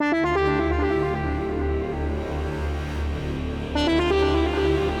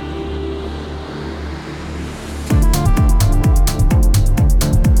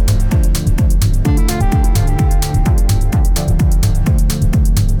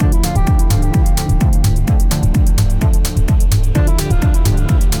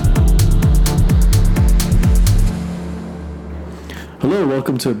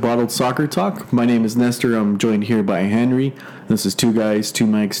welcome to Bottled Soccer Talk. My name is Nestor. I'm joined here by Henry. This is Two Guys, Two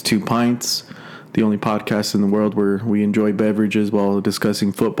Mics, Two Pints, the only podcast in the world where we enjoy beverages while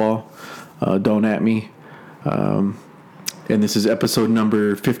discussing football. Don't at me. And this is episode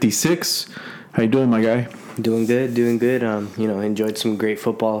number 56. How you doing, my guy? Doing good. Enjoyed some great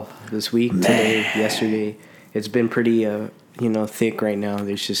football this week, today, yesterday. It's been pretty, thick right now.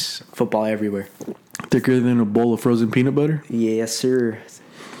 There's just football everywhere. Thicker than a bowl of frozen peanut butter? Yes, sir.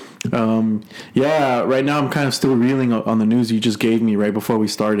 Right now I'm kind of still reeling on the news you just gave me right before we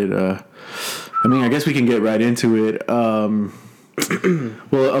started. I guess we can get right into it. Well,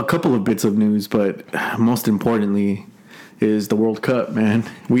 a couple of bits of news, but most importantly is the World Cup, man.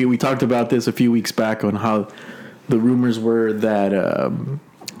 We talked about this a few weeks back on how the rumors were that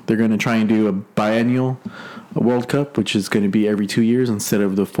they're going to try and do a biennial World Cup, which is going to be every 2 years instead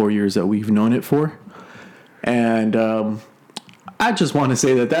of the 4 years that we've known it for. And I just want to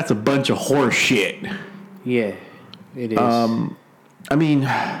say that that's a bunch of horse shit. Yeah, it is.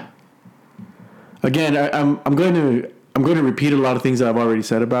 Again, I'm going to repeat a lot of things that I've already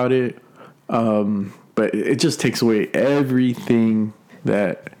said about it. But it just takes away everything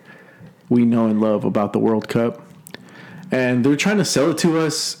that we know and love about the World Cup. And they're trying to sell it to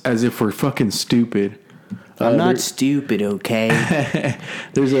us as if we're fucking stupid. I'm not stupid, okay?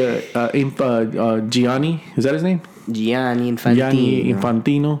 There's Gianni, is that his name? Gianni Infantino. Gianni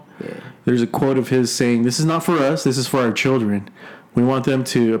Infantino. Yeah. There's a quote of his saying, "This is not for us, this is for our children. We want them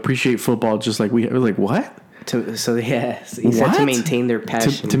to appreciate football just like we." We're like, what? He said to maintain their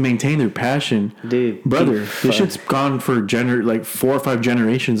passion. To maintain their passion. Dude. Brother, this shit's gone for 4 or 5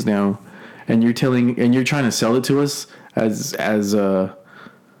 generations now. And you're trying to sell it to us as a,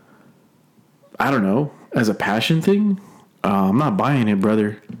 I don't know, as a passion thing. I'm not buying it,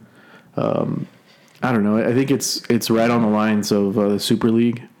 brother. I don't know. I think it's right on the lines of the Super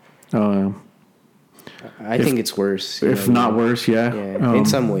League. I think it's worse. If not worse, yeah. In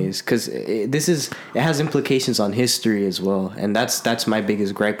some ways, because it has implications on history as well, and that's my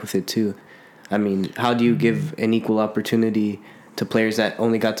biggest gripe with it too. I mean, how do you give an equal opportunity to players that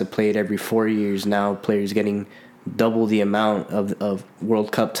only got to play it every 4 years? Now players getting double the amount of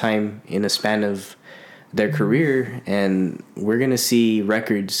World Cup time in a span of their career, and we're gonna see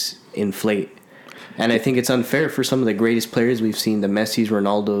records inflate. And I think it's unfair for some of the greatest players we've seen, the Messis,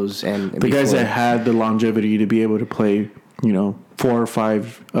 Ronaldos, and the guys that had the longevity to be able to play, 4 or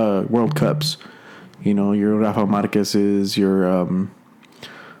 5 World Cups. Your Rafa Marquez's, your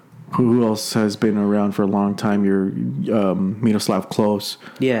who else has been around for a long time? Your Miroslav Klose,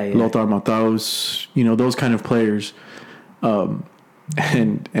 Lothar Matthaus, those kind of players. And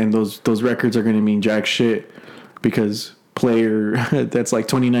those records are going to mean jack shit because player that's like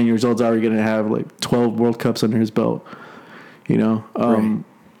 29 years old is already going to have like 12 World Cups under his belt, Right.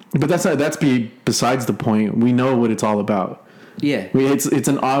 But that's besides the point. We know what it's all about. Yeah, it's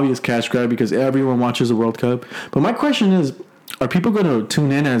an obvious cash grab because everyone watches the World Cup. But my question is, are people going to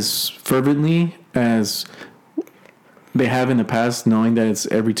tune in as fervently as they have in the past, knowing that it's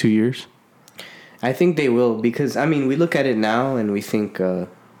every 2 years? I think they will, because we look at it now and we think 2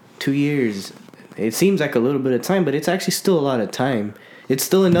 years. It seems like a little bit of time, but it's actually still a lot of time. It's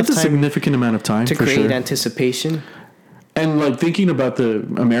still enough time. It's a significant amount of time to for create sure. Anticipation. And like thinking about the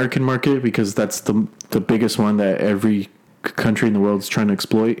American market, because that's the biggest one that every country in the world is trying to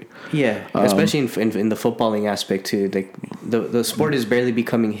exploit. Yeah, especially in the footballing aspect too. Like the sport is barely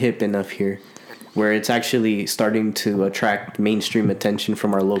becoming hip enough here, where it's actually starting to attract mainstream attention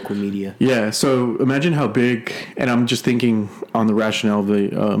from our local media. Yeah, so imagine how big, and I'm just thinking on the rationale of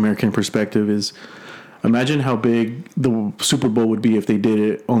the American perspective is, imagine how big the Super Bowl would be if they did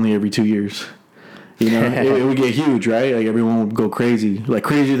it only every 2 years. It would get huge, right? Like everyone would go crazy, like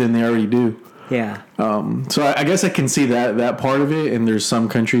crazier than they already do. Yeah. So I guess I can see that part of it, and there's some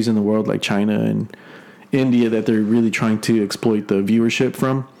countries in the world like China and India that they're really trying to exploit the viewership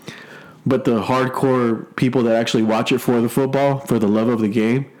from. But the hardcore people that actually watch it for the football, for the love of the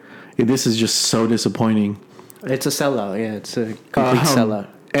game, this is just so disappointing. It's a sellout. Yeah, it's a complete sellout.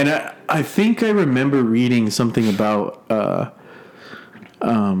 And I think I remember reading something about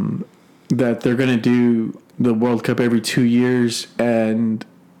that they're going to do the World Cup every 2 years, and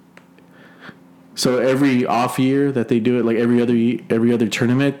so every off year that they do it, like every other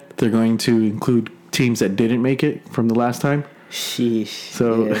tournament, they're going to include teams that didn't make it from the last time. Sheesh.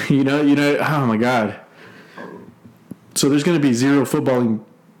 So, yeah. Oh my God. So there's going to be zero footballing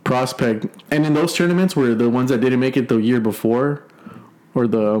prospect. And in those tournaments where the ones that didn't make it the year before or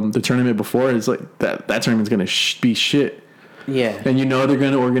the tournament before, it's like that tournament's going to be shit. Yeah. And they're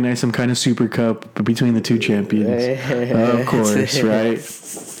going to organize some kind of Super Cup between the two champions. Of course, right?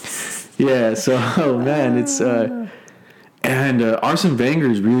 Yeah, so, oh man, it's... and Arsene Wenger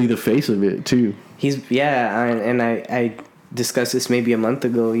is really the face of it, too. I discussed this maybe a month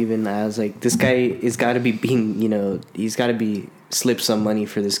ago even. I was like, this guy has got to be being, he's got to be slipped some money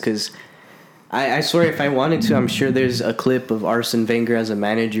for this, because I swear if I wanted to, I'm sure there's a clip of Arsene Wenger as a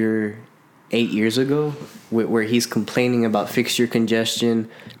manager 8 years ago where he's complaining about fixture congestion,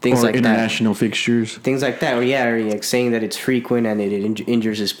 things like international fixtures. Things like that, or like saying that it's frequent and it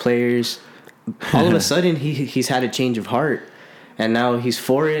injures his players. All of a sudden, he's had a change of heart, and now he's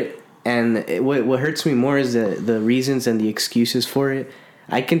for it. And what hurts me more is the reasons and the excuses for it.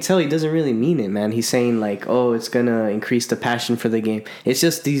 I can tell he doesn't really mean it, man. He's saying like, oh, it's going to increase the passion for the game. It's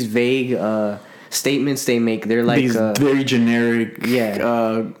just these vague statements they make. They're like... These very generic,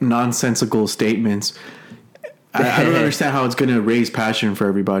 nonsensical statements. I don't understand how it's going to raise passion for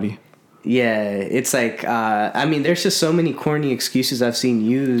everybody. Yeah, it's like, there's just so many corny excuses I've seen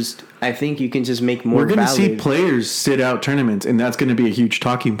used. I think you can just make more We're going to see valid. players sit out tournaments, and that's going to be a huge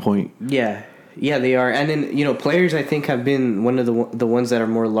talking point. Yeah, they are. And then, players, I think, have been one of the ones that are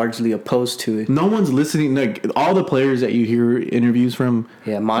more largely opposed to it. No one's listening. Like, all the players that you hear interviews from...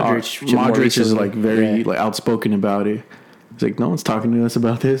 Yeah, Modric is, like, very like outspoken about it. It's like, no one's talking to us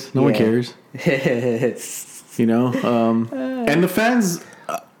about this. No one cares. And the fans...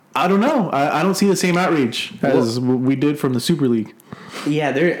 I don't know. I don't see the same outreach as we did from the Super League.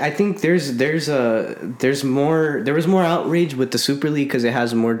 Yeah, I think there was more outrage with the Super League because it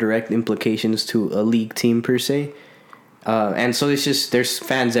has more direct implications to a league team per se, and so there's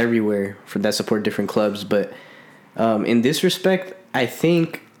fans everywhere that support different clubs. But in this respect, I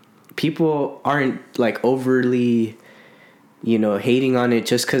think people aren't like overly, hating on it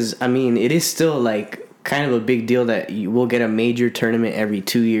just because it is still like kind of a big deal that you will get a major tournament every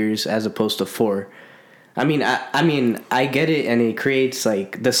 2 years as opposed to 4. I get it, and it creates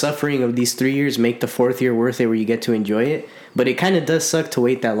like the suffering of these 3 years make the 4th year worth it, where you get to enjoy it. But it kind of does suck to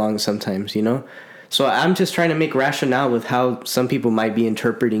wait that long sometimes, So I'm just trying to make rationale with how some people might be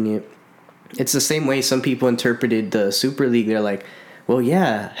interpreting it. It's the same way some people interpreted the Super League. They're like, well,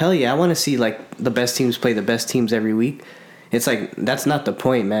 yeah, hell yeah, I want to see like the best teams play the best teams every week. It's like, that's not the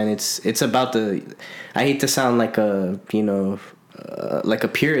point, man. It's about I hate to sound like a, like a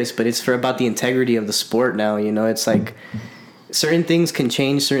purist, but it's about the integrity of the sport now, It's like certain things can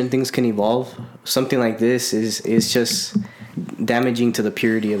change, certain things can evolve. Something like this is just damaging to the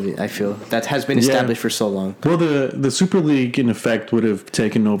purity of it, I feel. That has been established for so long. Well, the Super League, in effect, would have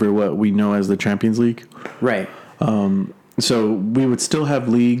taken over what we know as the Champions League. Right. So we would still have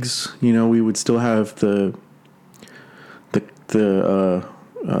leagues, we would still have the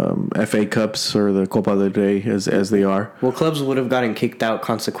FA Cups or the Copa del Rey as they are. Well, clubs would have gotten kicked out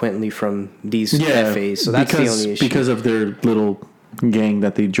consequently from these FAs, so that's the only issue. Because of their little gang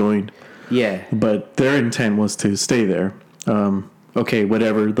that they joined. Yeah. But their intent was to stay there. Okay,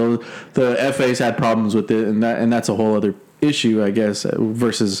 whatever. The FAs had problems with it, and that's a whole other issue, I guess,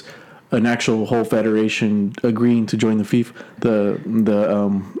 versus an actual whole federation agreeing to join the FIFA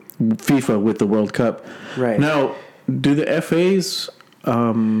with the World Cup. Right. Now, do the FAs,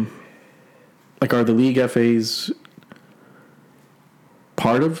 are the league FAs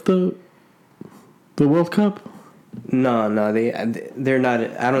part of the World Cup? No, they're not.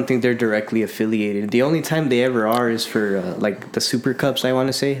 I don't think they're directly affiliated. The only time they ever are is for like the Super Cups, I want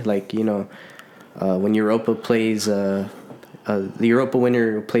to say, like when Europa plays, the Europa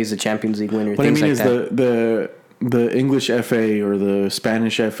winner plays the Champions League winner. What things I mean like is that. the English FA or the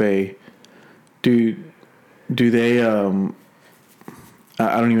Spanish FA, do they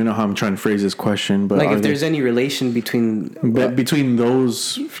I don't even know how I'm trying to phrase this question, but like if there's any relation between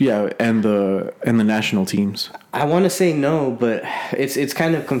those and the national teams. I want to say no, but it's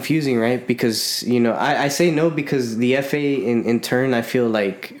kind of confusing, right? Because I say no because the FA in turn I feel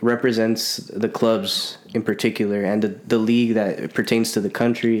like represents the clubs in particular and the league that pertains to the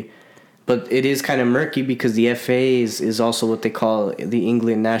country. But it is kind of murky because the FA is also what they call the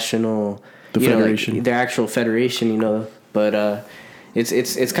England national, federation, like their actual federation, But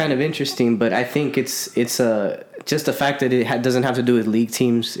it's kind of interesting. But I think it's just the fact that it doesn't have to do with league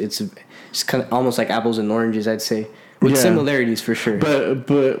teams. It's kind of almost like apples and oranges, I'd say, with similarities for sure.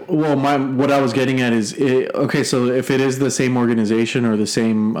 But what I was getting at is okay. So if it is the same organization or the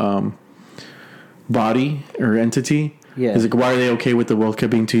same body or entity. Yeah. It's like, why are they okay with the World Cup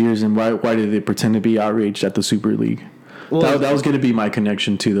being 2 years, and why did they pretend to be outraged at the Super League? Well, that was going to be my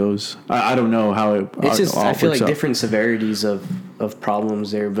connection to those. I don't know how it. It's just I feel like out. Different severities of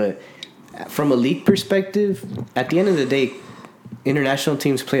problems there, but from a league perspective, at the end of the day, international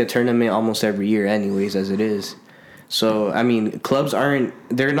teams play a tournament almost every year, anyways, as it is. So I mean, clubs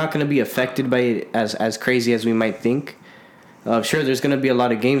they're not going to be affected by it as crazy as we might think. Sure, there's going to be a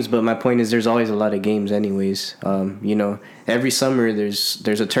lot of games, but my point is there's always a lot of games, anyways. Every summer there's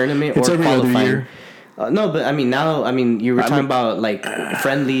a tournament it's or every qualifying. other year. No, but I mean now. I mean you were talking about like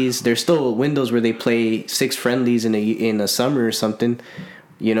friendlies. There's still windows where they play 6 friendlies in a summer or something.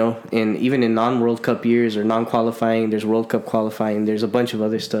 And even in non-World Cup years or non-qualifying, there's World Cup qualifying. There's a bunch of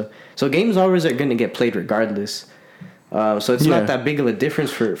other stuff. So games always are going to get played regardless. So it's not that big of a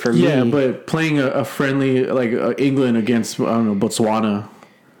difference for me. Yeah, but playing a friendly like England against Botswana,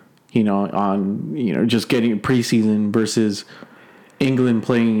 just getting preseason versus England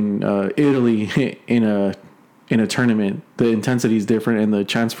playing Italy in a tournament, the intensity is different and the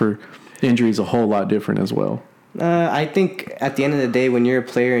chance for injury is a whole lot different as well. I think at the end of the day, when you're a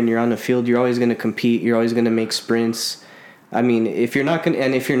player and you're on the field, you're always going to compete. You're always going to make sprints. I mean, if you're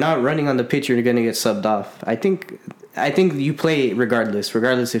not running on the pitch, you're going to get subbed off. I think you play regardless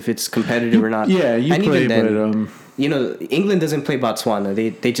if it's competitive or not. Yeah, you and play, even then, but England doesn't play Botswana.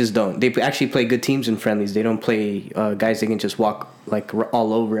 They just don't. They actually play good teams in friendlies. They don't play guys they can just walk like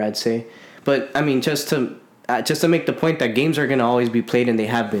all over, I'd say. But I mean, just to make the point that games are going to always be played, and they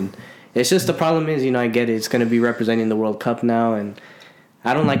have been. It's just the problem is, I get it. It's going to be representing the World Cup now, and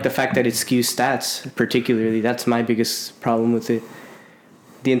I don't like the fact that it skews stats particularly. That's my biggest problem with it.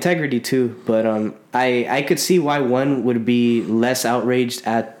 The integrity too, but I could see why one would be less outraged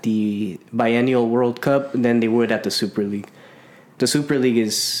at the biennial World Cup than they would at the Super League. The Super League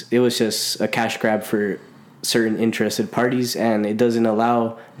it was just a cash grab for certain interested parties, and it doesn't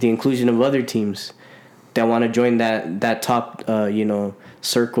allow the inclusion of other teams that want to join that top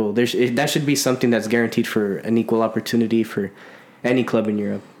circle. That should be something that's guaranteed for an equal opportunity for any club in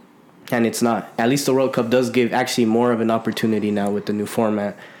Europe. And it's not. At least the World Cup does give actually more of an opportunity now with the new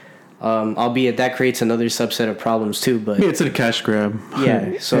format. Albeit that creates another subset of problems too. But yeah, it's a cash grab.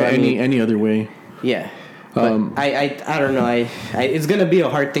 Yeah. So any other way. Yeah. But I don't know. It's gonna be a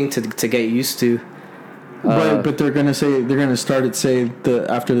hard thing to get used to. But they're gonna start it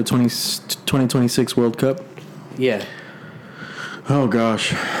after the 2026 World Cup. Yeah. Oh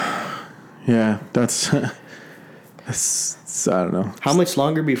gosh. Yeah, that's I don't know. How much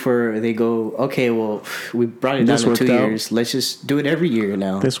longer before they go, okay, well, we brought it down to 2 years. Let's just do it every year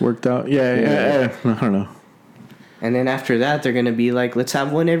now. This worked out. Yeah. I don't know. And then after that, they're going to be like, let's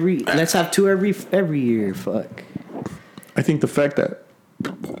have two every year. Fuck. I think the fact that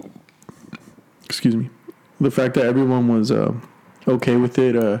everyone was okay with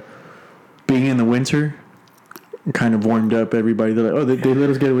it being in the winter kind of warmed up everybody. They're like, they let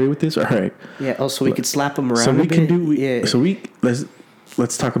us get away with this? All right. Yeah, so we could slap them around so we a bit. Can do So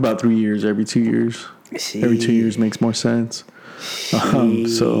let's talk about 3 years, every 2 years. See. Every 2 years makes more sense. And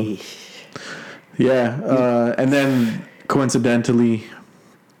then coincidentally,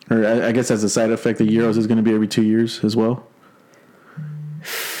 or I guess as a side effect, the Euros is going to be every 2 years as well.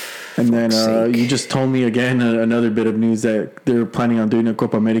 And then you just told me again another bit of news that they're planning on doing a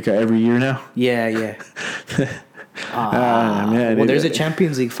Copa America every year now. Yeah. Man, well, there's a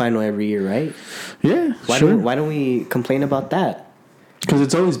Champions League final every year, right? Yeah, Why don't we complain about that? Because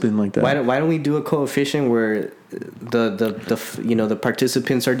it's always been like that. Why don't we do a coefficient where the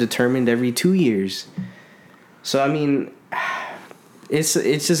participants are determined every 2 years? So I mean, it's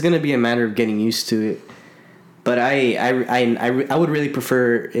just gonna be a matter of getting used to it. But I would really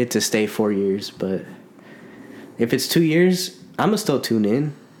prefer it to stay 4 years. But if it's 2 years, I'ma still tune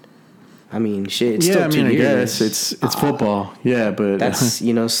in. I mean, shit. It's still 2 years. I guess it's football. Yeah, but that's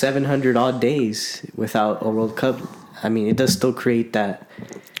 700 odd days without a World Cup. I mean, it does still create that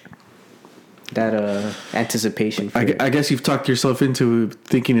anticipation. I guess you've talked yourself into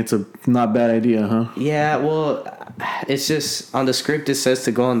thinking it's a not bad idea, huh? Yeah. Well, it's just on the script it says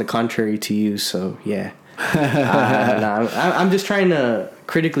to go on the contrary to you. So yeah. I'm just trying to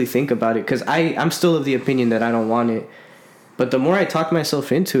critically think about it because I'm still of the opinion that I don't want it. But the more I talk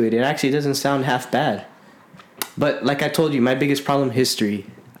myself into it, it actually doesn't sound half bad. But like I told you, my biggest problem, history.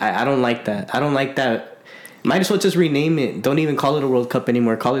 I don't like that. I don't like that. Might as well just rename it. Don't even call it a World Cup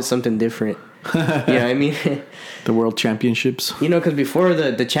anymore. Call it something different. You know what I mean? The World Championships. Because before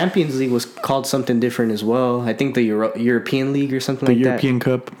the Champions League was called something different as well. I think the European League or something like that. The European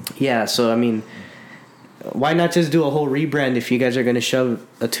Cup. Yeah, so I mean, why not just do a whole rebrand if you guys are going to shove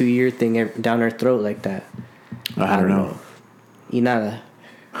a 2-year thing down our throat like that? I don't know. Y nada.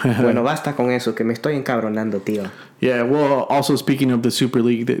 Bueno, basta con eso, que me estoy encabronando, tío. Yeah, well, also speaking of the Super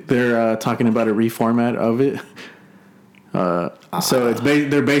League, they're talking about a reformat of it. So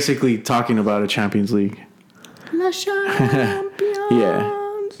they're basically talking about a Champions League. La Champions.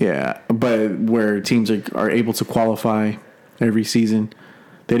 Yeah, but where teams are able to qualify every season.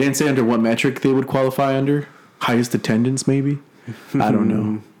 They didn't say under what metric they would qualify under. Highest attendance, maybe? I don't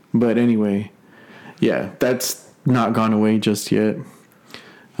know. But anyway, yeah, that's not gone away just yet.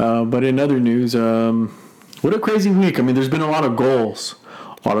 But in other news, what a crazy week. I mean, there's been a lot of goals.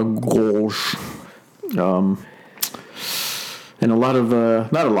 And a lot of,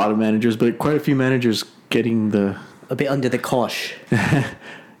 not a lot of managers, but quite a few managers getting a bit under the cosh.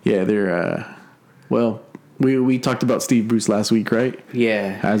 Yeah, they're, well, we talked about Steve Bruce last week, right?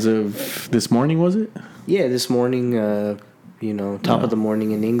 Yeah. As of this morning, was it? Yeah, this morning, top of the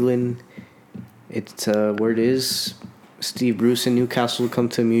morning in England. It's, word is Steve Bruce and Newcastle come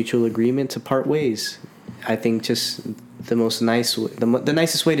to a mutual agreement to part ways. I think just the the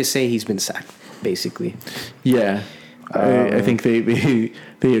nicest way to say he's been sacked, basically. Yeah. I think they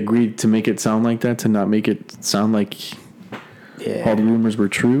agreed to make it sound like that, to not make it sound like all the rumors were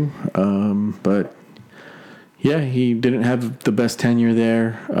true. But yeah, he didn't have the best tenure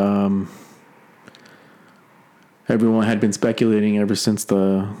there. Everyone had been speculating ever since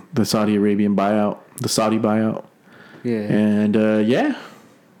the Saudi Arabian buyout, the Saudi buyout. Yeah. And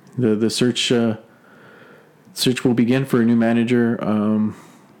the search will begin for a new manager.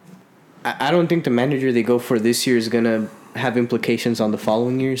 I don't think the manager they go for this year is going to have implications on the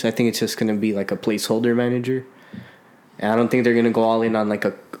following years. I think it's just going to be like a placeholder manager. And I don't think they're going to go all in on like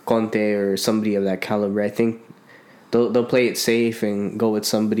a Conte or somebody of that caliber. I think they'll play it safe and go with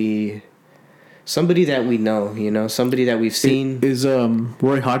somebody that we know, somebody that we've seen. Is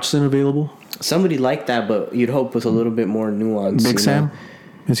Roy Hodgson available? Somebody like that, but you'd hope with a little bit more nuance. Big Sam?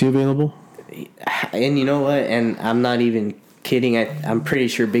 Is he available? And you know what? And I'm not even kidding. I'm pretty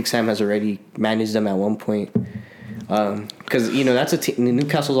sure Big Sam has already managed them at one point. Because, that's a team.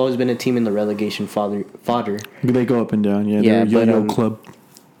 Newcastle's always been a team in the relegation fodder. They go up and down, yeah. They're a yo-yo club.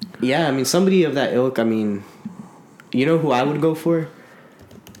 Yeah, I mean, somebody of that ilk, I mean, you know who I would go for?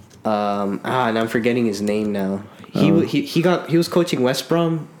 And I'm forgetting his name now. He was coaching West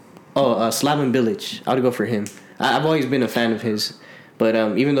Brom. Slaven Bilic. I would go for him. I've always been a fan of his. But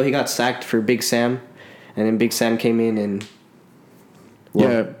even though he got sacked for Big Sam, and then Big Sam came in and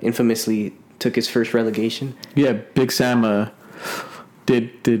infamously took his first relegation. Yeah, Big Sam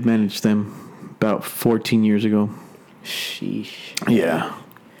did manage them about 14 years ago. Sheesh. Yeah.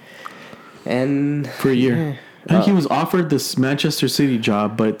 And for a year. Yeah. I think he was offered this Manchester City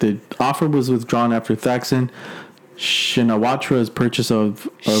job, but the offer was withdrawn after Thaxton Shinawatara's purchase of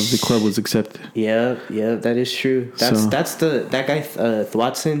the club was accepted. Yeah, that is true. That guy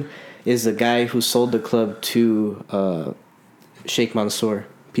Thwatson is the guy who sold the club to Sheikh Mansour,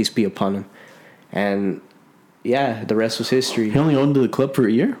 peace be upon him. And yeah, the rest was history. He only owned the club for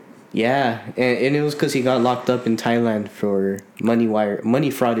a year? Yeah, and it was because he got locked up in Thailand for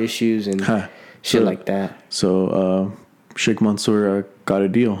money fraud issues and shit like that. So Sheikh Mansour got a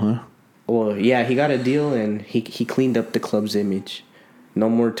deal, huh? Well, yeah, he got a deal and he cleaned up the club's image. No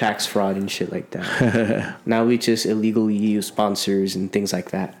more tax fraud and shit like that. Now we just illegally use sponsors and things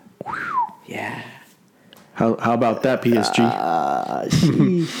like that. Yeah. How about that, PSG?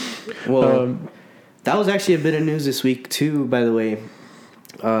 Well, that was actually a bit of news this week too, by the way.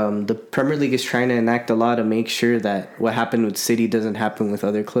 The Premier League is trying to enact a law to make sure that what happened with City doesn't happen with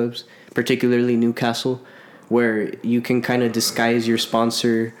other clubs, particularly Newcastle, where you can kind of disguise your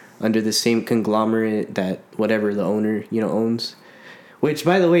sponsor under the same conglomerate that whatever the owner owns. Which,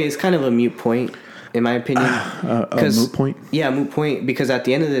 by the way, is kind of a moot point, in my opinion. A moot point? Yeah, moot point, because at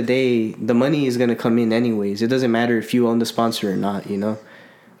the end of the day, the money is going to come in anyways. It doesn't matter if you own the sponsor or not,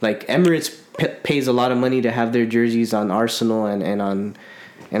 Like, Emirates pays a lot of money to have their jerseys on Arsenal and on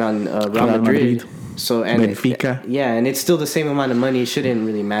Real Madrid. So, and Benfica. And it's still the same amount of money. It shouldn't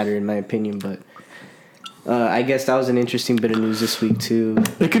really matter, in my opinion, but I guess that was an interesting bit of news this week, too.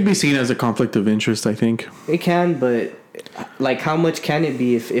 It could be seen as a conflict of interest, I think. It can, but like, how much can it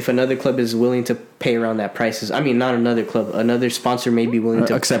be if another club is willing to pay around that prices? I mean, not another club. Another sponsor may be willing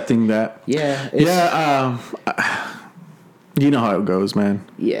to... accepting that. Yeah. You know how it goes, man.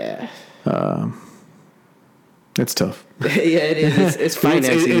 Yeah. It's tough. Yeah, it is. It's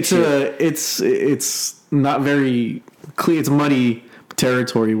financing. It's not very clear. It's muddy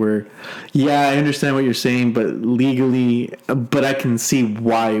territory where, I understand what you're saying, but legally, but I can see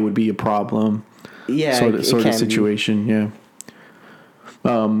why it would be a problem. Yeah, sort of situation. Be. Yeah.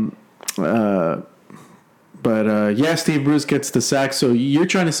 Steve Bruce gets the sack. So you're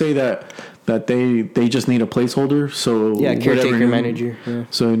trying to say that they just need a placeholder. So caretaker manager. Yeah.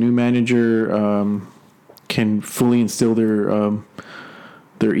 So a new manager can fully instill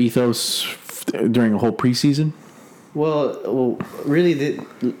their ethos during a whole preseason. Well, really,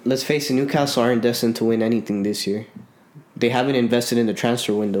 let's face it, Newcastle aren't destined to win anything this year. They haven't invested in the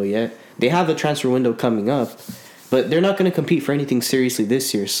transfer window yet. They have a transfer window coming up, but they're not going to compete for anything seriously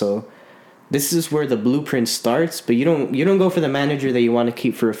this year. So this is where the blueprint starts. But you don't go for the manager that you want to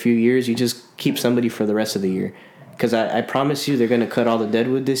keep for a few years. You just keep somebody for the rest of the year. Because I promise you, they're going to cut all the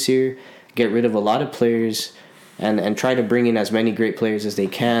deadwood this year, get rid of a lot of players, and try to bring in as many great players as they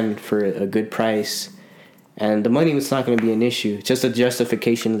can for a good price. And the money was not going to be an issue. Just the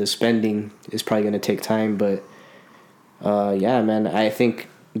justification of the spending is probably going to take time. But, yeah, man, I think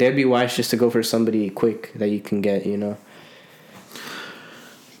they'd be wise just to go for somebody quick that you can get, you know.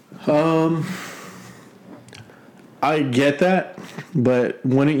 I get that, but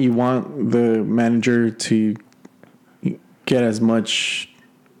wouldn't you want the manager to get as much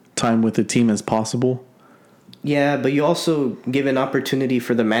time with the team as possible? Yeah, but you also give an opportunity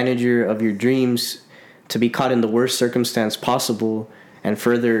for the manager of your dreams to be caught in the worst circumstance possible and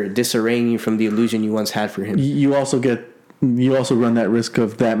further disarraying you from the illusion you once had for him. You also run that risk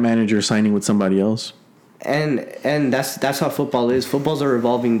of that manager signing with somebody else. And that's how football is. Football's a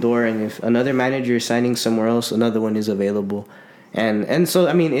revolving door, and if another manager is signing somewhere else, another one is available. And so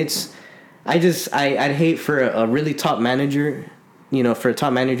I mean I'd hate for a really top manager, you know, for a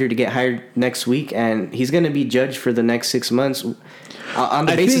top manager to get hired next week and he's going to be judged for the next 6 months on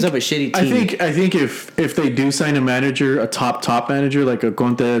the basis of a shitty team. I think if they do sign a manager, a top manager like a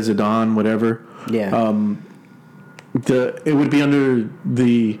Conte, Zidane, whatever, yeah, it would be under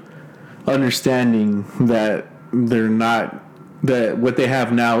the understanding that that what they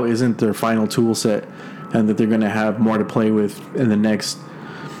have now isn't their final tool set, and that they're going to have more to play with in the next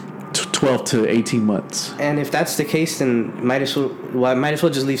 12 to 18 months. And if that's the case, then might as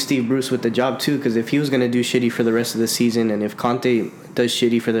well just leave Steve Bruce with the job too, because if he was going to do shitty for the rest of the season, and if Conte does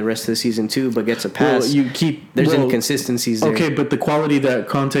shitty for the rest of the season too, but gets a pass, there's inconsistencies there. Okay, but the quality that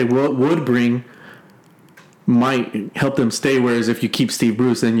Conte would bring might help them stay. Whereas if you keep Steve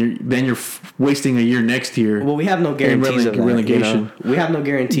Bruce, then you're wasting a year next year. Well, we have no guarantees of that, relegation. You know? We have no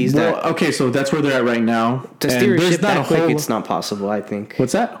guarantees that. Okay, so that's where they're at right now. To steer a ship that quick, it's not possible. I think.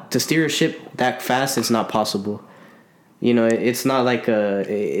 What's that? To steer a ship that fast, it's not possible. You know, it's not like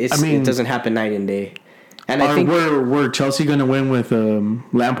it doesn't happen night and day. And I think were Chelsea going to win with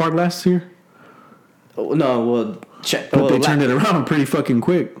Lampard last year? No, well. But they turned it around pretty fucking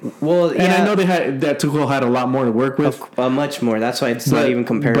quick. Well, yeah. And I know Tuchel had a lot more to work with. Much more. That's why it's not even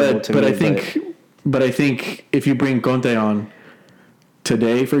comparable to me. But I think if you bring Conte on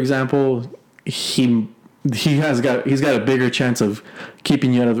today, for example, he's got a bigger chance of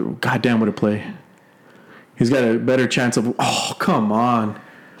keeping you out of the goddamn what a play. He's got a better chance of come on,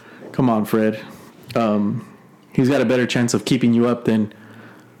 Fred. He's got a better chance of keeping you up than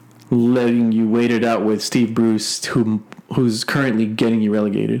letting you wait it out with Steve Bruce, who's currently getting you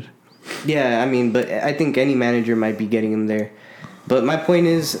relegated. Yeah, I mean, but I think any manager might be getting him there. But my point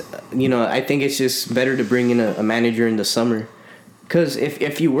is, you know, I think it's just better to bring in a manager in the summer. Because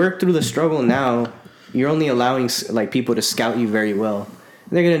if you work through the struggle now, you're only allowing like people to scout you very well.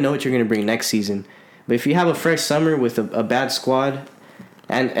 They're going to know what you're going to bring next season. But if you have a fresh summer with a bad squad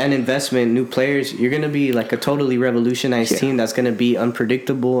and investment, new players, you're going to be like a totally revolutionized team that's going to be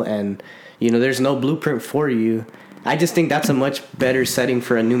unpredictable, and, you know, there's no blueprint for you. I just think that's a much better setting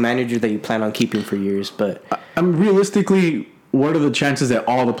for a new manager that you plan on keeping for years. But realistically, what are the chances that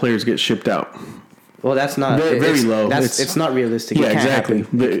all the players get shipped out? Well, that's not very low. It's not realistic. Yeah, exactly.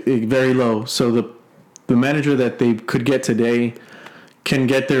 Very low. So the manager that they could get today can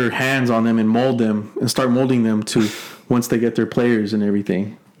get their hands on them and mold them and start molding them to once they get their players and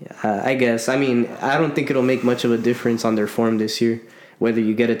everything. I guess. I mean, I don't think it'll make much of a difference on their form this year, whether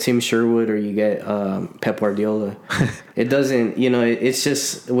you get a Tim Sherwood or you get Pep Guardiola. It doesn't, you know, it's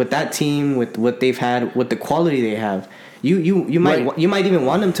just with that team, with what they've had, with the quality they have, you might even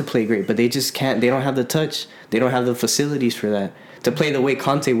want them to play great, but they just can't. They don't have the touch. They don't have the facilities for that to play the way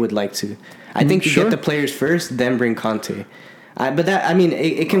Conte would like to. I think you get the players first, then bring Conte. But that, I mean,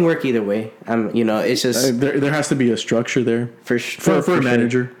 it can work either way. You know, it's just there has to be a structure there for a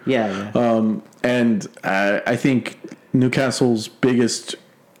manager. Sure. Yeah. And I think Newcastle's biggest,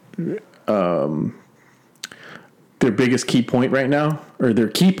 their biggest key point right now, or their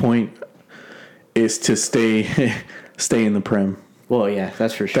key point, is to stay in the Prem. Well, yeah,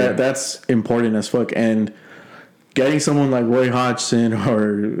 that's for sure. That's important as fuck. And getting someone like Roy Hodgson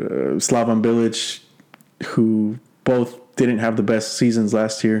or Slaven Bilic, who both didn't have the best seasons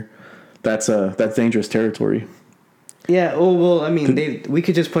last year, that's dangerous territory. Yeah, well, I mean, we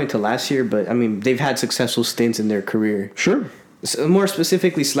could just point to last year, but I mean, they've had successful stints in their career. Sure. More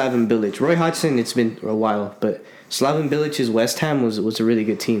specifically, Slaven Bilic. Roy Hodgson, it's been a while, but Slaven Bilic's West Ham was a really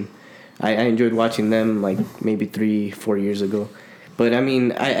good team. I enjoyed watching them like maybe 3-4 years ago. But I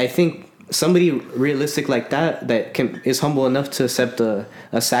mean, I think somebody realistic like that is humble enough to accept a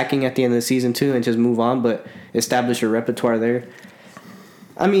sacking at the end of the season too and just move on, but establish a repertoire there.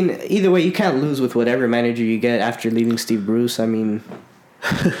 I mean, either way, you can't lose with whatever manager you get after leaving Steve Bruce. I mean,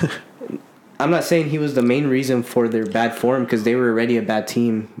 I'm not saying he was the main reason for their bad form because they were already a bad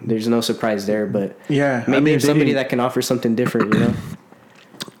team. There's no surprise there, but yeah, maybe there's somebody that can offer something different, you know?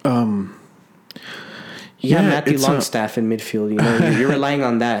 Yeah, Matthew Longstaff in midfield. You know, you're relying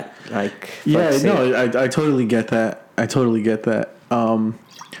on that. Like, I totally get that.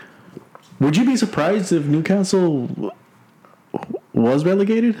 Would you be surprised if Newcastle was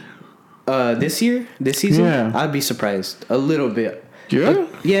relegated this season? Yeah, I'd be surprised a little bit.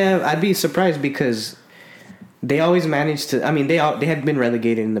 Yeah, I'd be surprised because they always managed to. I mean, they had been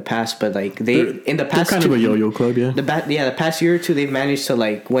relegated in the past, but like they're kind of a yo-yo club, yeah. The past year or two, they've managed to,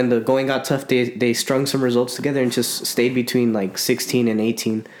 like, when the going got tough, they strung some results together and just stayed between like 16 and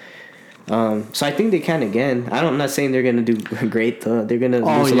 18. So I think they can again. I'm not saying they're gonna do great though. They're gonna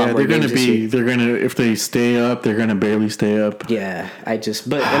lose a lot more games this year. They're gonna, if they stay up, they're gonna barely stay up. Yeah, I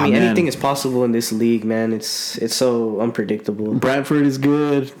mean, anything is possible in this league, man. It's so unpredictable. Brentford is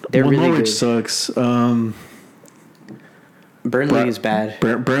good. They're really Norwich good. Sucks. Burnley is bad.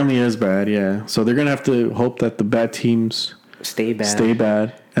 Burnley is bad, yeah. So they're gonna have to hope that the bad teams stay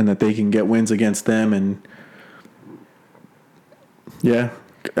bad, and that they can get wins against them. And yeah,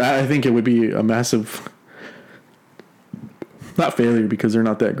 I think it would be a massive, not failure because they're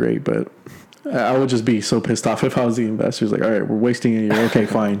not that great, but I would just be so pissed off if I was the investors. Like, all right, we're wasting a year. Okay,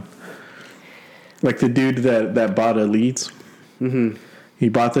 fine. Like the dude that bought a Leeds. Mm-hmm. He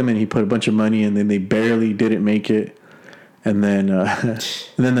bought them and he put a bunch of money, and then they barely didn't make it. And then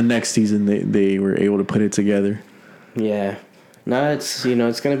the next season they were able to put it together. Yeah. No, it's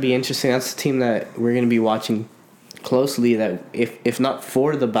going to be interesting. That's the team that we're going to be watching closely, that if not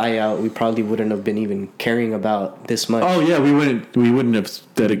for the buyout, we probably wouldn't have been even caring about this much. Oh yeah, we wouldn't have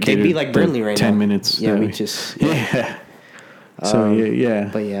dedicated. They'd be like Burnley right 10 now. minutes. Yeah, we way. just yeah. So yeah.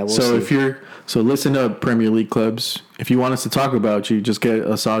 But yeah, we'll so see. Listen up, Premier League clubs. If you want us to talk about you, just get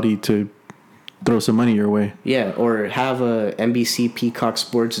a Saudi to throw some money your way. Yeah, or have a NBC Peacock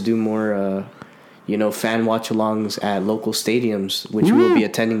Sports do more fan watch-alongs at local stadiums, which we'll be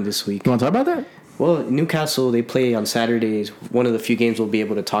attending this week. You want to talk about that? Well, Newcastle, they play on Saturdays. One of the few games we'll be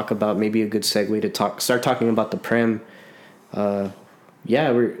able to talk about. Maybe a good segue to start talking about the Prem. We're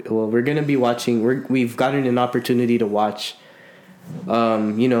going to be watching. We've gotten an opportunity to watch, the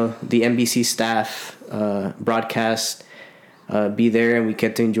NBC staff broadcast. Be there, and we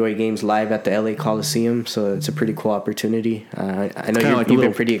get to enjoy games live at the LA Coliseum, so it's a pretty cool opportunity. I know you've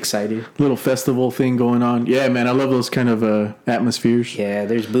been pretty excited. Little festival thing going on. Yeah, man, I love those kind of atmospheres. Yeah,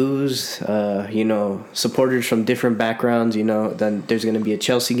 there's booze, supporters from different backgrounds. Then there's going to be a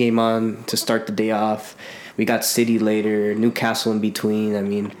Chelsea game on to start the day off. We got City later, Newcastle in between. I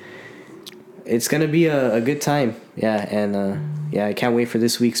mean, it's going to be a good time. Yeah, and I can't wait for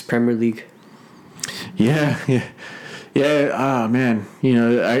this week's Premier League. Yeah. Yeah, man.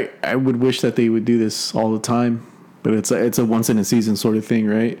 I would wish that they would do this all the time, but it's a once in a season sort of thing,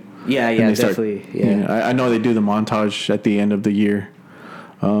 right? Yeah, definitely. I know they do the montage at the end of the year,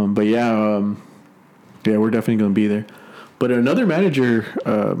 but we're definitely going to be there. But another manager,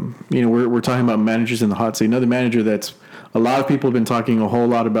 we're talking about managers in the hot seat. Another manager that's a lot of people have been talking a whole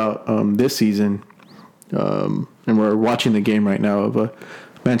lot about this season, and we're watching the game right now of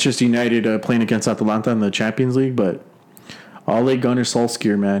Manchester United playing against Atalanta in the Champions League, but Ole Gunnar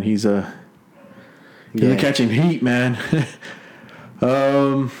Solskjaer, man, he's catching heat, man.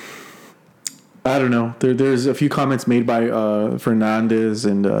 I don't know. There's a few comments made by Fernandes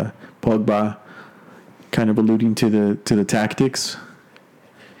and Pogba, kind of alluding to the tactics.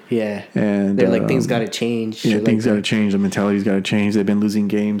 Yeah, and they're like, things got to change. Yeah, things got to change. The mentality's got to change. They've been losing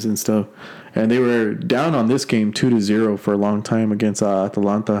games and stuff, and they were down on this game 2-0 for a long time against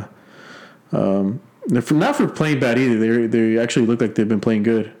Atalanta. Not for playing bad either. They actually look like they've been playing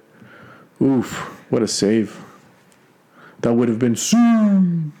good. Oof, what a save. That would have been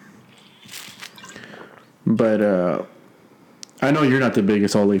soon. But I know you're not the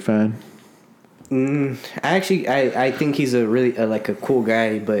biggest Ole fan. I think he's a really a cool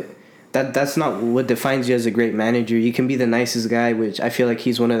guy, but that's not what defines you as a great manager. You can be the nicest guy, which I feel like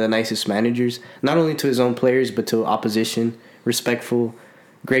he's one of the nicest managers, not only to his own players but to opposition, respectful,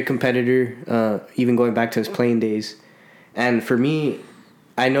 great competitor, even going back to his playing days. And for me,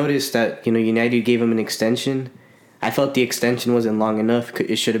 I noticed that United gave him an extension. I felt the extension wasn't long enough.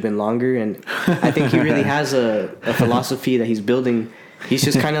 It should have been longer. And I think he really has a philosophy that he's building. He's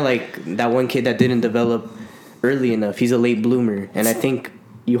just kind of like that one kid that didn't develop early enough. He's a late bloomer. And I think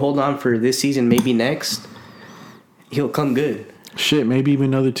you hold on for this season, maybe next, he'll come good. Shit, maybe even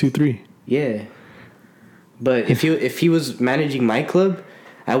another 2-3. Yeah. But if he was managing my club,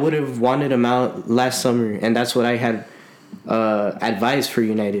 I would have wanted him out last summer. And that's what I had advised for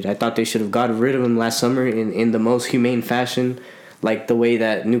United. I thought they should have got rid of him last summer in the most humane fashion, like the way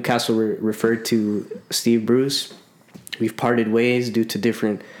that Newcastle referred to Steve Bruce. We've parted ways due to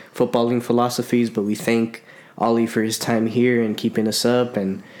different footballing philosophies, but we thank Ollie for his time here and keeping us up,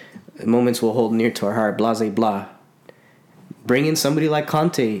 and moments we'll hold near to our heart, blah, blah, blah. Bring in somebody like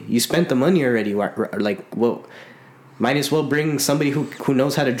Conte. You spent the money already. Like, well, might as well bring somebody who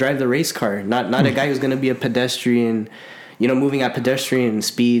knows how to drive the race car, not a guy who's going to be a pedestrian, moving at pedestrian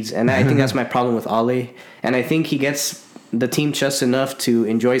speeds. And I think that's my problem with Ole. And I think he gets the team just enough to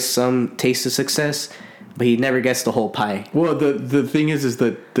enjoy some taste of success, but he never gets the whole pie. Well, the thing is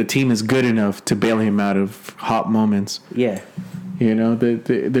that the team is good enough to bail him out of hot moments. Yeah.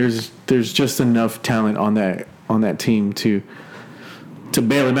 There's just enough talent on that team to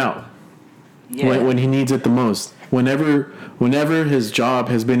bail him out when he needs it the most. Whenever his job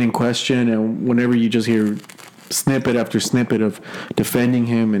has been in question, and whenever you just hear snippet after snippet of defending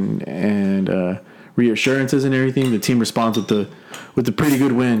him and reassurances and everything, the team responds with a pretty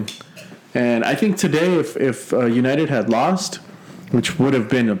good win. And I think today, if United had lost, which would have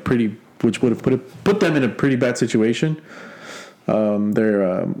put them in a pretty bad situation.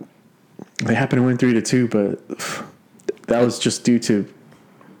 They happened to win 3-2, but that was just due to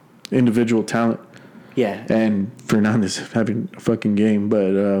individual talent. Yeah. And Fernandes having a fucking game,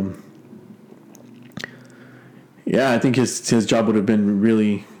 but I think his job would have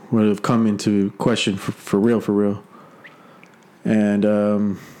come into question for real. And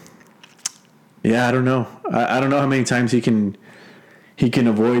I don't know. I don't know how many times he can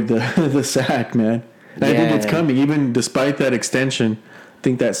avoid the sack, man. And I think it's coming, even despite that extension. I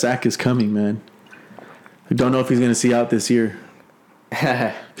think that sack is coming, man. I don't know if he's going to see out this year.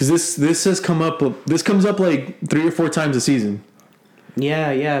 Because this has come up. This comes up like 3 or 4 times a season.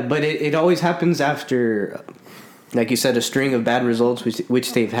 Yeah, but it always happens after, like you said, a string of bad results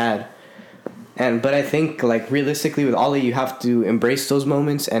which they've had. But I think, like, realistically with Ollie, you have to embrace those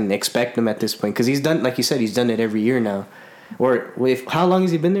moments and expect them at this point, because he's done, like you said, he's done it every year now. Or how long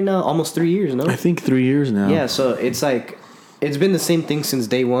has he been there now? Almost 3 years, no? I think 3 years now. Yeah, so it's like it's been the same thing since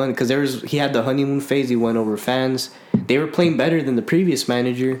day one, because he had the honeymoon phase. He won over fans. They were playing better than the previous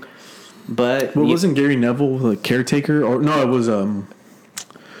manager, but wasn't Gary Neville the caretaker? Or no, it was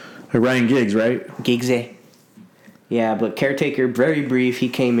Ryan Giggs, right? Giggsy. Yeah, but caretaker, very brief. He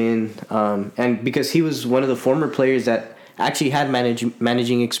came in, and because he was one of the former players that actually had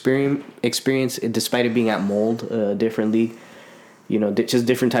managing experience, despite it being at Mold, a different league, just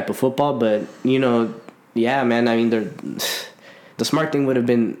different type of football. But yeah, man. I mean, the smart thing would have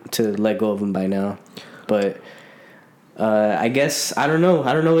been to let go of him by now, but I guess I don't know.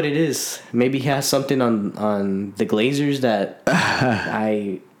 I don't know what it is. Maybe he has something on the Glazers that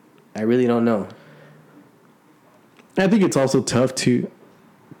I really don't know. I think it's also tough to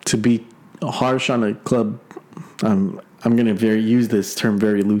be harsh on a club. I'm going to use this term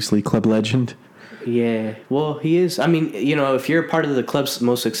very loosely, club legend. Yeah, well, he is. I mean, if you're a part of the club's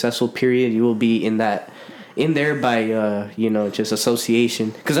most successful period, you will be in there by just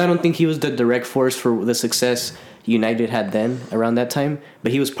association. Because I don't think he was the direct force for the success United had then around that time,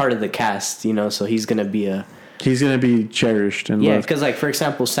 but he was part of the cast. So he's going to be He's going to be cherished and loved. Because, like, for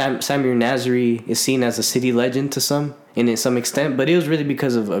example, Samir Nasri is seen as a city legend to some extent, but it was really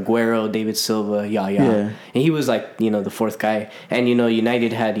because of Aguero, David Silva, Yaya. And he was, like, the fourth guy. And,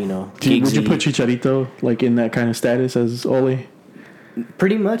 United had, would you put Chicharito, like, in that kind of status as Ole?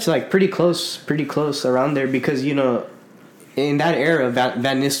 Pretty much, like, pretty close around there, because, in that era,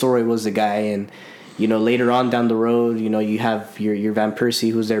 Van Nistelrooy was the guy, and later on down the road, you have your Van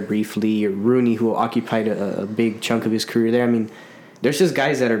Persie, who's there briefly, your Rooney, who occupied a big chunk of his career there. I mean, there's just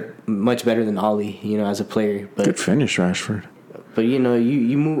guys that are much better than Ollie, as a player. But good finish, Rashford. But you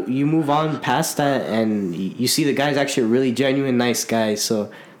move on past that, and you see the guy's actually a really genuine, nice guy. So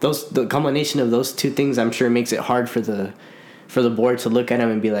the combination of those two things, I'm sure, makes it hard for the board to look at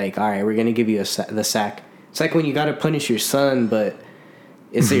him and be like, all right, we're gonna give you the sack. It's like when you gotta punish your son, but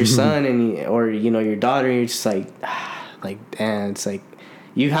it's your son or your daughter, and you're just like damn. It's like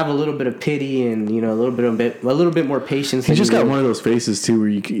you have a little bit of pity and a little bit more patience. He just got one of those faces too,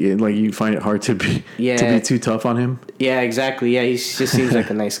 where you find it hard to be too tough on him. Yeah, exactly. Yeah, he just seems like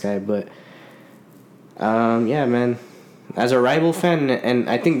a nice guy, but Yeah, man. As a rival fan, and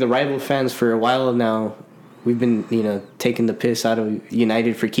I think the rival fans for a while now, we've been taking the piss out of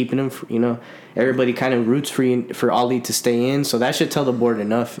United for keeping him. Everybody kind of roots for Ollie to stay in, so that should tell the board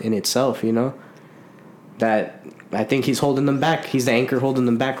enough in itself. That I think he's holding them back. He's the anchor holding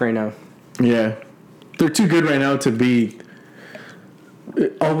them back right now. Yeah, they're too good right now to be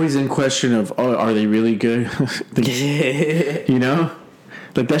always in question of, oh, are they really good?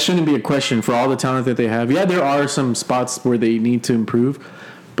 Like, that shouldn't be a question for all the talent that they have. Yeah, there are some spots where they need to improve,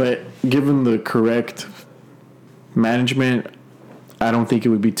 but given the correct management, I don't think it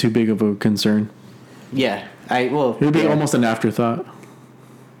would be too big of a concern. Yeah, it would be almost an afterthought.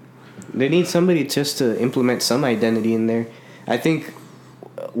 They need somebody just to implement some identity in there. I think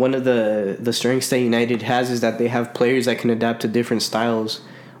one of the strengths that United has is that they have players that can adapt to different styles,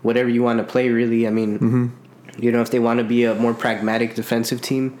 whatever you want to play, really. I mean, if they want to be a more pragmatic defensive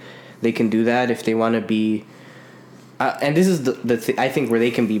team, they can do that. If they want to be... and this is I think where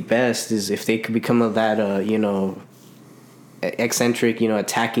they can be best is if they could become that, eccentric,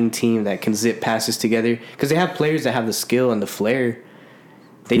 attacking team that can zip passes together. Because they have players that have the skill and the flair.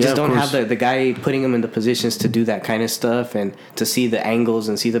 They just don't have the guy putting them in the positions to do that kind of stuff and to see the angles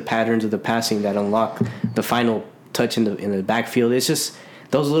and see the patterns of the passing that unlock the final touch in the backfield. It's just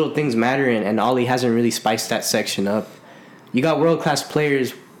those little things matter, and Ollie hasn't really spiced that section up. You got world-class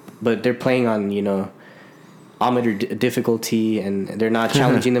players, but they're playing on, ometer difficulty, and they're not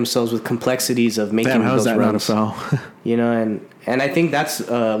challenging themselves with complexities of making those runs. Not a foul? And I think that's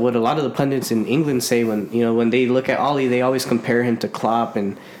what a lot of the pundits in England say when they look at Ollie, they always compare him to Klopp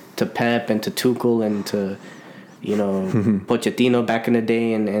and to Pep and to Tuchel and to Pochettino back in the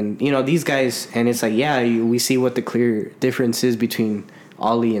day, and these guys, and it's like, we see what the clear difference is between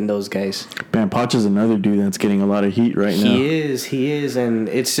Ollie and those guys. Man, Poch is another dude that's getting a lot of heat right now. He is, and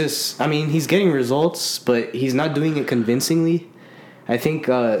it's just, I mean, he's getting results, but he's not doing it convincingly. I think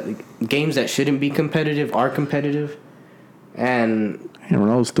games that shouldn't be competitive are competitive, and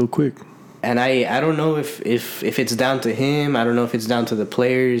Ronaldo's still quick. And I don't know if it's down to him. I don't know if it's down to the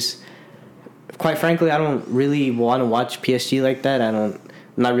players. Quite frankly, I don't really want to watch PSG like that. I'm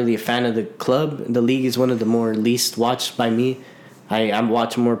not really a fan of the club. The league is one of the more least watched by me. I'm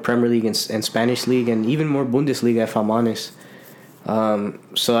watching more Premier League and Spanish League and even more Bundesliga, if I'm honest.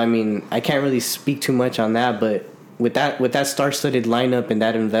 So, I mean, I can't really speak too much on that, but with that star-studded lineup and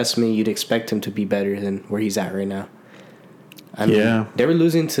that investment, you'd expect him to be better than where he's at right now. I mean, they were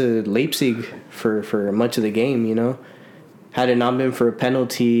losing to Leipzig for much of the game, Had it not been for a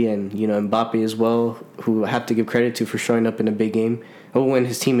penalty and, Mbappe as well, who I have to give credit to for showing up in a big game when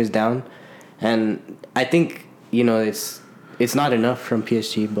his team is down. And I think, it's not enough from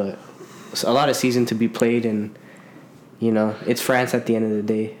PSG, but it's a lot of season to be played, and, it's France at the end of the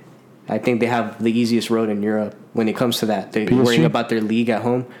day. I think they have the easiest road in Europe when it comes to that. They're worrying about their league at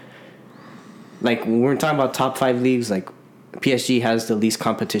home. Like, when we're talking about top 5 leagues, like, PSG has the least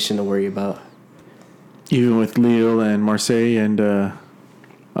competition to worry about. Even with Lille and Marseille and I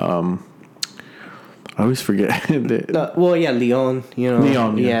always forget. Lyon. Lyon.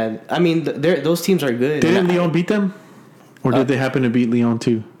 Yeah. I mean, those teams are good. Didn't Lyon beat them, or did they happen to beat Lyon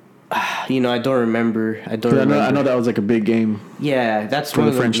too? I don't remember. I know that was like a big game. Yeah, that's one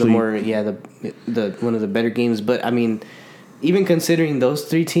of the more the one of the better games. But I mean, even considering those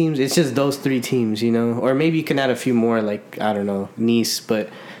 3 teams, it's just those 3 teams, or maybe you can add a few more, like, I don't know, Nice, but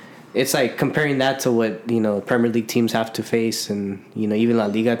it's like comparing that to what, Premier League teams have to face, and, even La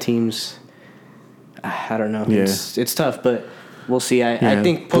Liga teams, I don't know. Yeah. It's tough, but we'll see. I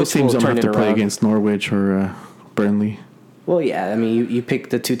think those teams don't have to play against Norwich or Burnley. Well, yeah, I mean, you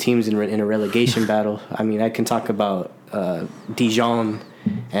pick the 2 teams in a relegation battle. I mean, I can talk about Dijon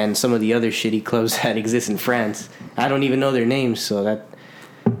and some of the other shitty clubs that exist in France. I don't even know their names, so that...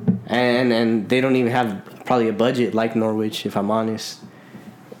 And they don't even have probably a budget like Norwich, if I'm honest.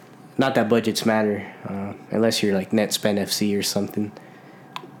 Not that budgets matter, unless you're like NetSpend FC or something.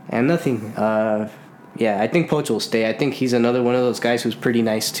 And nothing. I think Poch will stay. I think he's another one of those guys who's pretty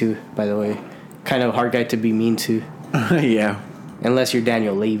nice too, by the way. Kind of a hard guy to be mean to. Yeah. Unless you're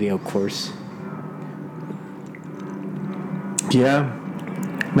Daniel Levy, of course. Yeah.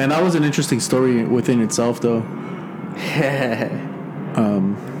 Man, that was an interesting story within itself, though.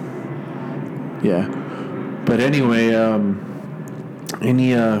 Yeah. But anyway,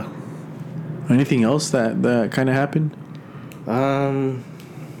 anything else that kind of happened?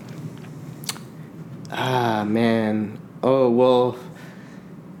 Man. Oh, well,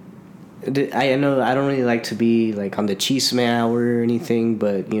 I know I don't really like to be like on the chisme hour or anything,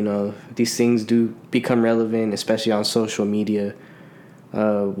 but these things do become relevant, especially on social media,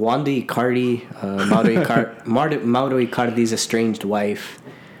 Wanda Icardi, Mauro Icardi's estranged wife.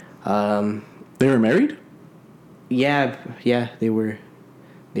 They were married? Yeah, they were.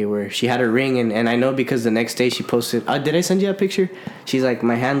 She had a ring, and I know because the next day she posted. Did I send you a picture? She's like,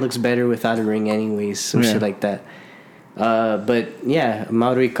 my hand looks better without a ring, anyways. Some shit like that. But yeah,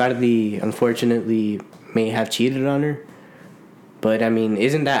 Mauro Icardi unfortunately may have cheated on her. But I mean,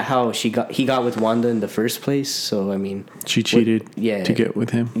 isn't that how he got with Wanda in the first place? So I mean, she cheated to get with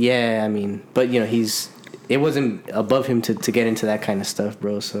him. Yeah, I mean, but you know, it wasn't above him to get into that kind of stuff,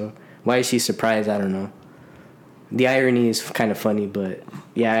 bro. So why is she surprised? I don't know. The irony is kind of funny, but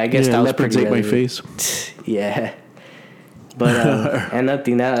yeah, I guess that was pretty relevant. My face. Yeah. But and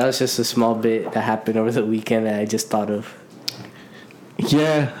nothing. That was just a small bit that happened over the weekend that I just thought of.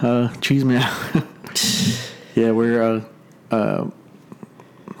 Yeah, cheese man. Yeah, we're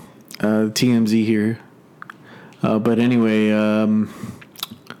TMZ here. But anyway,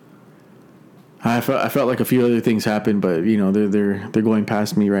 I felt like a few other things happened, but you know they're going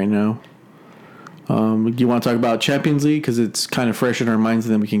past me right now. You want to talk about Champions League because it's kind of fresh in our minds,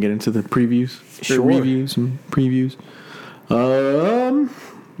 and then we can get into the previews, reviews, and previews.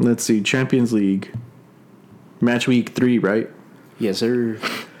 Let's see, Champions League, match week 3, right? Yes, sir.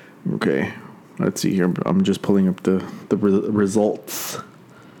 Okay, let's see here. I'm just pulling up the results.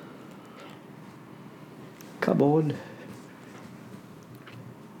 Come on.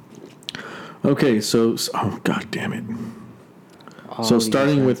 Okay, so oh god damn it. So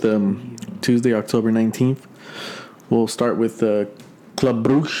starting with Tuesday, October 19th, we'll start with Club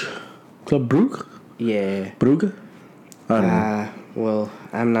Brugge. Club Brugge? Yeah. Brugge? I don't know. Well,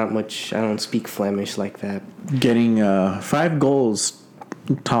 I don't speak Flemish like that. Getting 5 goals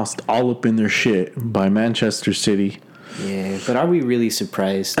tossed all up in their shit by Manchester City. Yeah, but are we really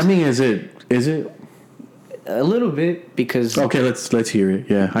surprised? I mean, is it? A little bit, because... Okay, let's hear it.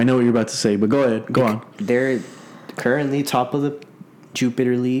 Yeah, I know what you're about to say, but go ahead. Go on. They're currently top of the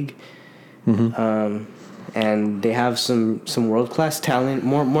Jupiter League. Mm-hmm. And they have some world-class talent,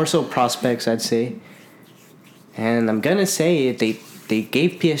 more so prospects, I'd say. And I'm gonna say it, they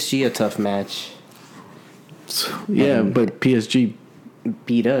gave PSG a tough match. Yeah, but PSG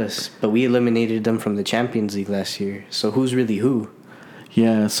beat us, but we eliminated them from the Champions League last year. So who's really who?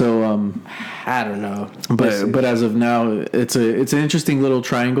 Yeah, so I don't know. But as of now, it's an interesting little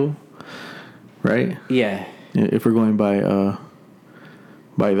triangle, right? Yeah. If we're going by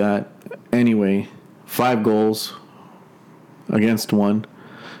that. Anyway, 5 goals against 1.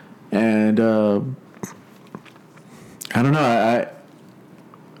 And I don't know.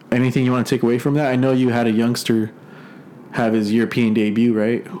 Anything you want to take away from that? I know you had a youngster have his European debut,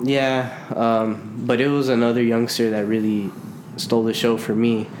 right? Yeah, but it was another youngster that really stole the show for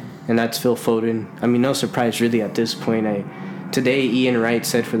me, and that's Phil Foden. I mean, no surprise really at this point. Today Ian Wright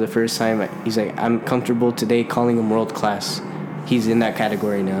said for the first time, he's like, I'm comfortable today calling him world class. He's in that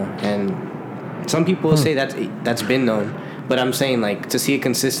category now, and some people will say that's been known, but I'm saying, like, to see it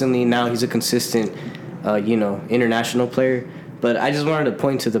consistently now, he's a consistent international player. But I just wanted to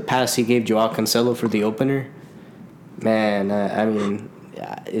point to the pass he gave Joao Cancelo for the opener. Man, I mean,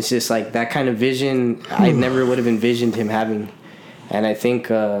 it's just like that kind of vision I never would have envisioned him having. And I think,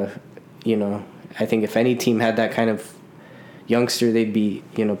 I think if any team had that kind of youngster, they'd be,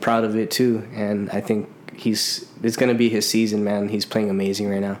 proud of it too. And I think it's going to be his season, man. He's playing amazing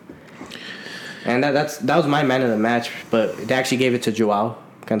right now. And that was my man of the match, but they actually gave it to Joao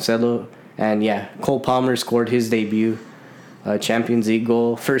Cancelo. And yeah, Cole Palmer scored his debut Champions League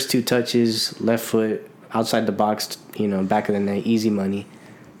goal. First 2 touches, left foot, outside the box, back of the net, easy money.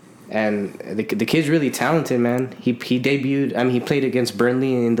 And the kid's really talented, man. He debuted. I mean, he played against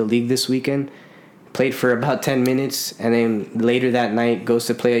Burnley in the league this weekend. Played for about 10 minutes, and then later that night goes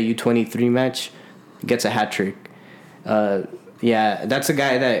to play a U23 match, gets a hat trick. Yeah, that's a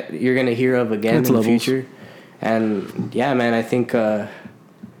guy that you're gonna hear of again in the future. And yeah, man, I think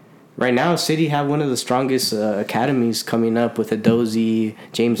right now City have one of the strongest academies coming up with Edozie,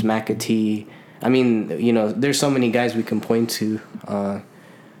 James McAtee. I mean, there's so many guys we can point to.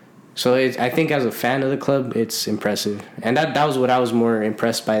 So I think as a fan of the club, it's impressive. And that was what I was more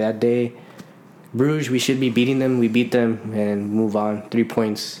impressed by that day. Bruges, we should be beating them. We beat them and move on. 3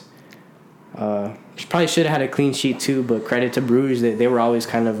 points. Probably should have had a clean sheet too, but credit to Bruges. They were always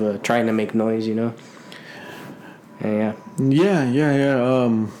kind of trying to make noise, And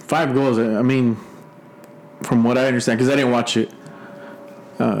Yeah. 5 goals. I mean, from what I understand, because I didn't watch it,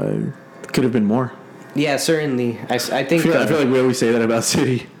 could have been more. Yeah, certainly. I think. I feel like we always say that about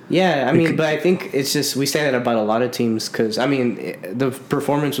City. Yeah, I mean, but I think it's just we say that about a lot of teams because, I mean, the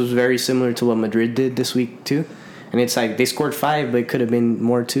performance was very similar to what Madrid did this week too. And it's like they scored 5, but it could have been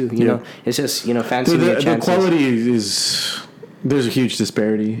more too. You know, it's just fancy the quality is there's a huge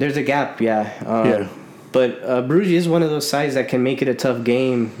disparity. There's a gap, yeah. But Bruges is one of those sides that can make it a tough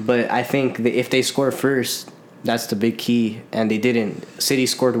game. But I think that if they score first, that's the big key. And they didn't. City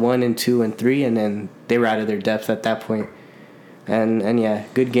scored 1 and 2 and 3, and then they were out of their depth at that point. And yeah,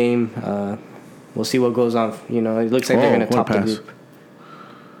 good game. We'll see what goes on. It looks like they're going to top the group.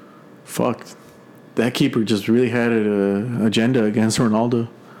 Fuck. That keeper just really had an agenda against Ronaldo.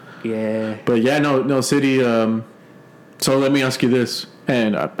 Yeah. But yeah, no, City. So let me ask you this.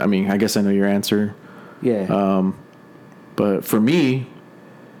 And I mean, I guess I know your answer. Yeah. But for me,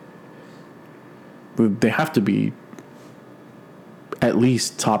 they have to be at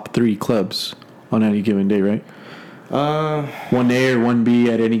least top 3 clubs on any given day, right? 1A or 1B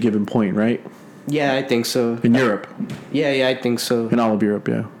at any given point, right? Yeah, I think so. In Europe. Yeah, I think so. In all of Europe,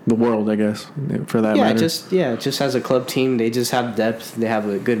 yeah. The world, I guess, for that matter. Just as a club team, they just have depth. They have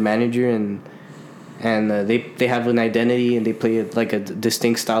a good manager, and they have an identity, and they play like a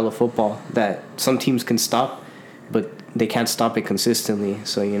distinct style of football that some teams can stop, but they can't stop it consistently.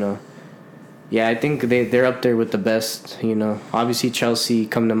 So, yeah, I think they're up there with the best. Obviously Chelsea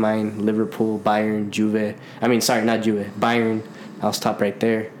come to mind, Liverpool, Bayern, Juve. I mean, sorry, not Juve, Bayern. I'll stop right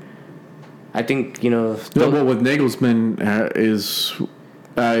there. I think well, with Nagelsmann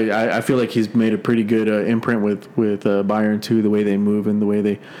I feel like he's made a pretty good imprint with Bayern too. The way they move and the way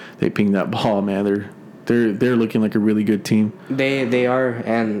they ping that ball, man, they're looking like a really good team. They are,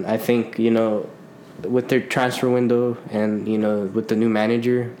 and I think with their transfer window and with the new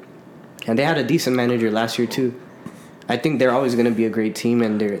manager, and they had a decent manager last year too. I think they're always going to be a great team,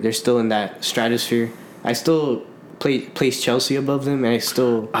 and they're still in that stratosphere. I still place Chelsea above them, and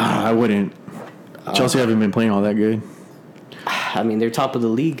I wouldn't. Chelsea haven't been playing all that good. I mean, they're top of the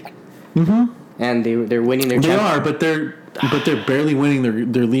league, and they're winning their. They are, but they're barely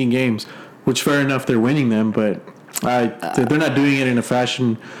winning their league games. Which, fair enough, they're winning them, but they're not doing it in a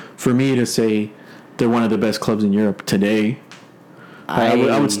fashion for me to say they're one of the best clubs in Europe today.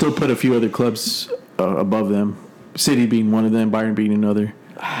 I would still put a few other clubs above them. City being one of them, Bayern being another.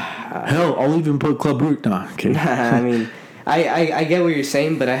 Hell, I'll even put Club Brugge. Nah, okay. I mean, I get what you're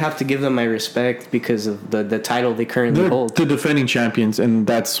saying, but I have to give them my respect because of the title they currently hold. The defending champions, and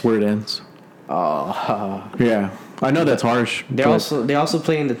that's where it ends. Oh, yeah. I know that's harsh. They also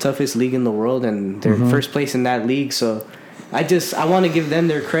play in the toughest league in the world, and they're first place in that league. So, I want to give them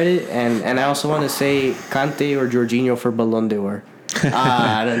their credit, and I also want to say Kante or Jorginho for Ballon d'Or.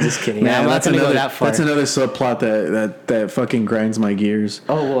 I'm just kidding. Man, I'm not going to go that far. That's another subplot that fucking grinds my gears.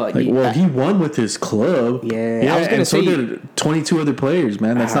 Oh, well, he won with his club. Yeah, I was gonna say, so did 22 other players,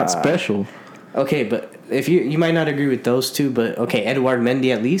 man. That's not special. Okay, but if you might not agree with those two, but okay, Edouard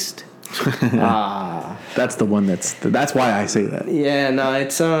Mendy at least. That's the one that's why I say that. Yeah, no,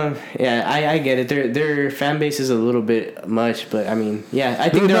 it's I get it. Their fan base is a little bit much, but I mean, yeah, I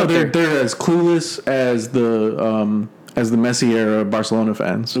think they're as clueless as the Messi era Barcelona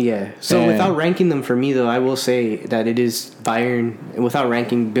fans. Yeah. So without ranking them for me though, I will say that it is Bayern. Without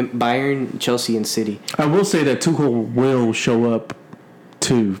ranking Bayern, Chelsea, and City. I will say that Tuchel will show up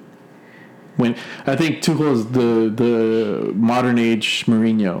too. When I think Tuchel is the modern age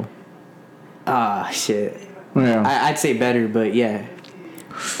Mourinho. Shit. Yeah. I'd say better, but yeah.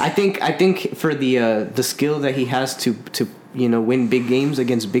 I think for the skill that he has to win big games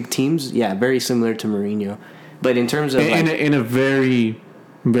against big teams, yeah, very similar to Mourinho. But in terms of in a very,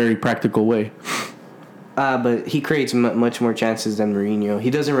 very practical way. But he creates much more chances than Mourinho. He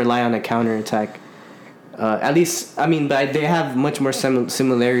doesn't rely on a counterattack. At least, I mean, but they have much more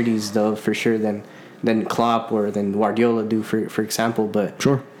similarities though, for sure, than Klopp or than Guardiola do, for example. But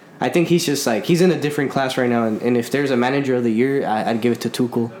sure. I think he's just he's in a different class right now, and if there's a manager of the year, I'd give it to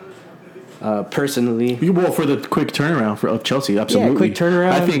Tuchel. Personally, well, for the quick turnaround of Chelsea, absolutely. Yeah, quick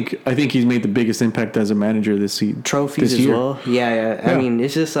turnaround. I think he's made the biggest impact as a manager this season. Trophies as well. Yeah. I mean,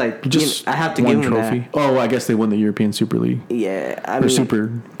 it's just I have to give him trophy. That. Oh, I guess they won the European Super League. Yeah, or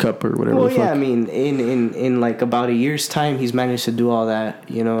Super Cup or whatever. Well, the fuck. Yeah, I mean, in about a year's time, he's managed to do all that.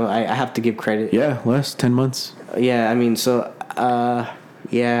 I have to give credit. Yeah, less 10 months. Yeah, I mean, so.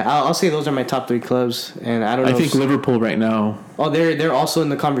 Yeah, I'll say those are my top 3 clubs, and I don't know. I think Liverpool right now. Oh, they're also in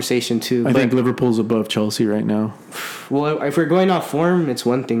the conversation too. I think Liverpool's above Chelsea right now. Well, if we're going off form, it's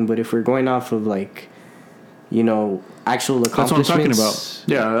one thing, but if we're going off of actual accomplishments, that's what I'm talking about.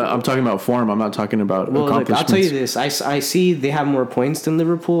 Yeah, I'm talking about form. I'm not talking about accomplishments. Look, I'll tell you this: I see they have more points than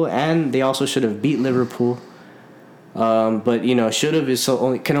Liverpool, and they also should have beat Liverpool. But should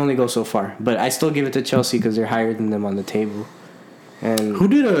have can only go so far. But I still give it to Chelsea because they're higher than them on the table. And who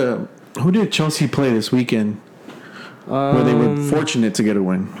did Chelsea play this weekend? where they were fortunate to get a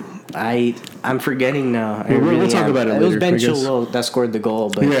win. I'm forgetting now. We'll talk about it later. It was Ben Chilwell that scored the goal.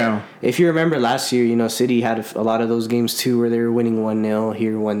 But yeah. If you remember last year, City had a lot of those games too where they were winning 1-0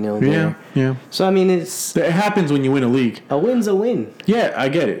 here, 1-0 there. Yeah. So, I mean, it happens when you win a league. A win's a win. Yeah, I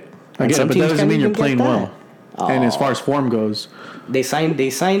get it. But that doesn't mean you're playing well. And as far as form goes, they signed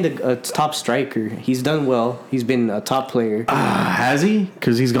a top striker. He's done well. He's been a top player. Has he?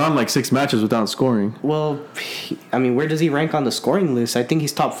 Because he's gone like 6 matches without scoring. Well, I mean, where does he rank on the scoring list? I think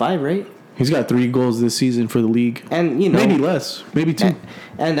he's top 5, right? He's got 3 goals this season for the league, and maybe less, maybe 2.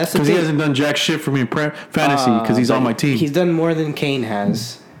 And that's because he hasn't done jack shit for me in fantasy because he's on my team. He's done more than Kane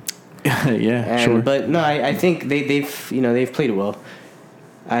has. Sure. But no, I think they've played well.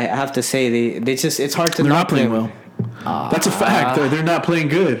 I have to say it's hard to. They're not playing well. That's a fact. They're not playing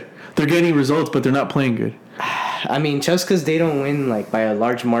good. They're getting results, but they're not playing good. I mean, just because they don't win like by a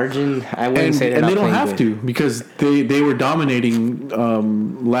large margin, I wouldn't say they're not playing good. And they don't have to because they were dominating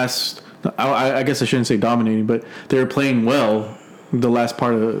last. I guess I shouldn't say dominating, but they were playing well the last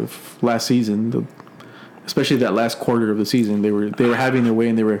part of last season, especially that last quarter of the season. They were having their way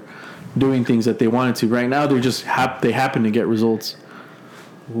and they were doing things that they wanted to. Right now, they're just they happen to get results.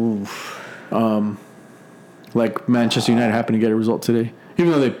 Oof. Like Manchester United happened to get a result today,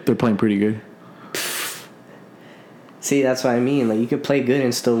 even though they're playing pretty good. See, that's what I mean. Like you could play good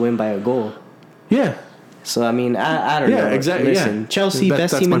and still win by a goal. Yeah. So I mean, I don't know. Yeah, exactly. Listen, Chelsea,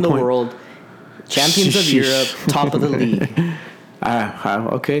 best team in the world, champions of Europe, top of the league.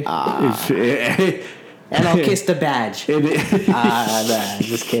 Okay. And I'll kiss the badge. Nah,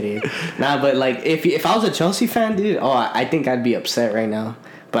 just kidding. Nah, but like if I was a Chelsea fan, dude, I think I'd be upset right now.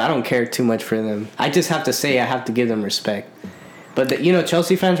 But I don't care too much for them. I just have to say I have to give them respect. But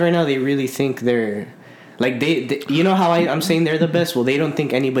Chelsea fans right now, they really think they're like they you know how I'm saying they're the best. Well, they don't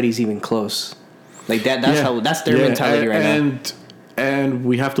think anybody's even close. Like that's their mentality right now. And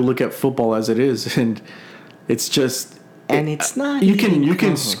we have to look at football as it is, and it's just. And it's not. You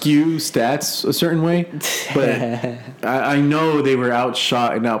can skew stats a certain way, but I know they were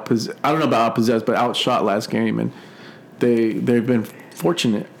outshot and I don't know about outpossessed, but outshot last game, and they've been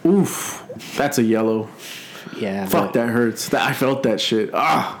fortunate. Oof, that's a yellow. Yeah, fuck, that hurts. I felt that shit.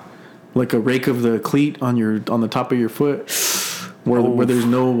 Like a rake of the cleat on the top of your foot, where there's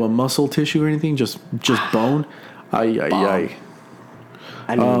no muscle tissue or anything, just bone. Ay.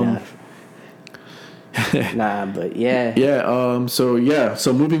 I mean. Nah, but yeah. Yeah.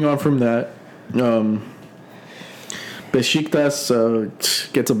 So moving on from that,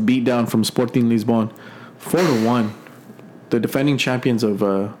 Besiktas gets a beat down from Sporting Lisbon, 4-1. The defending champions of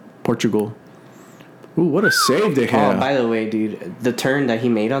Portugal. Ooh, what a save they had! Oh, by the way, dude, the turn that he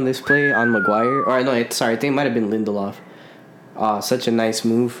made on this play on Maguire, or no, I think it might have been Lindelof. Such a nice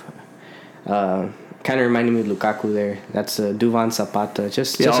move. Kind of reminded me of Lukaku there. That's Duvan Zapata.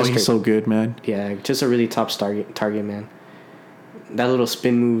 He's so good, man. Yeah, just a really top target, man. That little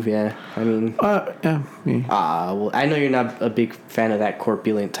spin move, yeah. I mean, well, I know you're not a big fan of that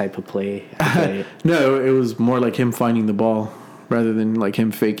corpulent type of play. No, it was more like him finding the ball rather than like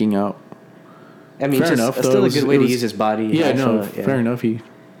him faking out. I mean, fair enough. Still a good way to use his body. Yeah, fair enough. He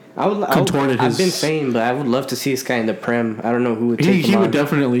contorted his. I've been saying, but I would love to see this guy in the Prem. I don't know who would take him He on. would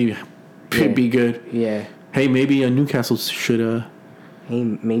definitely be good. Yeah. Hey, maybe Newcastle should. Hey,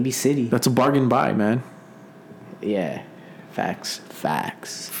 maybe City. That's a bargain buy, man. Yeah. Facts.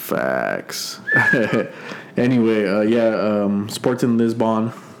 Anyway, Sporting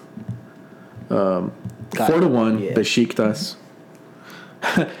Lisbon. 4-1. Besiktas.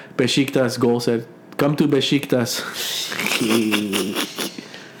 Besiktas goal said, "Come to Besiktas."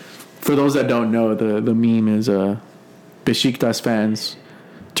 For those that don't know, the meme is Besiktas fans.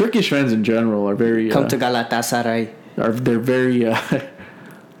 Turkish fans in general are very come to Galatasaray. They're very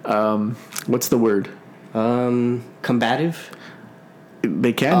what's the word? Combative.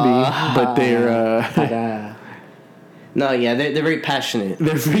 They can be, but they're no, yeah, they're very passionate.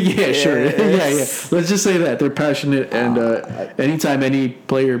 Sure. Yeah. Let's just say that they're passionate, and anytime any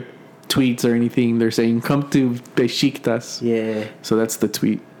player tweets or anything, they're saying "Come to Besiktas." Yeah. So that's the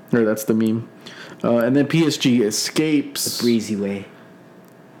tweet, or that's the meme, and then PSG escapes the breezy way.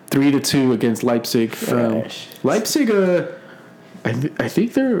 3-2 against Leipzig. Leipzig, I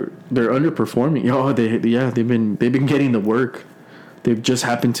think they're underperforming. Oh, they've been getting the work. They've just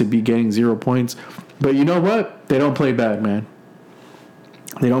happened to be getting 0 points. But you know what? They don't play bad, man.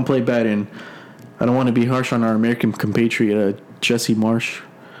 They don't play bad, and I don't want to be harsh on our American compatriot Jesse Marsh,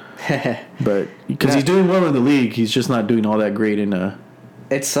 but because he's doing well in the league, he's just not doing all that great in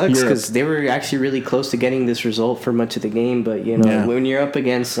It sucks because they were actually really close to getting this result for much of the game, but when you're up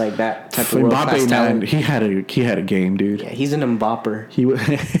against like that type of world class talent, he had a game, dude. Yeah, he's an Mbapper. He was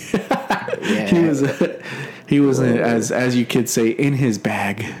he was as you kids say in his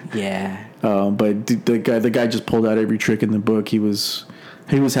bag. Yeah. But the guy just pulled out every trick in the book. He was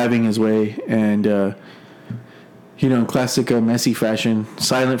having his way, and classic Messi fashion,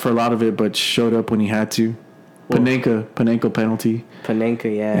 silent for a lot of it, but showed up when he had to. Panenka penalty.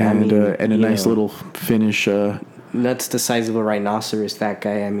 Panenka, yeah. And a nice little finish. Nuts the size of a rhinoceros, that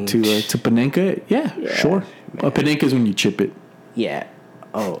guy. I mean. To Panenka? Yeah, sure. Panenka is when you chip it. Yeah.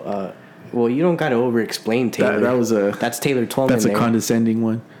 Oh, well, you don't got to over-explain Taylor. That's Taylor Twellman. That's a condescending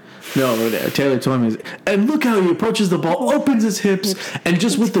one. No, Taylor Twellman is. And look how he approaches the ball, opens his hips, and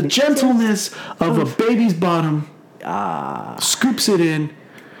just with the gentleness of a baby's bottom, scoops it in.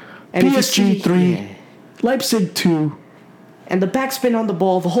 And PSG 3. Yeah. Leipzig 2. And the backspin on the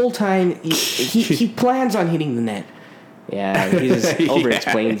ball the whole time, he plans on hitting the net. Yeah, he just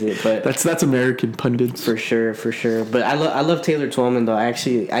over-explains it. But that's American pundits. For sure. But I love Taylor Twellman, though.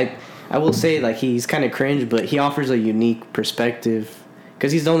 I will say, like, he's kind of cringe, but he offers a unique perspective.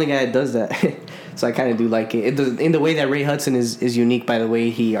 Because he's the only guy that does that. So I kind of do like it. In the way that Ray Hudson is unique by the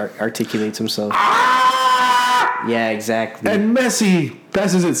way he articulates himself. Yeah, exactly. And Messi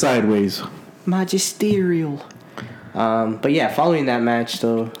passes it sideways. Magisterial. But yeah, following that match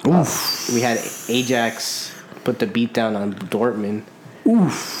though, we had Ajax put the beat down on Dortmund.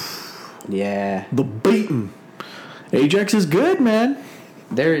 Oof. Yeah. The beating. Ajax is good, man.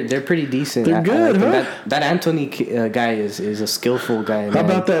 They're pretty decent. They're good, huh? That Anthony guy is a skillful guy. How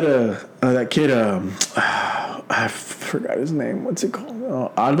about that kid? I forgot his name. What's it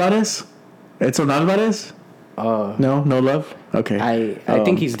called? Alvarez. Edson Alvarez. No love. Okay. I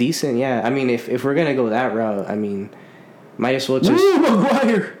think he's decent. Yeah. I mean, if we're gonna go that route, I mean, might as well just. Ooh,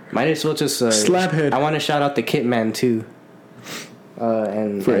 Maguire. Might as well just slaphead. I want to shout out the Kit Man too.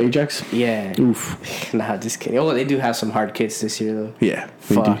 And for Ajax. Yeah. Oof. Nah, just kidding. Oh, they do have some hard kits this year though. Yeah.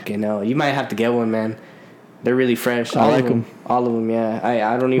 Fucking hell. You might have to get one, man. They're really fresh. I like them. All of them. Yeah.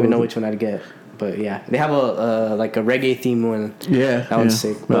 I don't even know which one I'd get. But yeah, they have a reggae theme one. Yeah, that one's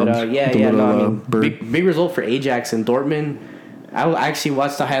sick. But no, I mean, big result for Ajax and Dortmund. I actually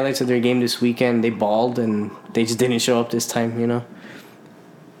watched the highlights of their game this weekend. They balled and they just didn't show up this time.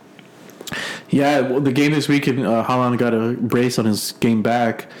 Yeah, well, the game this weekend, Haaland got a brace on his game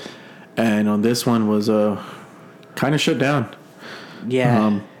back, and on this one was kind of shut down.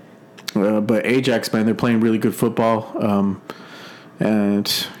 Yeah. But Ajax, man, they're playing really good football. And,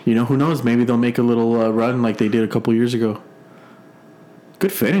 who knows? Maybe they'll make a little run like they did a couple years ago.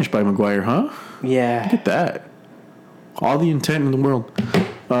 Good finish by Maguire, huh? Yeah. Look at that. All the intent in the world.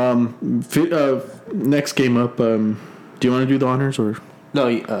 Next game up, do you want to do the honors or? No,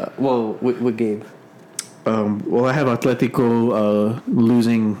 well, what game? Well, I have Atletico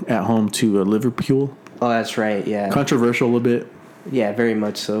losing at home to Liverpool. Oh, that's right, yeah. Controversial a bit. Yeah, very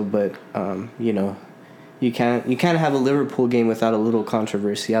much so, but, you can't have a Liverpool game without a little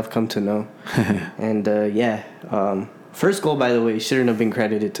controversy. I've come to know. And first goal, by the way, shouldn't have been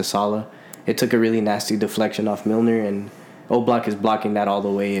credited to Salah. It took a really nasty deflection off Milner, and Oblak is blocking that all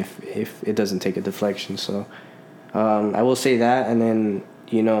the way if it doesn't take a deflection. So I will say that, and then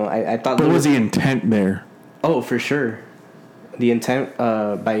I thought. What was the intent there? Oh, for sure, the intent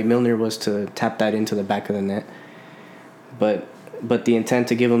by Milner was to tap that into the back of the net, but the intent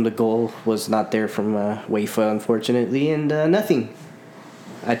to give him the goal was not there from UEFA, unfortunately, and nothing.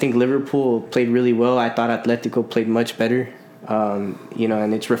 I think Liverpool played really well. I thought Atletico played much better,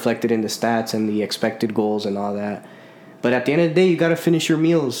 and it's reflected in the stats and the expected goals and all that. But at the end of the day, you got to finish your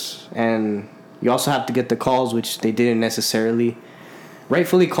meals, and you also have to get the calls, which they didn't necessarily.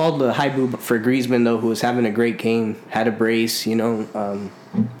 Rightfully called the high boo for Griezmann, though, who was having a great game, had a brace,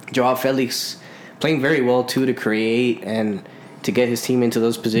 Joao Felix playing very well, too, to create and to get his team into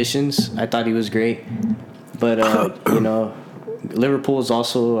those positions. I thought he was great. But, Liverpool is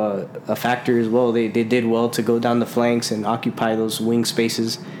also a factor as well. They did well to go down the flanks and occupy those wing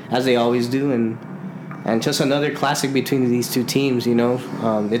spaces, as they always do. And just another classic between these two teams,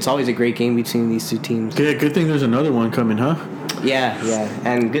 It's always a great game between these two teams. Yeah, good thing there's another one coming, huh? Yeah.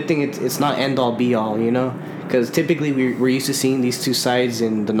 And good thing it's not end-all, be-all, Because typically we're used to seeing these two sides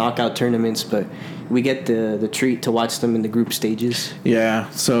in the knockout tournaments, but we get the treat to watch them in the group stages. Yeah,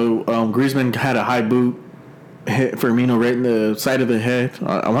 so Griezmann had a high boot, hit Firmino right in the side of the head.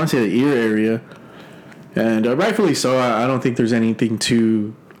 I want to say the ear area. And rightfully so. I don't think there's anything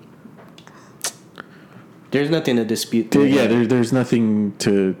to... There's nothing to dispute. There's nothing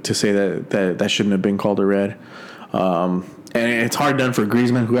to say that shouldn't have been called a red. and it's hard done for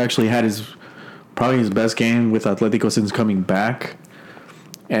Griezmann, who actually had probably his best game with Atletico since coming back.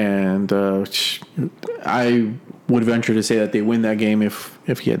 And I would venture to say that they win that game if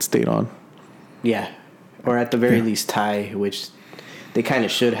he had stayed on. Yeah, or at the very least tie, which they kind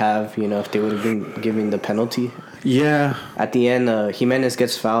of should have, if they would have been giving the penalty. Yeah. At the end, Jimenez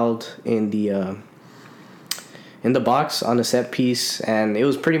gets fouled in the box on a set piece, and it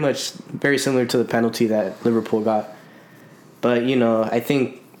was pretty much very similar to the penalty that Liverpool got. But, I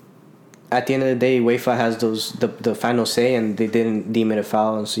think at the end of the day, UEFA has the final say, and they didn't deem it a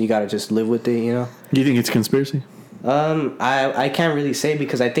foul, and so you got to just live with it, Do you think it's conspiracy? I can't really say,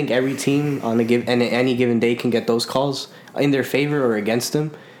 because I think every team on any given day can get those calls in their favor or against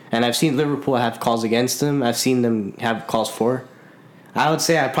them. And I've seen Liverpool have calls against them. I've seen them have calls for. I would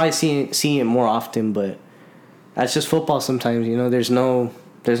say I've probably seen it more often, but that's just football sometimes, There's no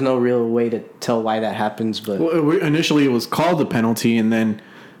real way to tell why that happens. But initially it was called a penalty, and then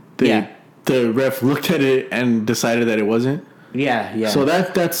the ref looked at it and decided that it wasn't. Yeah. So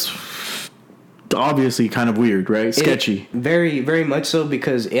that's obviously kind of weird, right? Sketchy. Very, very much so,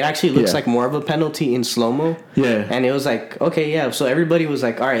 because it actually looks like more of a penalty in slow-mo. Yeah. And it was like, okay, yeah. So everybody was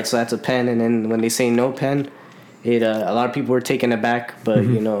like, all right, so that's a pen. And then when they say no pen, a lot of people were taken aback. But,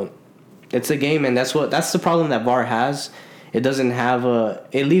 it's a game, and that's the problem that VAR has. It doesn't have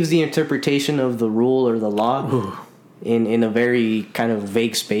it leaves the interpretation of the rule or the law in a very kind of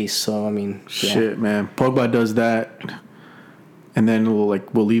vague space. So, I mean, shit, man. Pogba does that, and then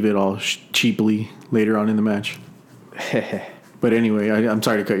we'll leave it all cheaply later on in the match. But anyway, I'm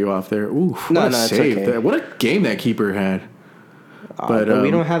sorry to cut you off there. Ooh, what a save! Okay. What a game that keeper had. But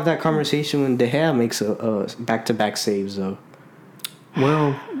we don't have that conversation when De Gea makes a back-to-back saves, though.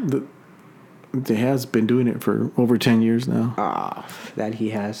 Well, De Gea's been doing it for over 10 years now. That he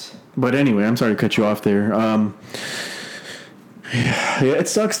has. But anyway, I'm sorry to cut you off there. Yeah, it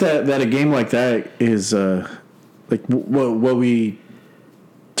sucks that a game like that is like what we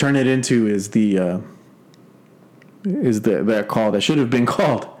turn it into is that call that should have been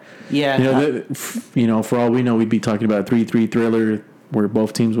called. Yeah. For all we know, we'd be talking about a 3-3 thriller where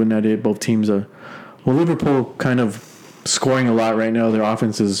both teams win at it. Both teams Liverpool kind of scoring a lot right now. Their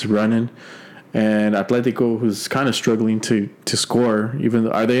offense is running. And Atletico, who's kind of struggling to score,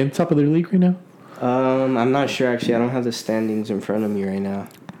 are they in the top of their league right now? I'm not sure, actually. I don't have the standings in front of me right now.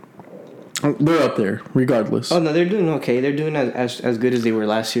 They're up there, regardless. Oh, no, they're doing okay. They're doing as good as they were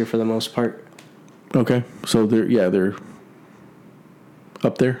last year for the most part. Okay, so they're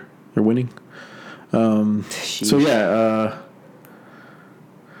up there. They're winning. So yeah.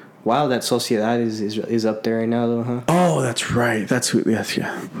 Wow, that Sociedad is up there right now, though, huh? Oh, that's right. That's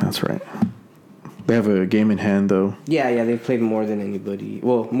right. They have a game in hand, though. Yeah, they've played more than anybody.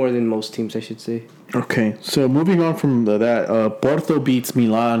 Well, more than most teams, I should say. Okay, so moving on from that, Porto beats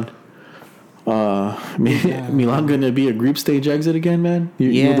Milan. Milan gonna be a group stage exit again, man?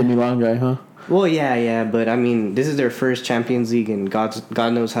 You're the Milan guy, huh? Well, yeah, but I mean, this is their first Champions League in God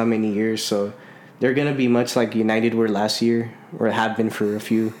knows how many years, so they're gonna be much like United were last year, or have been for a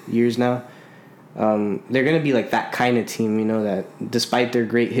few years now. They're gonna be like that kind of team, that despite their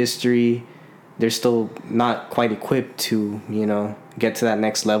great history, they're still not quite equipped to, get to that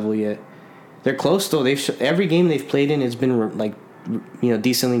next level yet. They're close though. Every game they've played in has been like,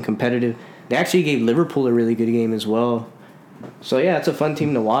 decently competitive. They actually gave Liverpool a really good game as well. So yeah, it's a fun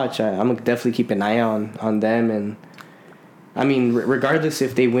team to watch. I'm gonna definitely keep an eye on them. And I mean, regardless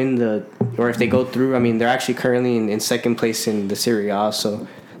if they win or if they go through, I mean, they're actually currently in second place in the Serie A, so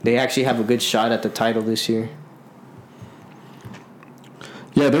they actually have a good shot at the title this year.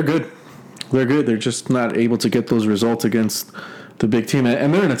 Yeah, they're good. They're good. They're just not able to get those results against the big team,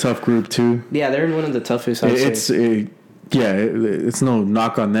 and they're in a tough group too. Yeah, they're in one of the toughest. It's no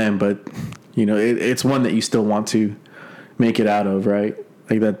knock on them, but it's one that you still want to make it out of, right?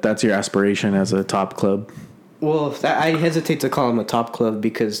 Like that's your aspiration as a top club. Well, I hesitate to call them a top club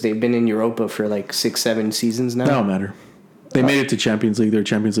because they've been in Europa for like 6-7 seasons now. That don't matter. They made it to Champions League. They're a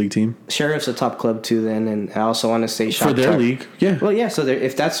Champions League team. Sheriff's a top club too then, and I also want to say Shakhtar. For their league, yeah. Well, yeah, so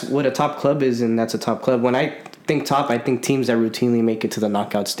if that's what a top club is, then that's a top club. When I think top, I think teams that routinely make it to the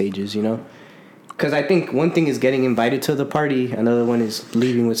knockout stages, Because I think one thing is getting invited to the party, another one is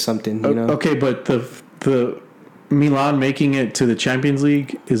leaving with something, Okay, but the Milan making it to the Champions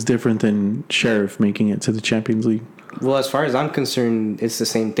League is different than Sheriff making it to the Champions League. Well, as far as I'm concerned, it's the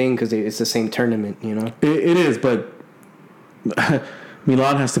same thing because it's the same tournament, It is, but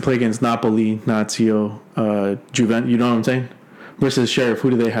Milan has to play against Napoli, Lazio, Juventus. You know what I'm saying? Versus Sheriff, who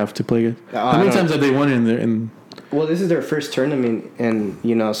do they have to play against? How many times have they won in Well, this is their first tournament, and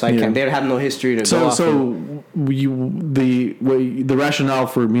so Yeah. they have no history to go So off of. the rationale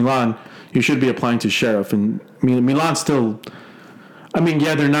for Milan, you should be applying to Sheriff, and Milan still. I mean,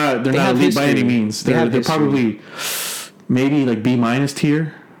 yeah, they're not have elite by history. any means. They They're have history. probably maybe like B-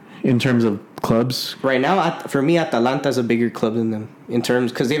 tier in terms of clubs. Right now, for me, Atalanta's a bigger club than them in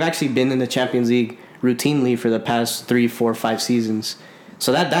terms because they've actually been in the Champions League routinely for the past 3, 4, 5 seasons.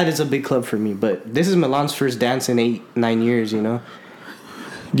 So that is a big club for me. But this is Milan's first dance in 8, 9 years. Do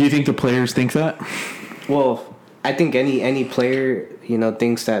you think the players think that? Well, I think any player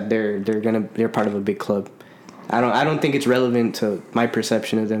thinks that they're part of a big club. I don't think it's relevant to my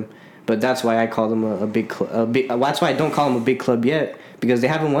perception of them. But that's why I call them a big club. That's why I don't call them a big club yet, because they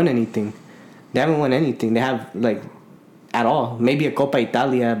haven't won anything. They have at all. Maybe a Coppa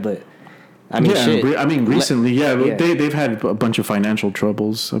Italia, but I mean, shit. Recently, Yeah. they've had a bunch of financial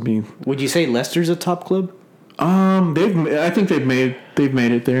troubles. I mean, Would you say Leicester's a top club? I think they've made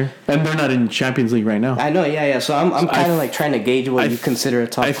it there, and they're not in Champions League right now. I know, yeah. So I'm kind of like trying to gauge what you consider a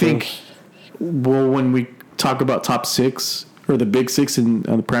top club. I think, well, when we talk about top 6 or the big 6 in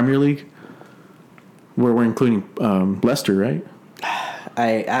the Premier League, where we're including Leicester, right?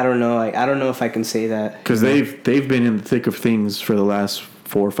 I don't know. I don't know if I can say that Because they've been in the thick of things for the last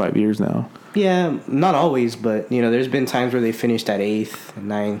 4 or 5 years now. Yeah, not always, but there's been times where they finished at 8th,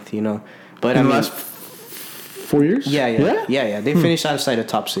 9th, But In the last 4 years? Yeah. They finished outside of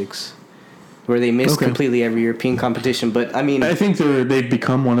top 6, where they missed completely every European competition. But I mean, I think they've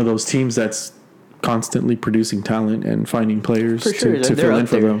become one of those teams that's constantly producing talent and finding players for sure, to they're fill in up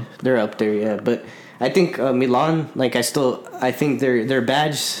for there. them. They're up there, yeah. But I think Milan, I think their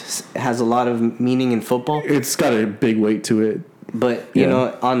badge has a lot of meaning in football. It's got a big weight to it. But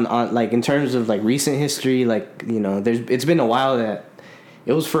on like in terms of like recent history, it's been a while that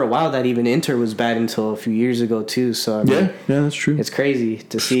it was for a while that even Inter was bad until a few years ago too. So I mean, yeah, that's true. it's crazy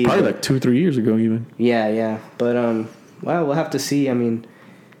to see. Probably like 2 or 3 years ago, even. Yeah. But well, we'll have to see. I mean,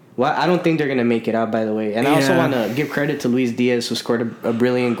 well, I don't think they're gonna make it out. By the way, and I also want to give credit to Luis Diaz, who scored a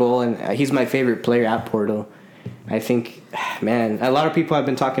brilliant goal, and he's my favorite player at Porto. I think, man, a lot of people have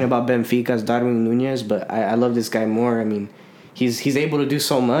been talking about Benfica's Darwin Nunez, but I love this guy more. I mean, he's able to do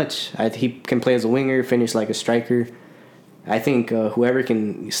so much. He can play as a winger, finish like a striker. I think whoever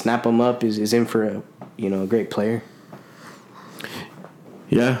can snap him up is in for a great player.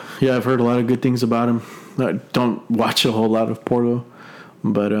 Yeah, I've heard a lot of good things about him. I don't watch a whole lot of Porto,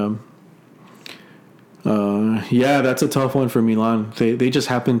 but yeah, that's a tough one for Milan. They just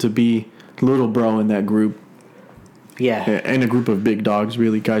happen to be little bro in that group. Yeah, and a group of big dogs,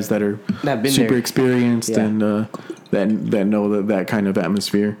 really, guys that are super there. experienced and that know that kind of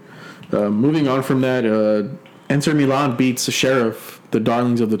atmosphere. Moving on from that, Inter Milan beats the Sheriff, the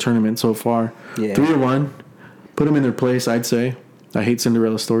darlings of the tournament so far. Yeah. 3-1. Put them in their place, I'd say. I hate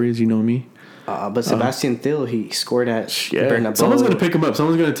Cinderella stories, you know me. but Sebastian Thiel, he scored at Bernabeu. Someone's going to pick him up.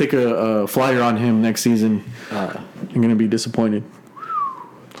 Someone's going to take a flyer on him next season. I'm going to be disappointed.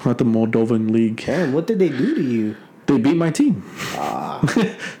 Not the Moldovan League. Damn, what did they do to you? They beat my team.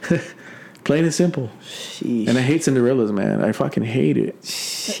 Plain and simple. Sheesh. And I hate Cinderellas, man. I fucking hate it.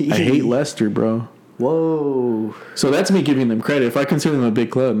 I hate Leicester, bro. Whoa. So that's me giving them credit. If I consider them a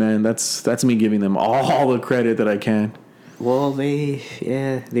big club, man, that's me giving them all the credit that I can. Well, they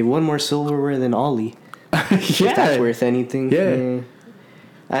won more silverware than Ollie. If that's worth anything. Yeah.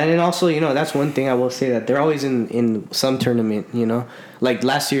 And then also, that's one thing I will say, that they're always in some tournament, Like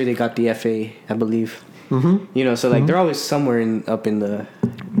last year they got the FA, I believe. Mm-hmm. So they're always somewhere up in the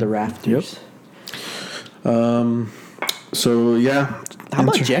rafters. Yep. So yeah. How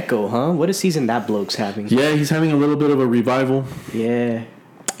about Dzeko, huh? What a season that bloke's having. Yeah, he's having a little bit of a revival. Yeah.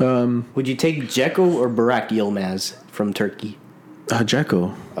 Would you take Dzeko or Burak Yilmaz from Turkey?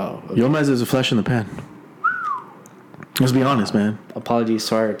 Dzeko. Oh, okay. Yilmaz is a flesh in the pan. Let's be honest, man. Apologies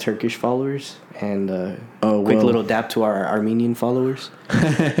to our Turkish followers, and quick little dap to our Armenian followers.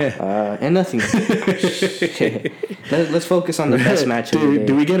 And nothing. Let's focus on the best match of the day.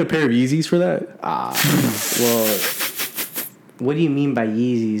 Do we get a pair of Yeezys for that? Well, what do you mean by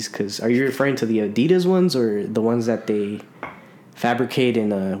Yeezys? Because are you referring to the Adidas ones or the ones that they fabricate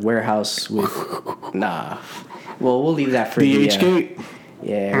in a warehouse with? Nah. Well, we'll leave that for the H-Gate?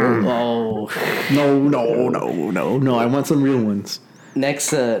 Yeah. Oh. No. I want some real ones.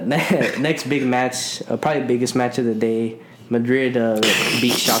 Next big match, probably biggest match of the day. Madrid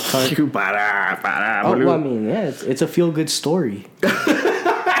beat Shakhtar. I mean, yeah, it's a feel good story.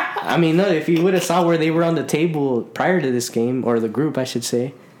 I mean, no, if you would have saw where they were on the table prior to this game, or the group, I should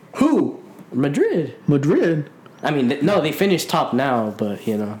say. Who? Madrid. Madrid. I mean, no, they finished top now, but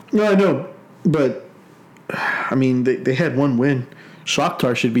No, I know, but I mean, they had one win.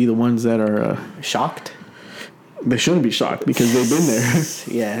 Shakhtar should be the ones that are Shocked? they shouldn't be shocked because they've been there.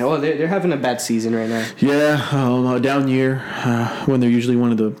 Yeah, well, they're having a bad season right now. Yeah, a down year when they're usually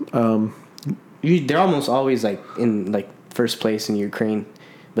one of the. They're almost always like in like first place in Ukraine,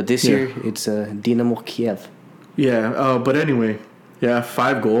 but this year it's Dynamo Kiev. Yeah, but anyway,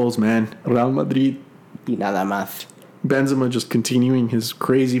 5 goals, man. Real Madrid. Y nada más. Benzema just continuing his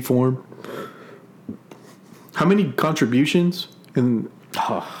crazy form. How many contributions in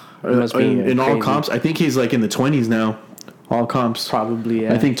all comps? I think he's like in the 20s now. All comps. Probably,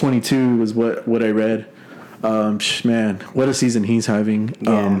 yeah. I think 22 was what I read. Man, what a season he's having.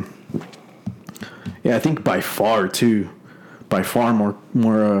 Yeah. I think by far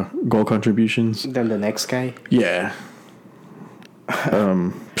more goal contributions than the next guy. Yeah.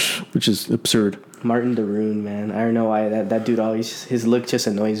 Which is absurd. Martin Deroon, man. I don't know why that dude always his look just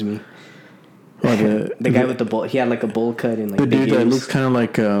annoys me. Oh, the guy with the bowl. He had like a bowl cut and like the dude ears. that looks kind of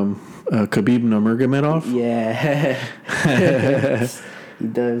like Khabib Nurmagomedov. Yeah, he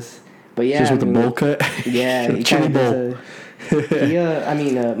does. But yeah, just with the bowl cut. Yeah, he chili bowl.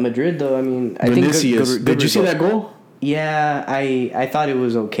 Madrid though. I mean, I Vinicius. think good Did you see that goal? Yeah, I thought it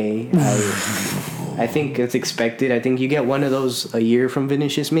was okay. I think it's expected. I think you get one of those a year from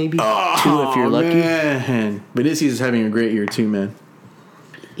Vinicius, maybe 2 if you're lucky. Man. Vinicius is having a great year too, man.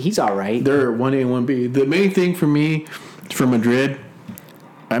 He's all right. They're 1A, 1B. The main thing for me, for Madrid,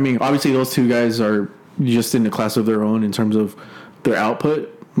 I mean, obviously those two guys are just in a class of their own in terms of their output.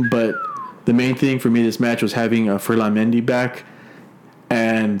 But the main thing for me this match was having Ferland Mendy back,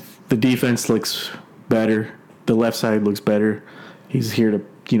 and the defense looks better. The left side looks better. He's here to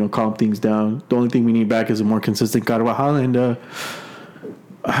calm things down. The only thing we need back is a more consistent Carvajal, and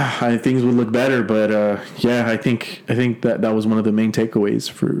things would look better. But I think that was one of the main takeaways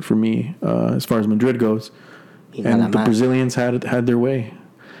for me as far as Madrid goes. And the Brazilians had their way.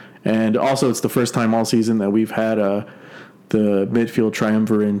 And also, it's the first time all season that we've had the midfield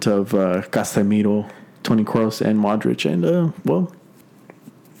triumvirate of Casemiro, Toni Kroos, and Modric. And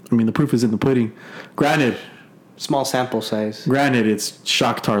the proof is in the pudding. Granted, small sample size. Granted, it's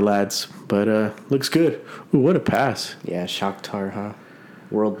Shakhtar lads, but looks good. Ooh, what a pass! Yeah, Shakhtar, huh?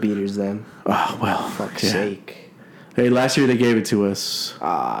 World beaters, then. Oh well, fuck's sake. Hey, last year they gave it to us.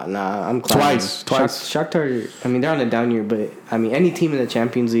 Nah, I'm climbing. Twice. Shakhtar, I mean, they're on a down year, but I mean, any team in the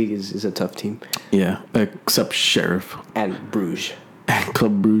Champions League is a tough team. Yeah, except Sheriff and Bruges and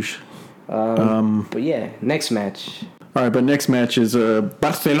Club Bruges. But yeah, next match. All right, but next match is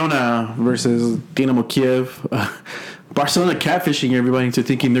Barcelona versus Dynamo Kiev. Barcelona catfishing everybody into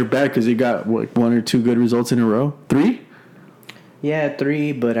thinking they're bad because they got 1 or 2 good results in a row. 3? Yeah,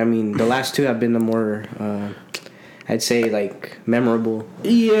 3. But I mean, the last 2 have been the more, I'd say, like memorable.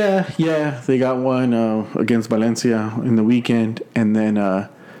 Yeah. They got one against Valencia in the weekend, and then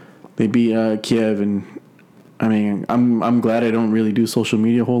they beat Kiev. And I mean, I'm glad I don't really do social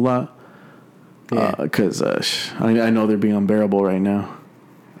media a whole lot. Yeah, because I know they're being unbearable right now.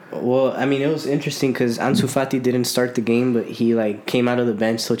 Well, I mean, it was interesting because Ansu Fati didn't start the game, but he like came out of the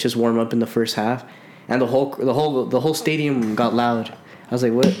bench to just warm up in the first half, and the whole stadium got loud. I was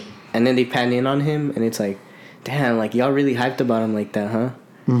like, what? And then they pan in on him, and it's like, damn, like y'all really hyped about him like that, huh?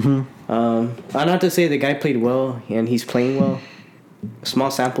 Mm-hmm. Not to say the guy played well and he's playing well. Small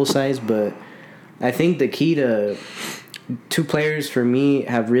sample size, but I think the key to 2 players for me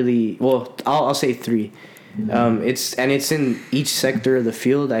have really I'll say 3. It's in each sector of the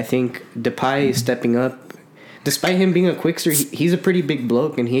field. I think Depay is stepping up. Despite him being a quickster, he's a pretty big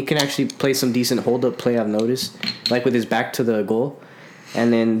bloke and he can actually play some decent hold up play. I've noticed, like with his back to the goal.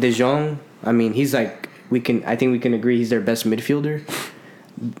 And then De Jong, I mean, he's like I think we can agree he's their best midfielder.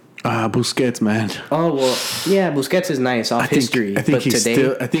 Busquets, man. Oh well, yeah, Busquets is nice off history. I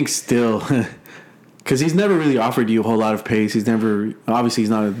think still. Because he's never really offered you a whole lot of pace. He's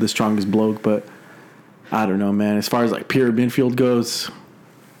not the strongest bloke, but I don't know, man. As far as like pure midfield goes,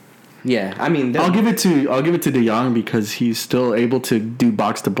 yeah, I mean, I'll give it to De Jong because he's still able to do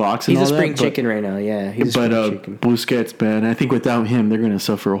box to box. And he's all a spring that, chicken right now. Yeah, he's a spring chicken. Busquets, man, I think without him, they're gonna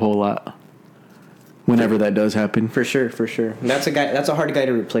suffer a whole lot. Whenever that does happen, for sure. That's a hard guy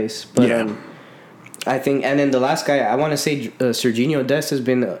to replace. But yeah. I think, and then the last guy, I want to say Serginho Dest has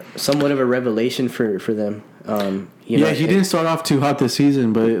been somewhat of a revelation for them. He didn't start off too hot this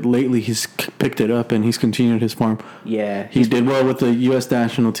season, but lately he's picked it up and he's continued his form. Yeah, he did well with the U.S.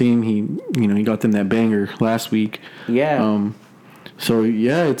 national team. He got them that banger last week. Yeah. So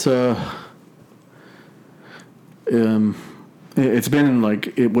yeah, it's it's been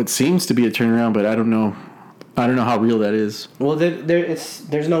like what seems to be a turnaround, but I don't know I don't know how real that is. Well,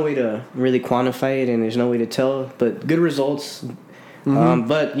 there's no way to really quantify it, and there's no way to tell. But good results.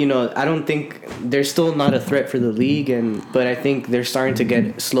 But I don't think they're still not a threat for the league, but I think they're starting to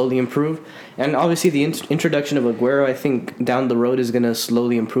get slowly improve. And obviously, the introduction of Aguero, I think down the road is gonna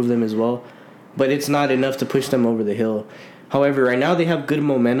slowly improve them as well. But it's not enough to push them over the hill. However, right now they have good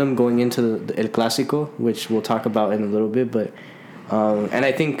momentum going into the El Clásico, which we'll talk about in a little bit. But and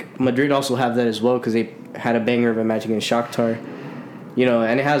I think Madrid also have that as well because they had a banger of a match against Shakhtar.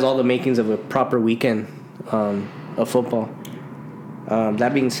 And it has all the makings of a proper weekend of football.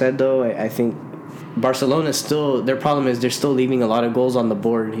 That being said, though, I think Barcelona still, their problem is they're still leaving a lot of goals on the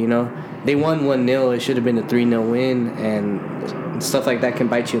board. They won 1-0. It should have been a 3-0 win, and stuff like that can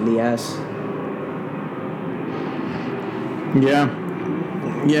bite you in the ass. Yeah.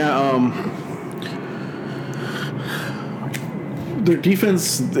 Their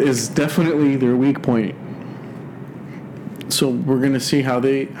defense is definitely their weak point. So we're gonna see how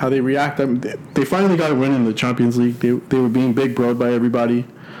they react. They finally got a win in the Champions League. They were being big broed by everybody.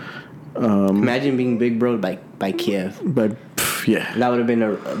 Imagine being big broed by Kiev. But yeah, that would have been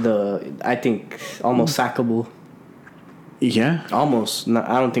I think almost sackable. Yeah, almost. No,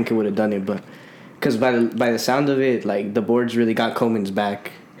 I don't think it would have done it, but because by the sound of it, like the boards really got Koeman's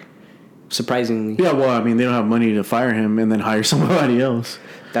back. Surprisingly. Yeah, well, I mean, they don't have money to fire him and then hire somebody else.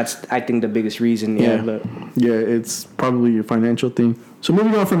 That's, I think, the biggest reason. Yeah, but it's probably a financial thing. So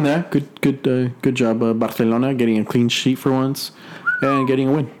moving on from that, good job, Barcelona, getting a clean sheet for once and getting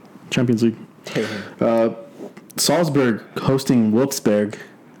a win, Champions League. Salzburg hosting Wolfsburg.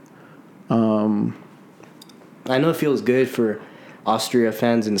 I know it feels good for Austria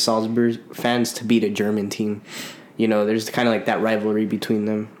fans and Salzburg fans to beat a German team. There's kind of like that rivalry between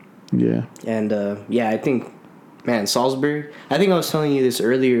them. Yeah. And, I think, man, Salzburg, I think I was telling you this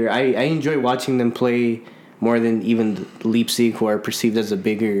earlier, I enjoy watching them play more than even Leipzig, who are perceived as a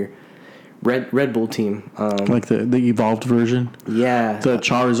bigger Red Bull team. Like the evolved version? Yeah. The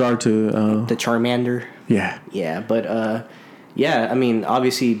Charizard to... the Charmander. Yeah. Yeah, but, I mean,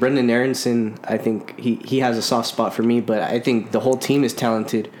 obviously, Brendan Aronson, I think he has a soft spot for me, but I think the whole team is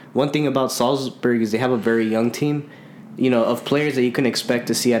talented. One thing about Salzburg is they have a very young team, of players that you can expect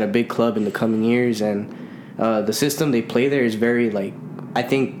to see at a big club in the coming years, and the system they play there is very, I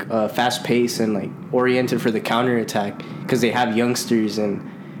think, fast-paced and, oriented for the counterattack because they have youngsters, and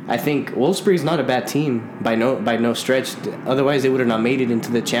I think Wolfsburg is not a bad team by no stretch. Otherwise, they would have not made it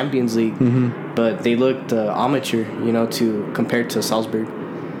into the Champions League. Mm-hmm. But they looked amateur, compared to Salzburg.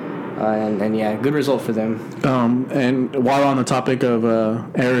 And good result for them. And while on the topic of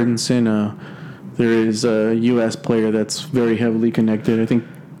Aronson, there is a U.S. player that's very heavily connected. I think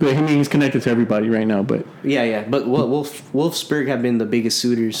he's connected to everybody right now, but yeah. But Wolfsburg have been the biggest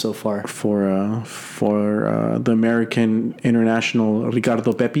suitors so far for the American international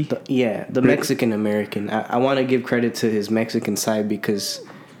Ricardo Pepi. The Mexican American. I want to give credit to his Mexican side because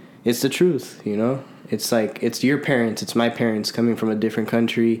it's the truth. It's like it's your parents, it's my parents coming from a different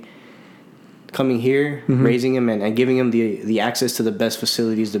country, coming here, mm-hmm. raising him and giving him the access to the best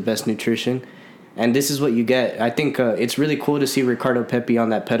facilities, the best nutrition. And this is what you get. I think it's really cool to see Ricardo Pepi on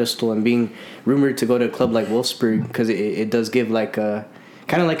that pedestal and being rumored to go to a club like Wolfsburg because it does give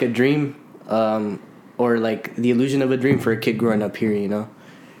kind of like a dream or like the illusion of a dream for a kid growing up here,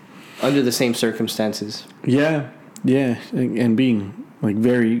 under the same circumstances. Yeah, and being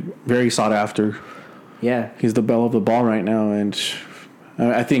very, very sought after. Yeah, he's the belle of the ball right now, and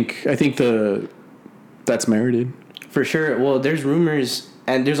I think that's merited for sure. Well, there's rumors.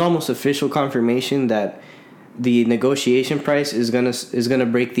 And there's almost official confirmation that the negotiation price is gonna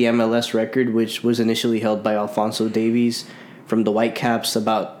break the MLS record, which was initially held by Alphonso Davies from the Whitecaps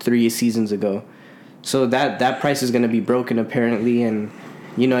about 3 seasons ago. So that price is gonna be broken apparently. And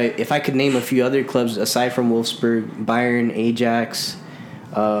if I could name a few other clubs aside from Wolfsburg, Bayern, Ajax,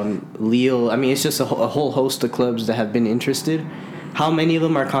 Lille. I mean, it's just a whole host of clubs that have been interested. How many of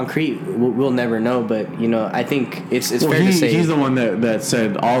them are concrete, we'll never know. But, I think it's fair to say... He's the one that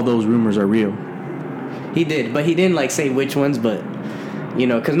said all those rumors are real. He did, but he didn't, say which ones, but,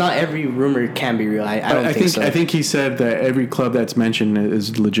 because not every rumor can be real. I don't think so. I think he said that every club that's mentioned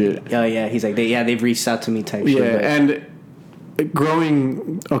is legit. Oh, yeah. He's like, they've reached out to me type shit. Yeah, and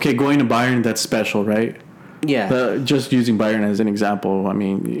going to Bayern, that's special, right? Yeah. Just using Bayern as an example, I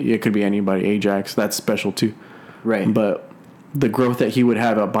mean, it could be anybody. Ajax, that's special too. Right. But... the growth that he would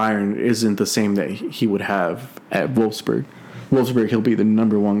have at Bayern isn't the same that he would have at Wolfsburg. Wolfsburg, he'll be the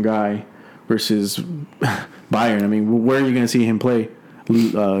number one guy versus Bayern. I mean, where are you going to see him play?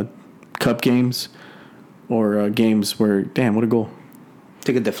 Cup games or games where, damn, what a goal.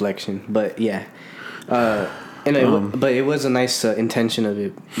 Took a deflection, but yeah. And but it was a nice intention of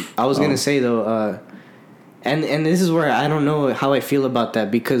it. I was gonna say though, and this is where I don't know how I feel about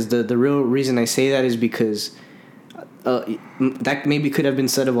that, because the real reason I say that is because that maybe could have been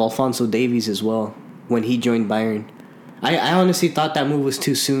said of Alphonso Davies as well when he joined Bayern. I honestly thought that move was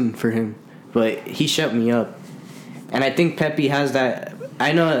too soon for him, but he shut me up. And I think Pepe has that.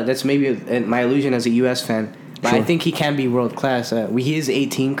 I know that's maybe my illusion as a U.S. fan, but sure. I think he can be world class. He is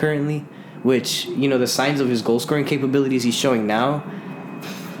 18 currently, which, you know, the signs of his goal scoring capabilities he's showing now.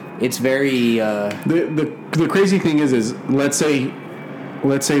 It's very. The crazy thing is let's say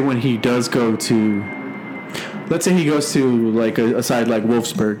when he does go to, let's say he goes to like a side like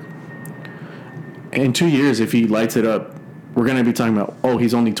Wolfsburg. In 2 years, if he lights it up, we're gonna be talking about, oh,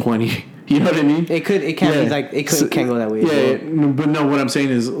 he's only 20. You know what I mean? It can't be like it can't go that way. Yeah, but no, what I'm saying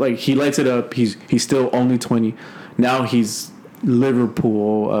is, like, he lights it up. He's still only 20. Now he's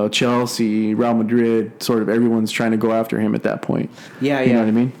Liverpool, Chelsea, Real Madrid. Sort of everyone's trying to go after him at that point. Yeah, you know what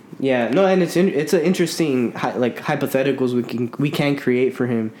I mean? Yeah, no, and it's an interesting like hypotheticals we can create for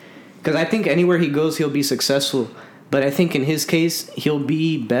him, because I think anywhere he goes he'll be successful. But I think in his case, he'll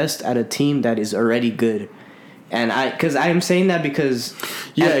be best at a team that is already good. And I'm saying that because...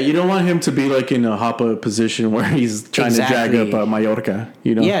 Yeah, you don't want him to be like in a hop-up position where he's trying to drag up Mallorca,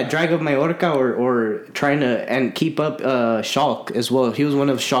 you know? Yeah, drag up Mallorca or trying to... And keep up Schalke as well. He was one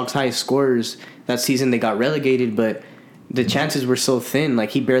of Schalke's highest scorers that season. They got relegated, but the chances were so thin.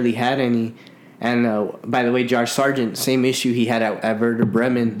 Like, he barely had any. And, by the way, Josh Sargent, same issue he had at Werder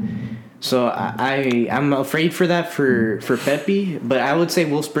Bremen. So I'm afraid for that for Pepe, but I would say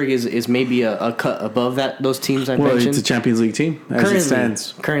Wolfsburg is maybe a cut above those teams I mentioned. Well, it's a Champions League team as it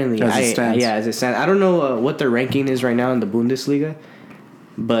stands. Currently, as it stands. I don't know what their ranking is right now in the Bundesliga,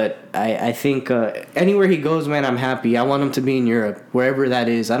 but I think anywhere he goes, man, I'm happy. I want him to be in Europe, wherever that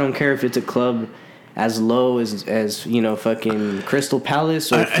is. I don't care if it's a club as low as you know, fucking Crystal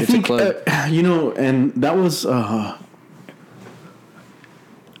Palace, or if it's a club. You know, and that was.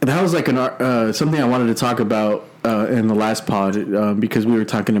 That was like something I wanted to talk about in the last pod, because we were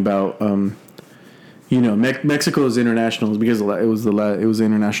talking about you know, Mexico's internationals, because it was the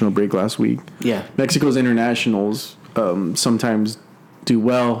international break last week. Yeah, Mexico's internationals sometimes do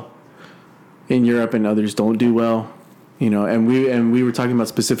well in Europe and others don't do well. You know, and we were talking about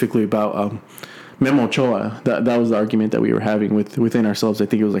specifically about Memo Ochoa. That was the argument that we were having within ourselves. I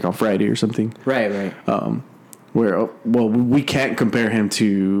think it was like on Friday or something. Right. Where, well, we can't compare him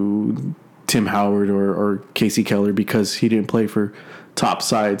to Tim Howard or Casey Keller because he didn't play for top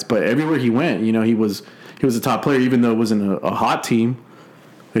sides. But everywhere he went, you know, he was a top player, even though it wasn't a hot team.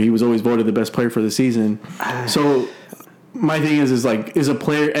 He was always voted the best player for the season. So my thing is a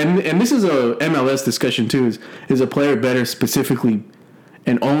player, and this is a MLS discussion too, is a player better specifically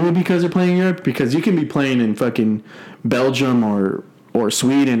and only because they're playing in Europe? Because you can be playing in fucking Belgium or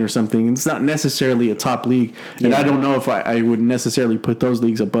Sweden or something. It's not necessarily a top league. And I don't know if I would necessarily put those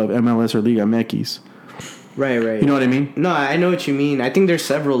leagues above MLS or Liga MX. Right. You know what I mean? No, I know what you mean. I think there's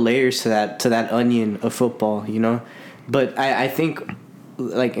several layers to that onion of football, you know? But I think,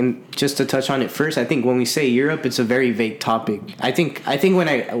 like, and just to touch on it first, I think when we say Europe, it's a very vague topic. I think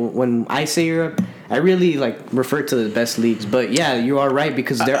when I say Europe, I really like refer to the best leagues. But yeah, you are right,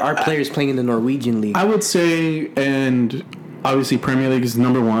 because there are players playing in the Norwegian league. I would say, and obviously Premier League is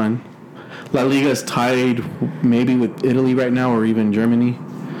number one. La Liga is tied maybe with Italy right now, or even Germany.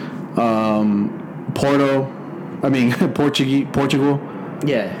 Portugal.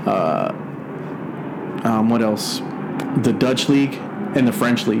 Yeah. What else? The Dutch league and the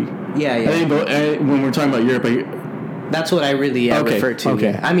French league. Yeah. I think when we're talking about Europe, that's what I really refer to.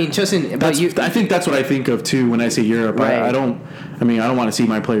 Okay. Yeah. I mean, just in. But I think that's what I think of too when I say Europe. Right. I don't want to see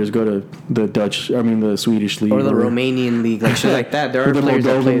my players go to the Swedish league or the Romanian league, like shit like that. There are players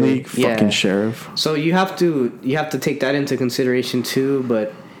that play league. Fucking Sheriff. So you have to take that into consideration too.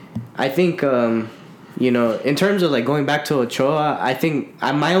 But I think in terms of like going back to Ochoa, I think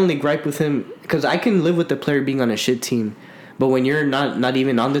my only gripe with him, because I can live with the player being on a shit team, but when you're not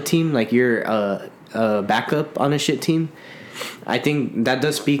even on the team, like you're a backup on a shit team, I think that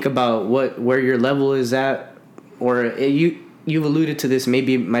does speak about where your level is at, or you've alluded to this.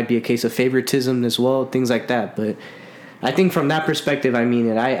 Maybe it might be a case of favoritism as well, things like that. But I think from that perspective, I mean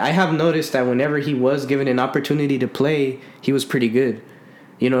it. I have noticed that whenever he was given an opportunity to play, he was pretty good.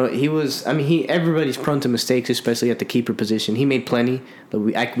 You know, everybody's prone to mistakes, especially at the keeper position. He made plenty, but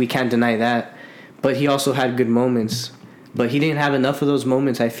we can't deny that. But he also had good moments. But he didn't have enough of those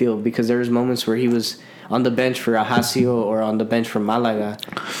moments, I feel, because there was moments where he was on the bench for Ajaccio or on the bench for Malaga.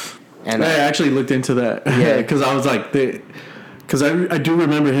 And I actually looked into that. Yeah. Because I was like, Because I do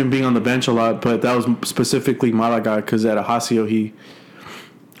remember him being on the bench a lot, but that was specifically Malaga because at Ajaccio he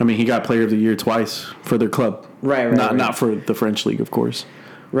got Player of the Year twice for their club. Right. Not for the French league, of course.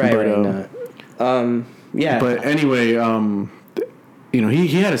 Right. Yeah. But anyway,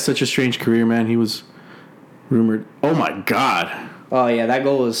 he had such a strange career, man. He was rumored. Oh my God. Oh yeah, that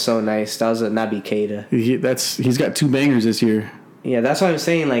goal was so nice. That was a Naby Keita. He's got 2 bangers this year. Yeah, that's what I'm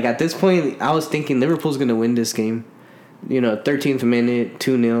saying. Like at this point, I was thinking Liverpool's gonna win this game. 13th minute,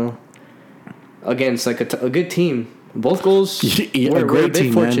 2-0 against like a good team. Both goals were a bit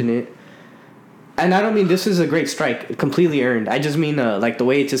team, fortunate. Man. And I don't mean this is a great strike, completely earned. I just mean like the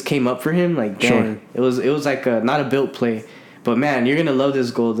way it just came up for him. Like dang, sure. It was like not a built play, but man, you're gonna love this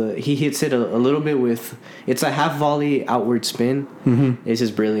goal. He hits it a little bit with it's a half volley outward spin. Mm-hmm. It's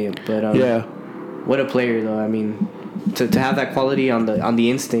just brilliant. But what a player though. I mean, to have that quality on the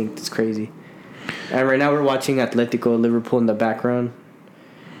instinct, it's crazy. And right now we're watching Atletico Liverpool in the background.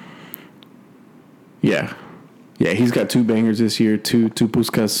 Yeah, he's got 2 bangers this year, two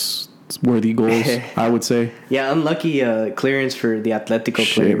Puskás worthy goals, I would say. Yeah, unlucky clearance for the Atletico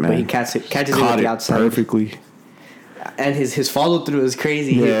player, man. But he catches it with the outside perfectly. And his follow through is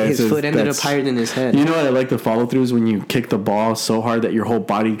crazy. Yeah, his foot ended up higher than his head. You know what I like the follow throughs when you kick the ball so hard that your whole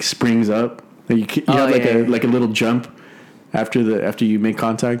body springs up. You have like a little jump. After you make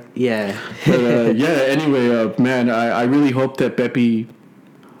contact, yeah. But anyway, man, I really hope that Pepe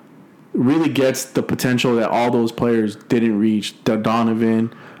really gets the potential that all those players didn't reach.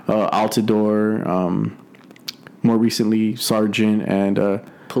 Donovan, Altidore, more recently Sargent and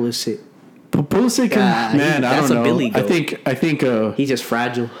Pulisic. Pulisic, man, I don't know. Billy goat. I think he's just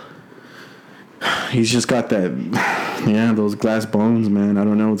fragile. He's just got that, those glass bones, man. I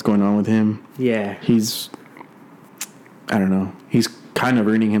don't know what's going on with him. Yeah, I don't know. He's kind of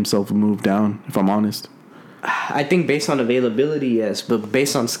earning himself a move down, if I'm honest. I think based on availability, yes, but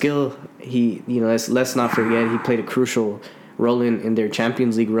based on skill, he, let's not forget he played a crucial role in their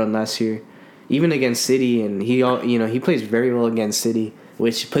Champions League run last year, even against City, and he plays very well against City,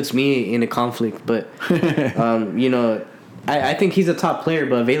 which puts me in a conflict. But I think he's a top player,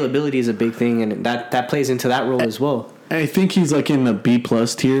 but availability is a big thing, and that plays into that role as well. I think he's like in the B+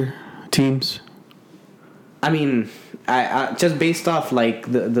 tier teams. I mean, I just based off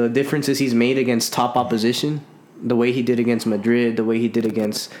like the differences he's made against top opposition, the way he did against Madrid, the way he did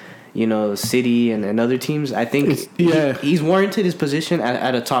against City and other teams, I think he's warranted his position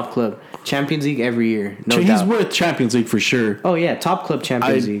at a top club. Champions League every year, no doubt. He's worth Champions League for sure. Oh yeah, top club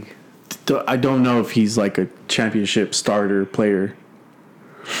Champions League. I don't know if he's like a championship starter player.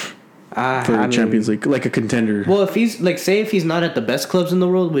 For Champions League, like a contender. Well, if he's if he's not at the best clubs in the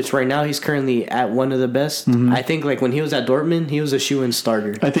world, which right now he's currently at one of the best, I think like when he was at Dortmund, he was a shoe-in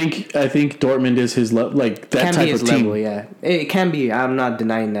starter. I think Dortmund is his that can type be his of team. Level, yeah, it can be. I'm not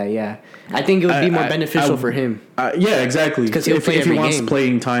denying that. Yeah, I think it would be more beneficial for him. Yeah, exactly. Because if he wants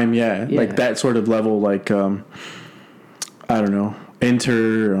playing time, like that sort of level, like I don't know.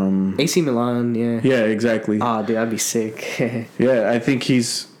 Inter, AC Milan, yeah. Yeah, exactly. Oh, dude, I'd be sick. Yeah, I think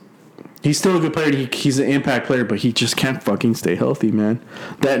he's still a good player. He's an impact player, but he just can't fucking stay healthy, man.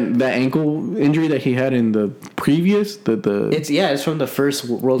 That ankle injury that he had in the previous it's from the first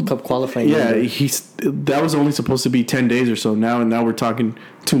World Cup qualifying. Yeah, that was only supposed to be 10 days or so. Now we're talking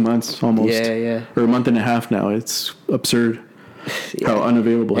 2 months almost. Yeah. Or a month and a half now. It's absurd. Yeah. How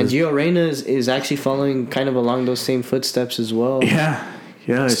unavailable. And Gio Reyna is actually following kind of along those same footsteps as well. Yeah.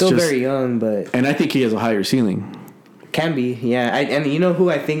 It's still very young, and I think he has a higher ceiling. Can be, yeah. And you know who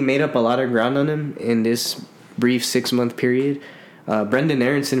I think made up a lot of ground on him in this brief 6-month period? Brendan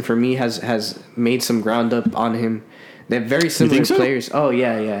Aronson, for me, has made some ground up on him. They're very similar players. Oh,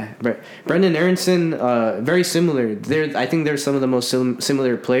 yeah. Brendan Aronson, very similar. I think they're some of the most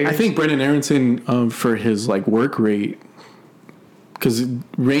similar players. I think Brendan Aronson, for his work rate, because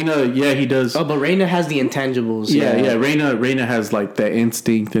Reyna, he does. Oh, but Reyna has the intangibles. Yeah. Reyna has that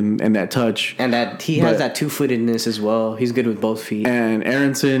instinct and that touch, and that he has that 2-footedness as well. He's good with both feet. And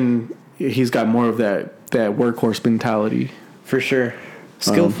Aronson, he's got more of that workhorse mentality for sure.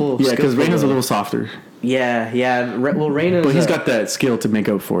 Skillful. Because Reyna's a little softer. Yeah. Well, Reyna, but he's got that skill to make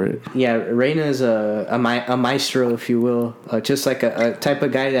up for it. Yeah, Reyna is a maestro, if you will, just like a type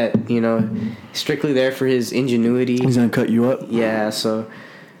of guy that strictly there for his ingenuity. He's gonna cut you up. Yeah. So,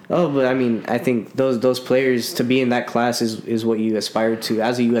 but I mean, I think those players to be in that class is what you aspire to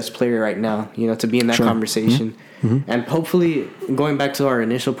as a U.S. player right now. To be in that conversation. Mm-hmm. And hopefully, going back to our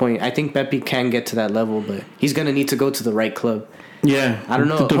initial point, I think Pepe can get to that level, but he's gonna need to go to the right club. Yeah, I don't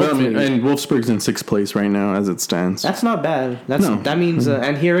know. And Wolfsburg's in 6th place right now as it stands. That's not bad. That means,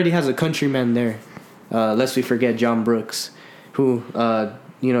 and he already has a countryman there. Lest we forget John Brooks. who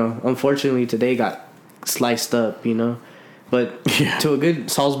unfortunately today got sliced up, but to a good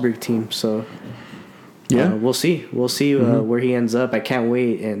Salzburg team. So we'll see where he ends up. I can't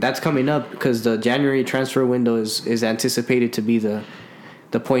wait, and that's coming up because the January transfer window is anticipated to be the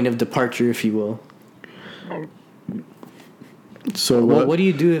point of departure, if you will. So what do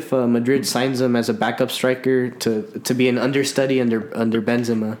you do if Madrid signs him as a backup striker to be an understudy under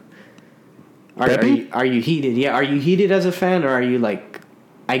Benzema? Are you heated? Yeah, are you heated as a fan, or are you like,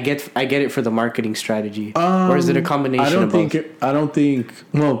 I get it for the marketing strategy, or is it a combination? I don't think.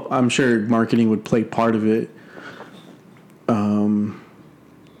 Well, I'm sure marketing would play part of it. But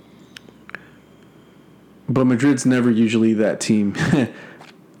Madrid's never usually that team.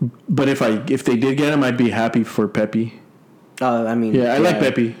 But if they did get him, I'd be happy for Pepe. I like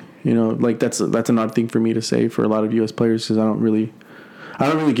Pepe. Like that's an odd thing for me to say for a lot of U.S. players because I don't really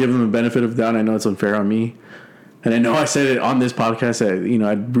give them the benefit of the doubt. I know it's unfair on me, and I know I said it on this podcast that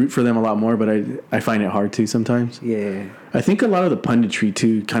I'd root for them a lot more, but I find it hard to sometimes. Yeah, I think a lot of the punditry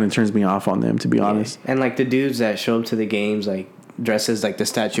too kind of turns me off on them, to be honest. And like the dudes that show up to the games like dresses like the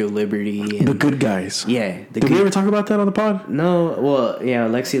Statue of Liberty. And the good guys. Yeah. Did we ever talk about that on the pod? No. Well, yeah,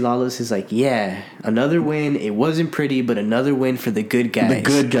 Alexi Lawless is like, another win. It wasn't pretty, but another win for the good guys. The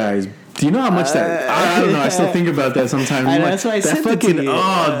good guys. Do you know how much that... I don't know. I still think about that sometimes. That's why I said that fucking...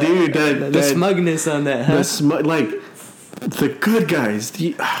 Oh, dude. The smugness on that, huh? The good guys.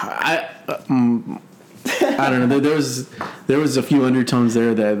 I don't know. There was a few undertones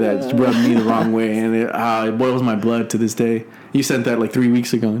there that rubbed me the wrong way, and it boils my blood to this day. You sent that like 3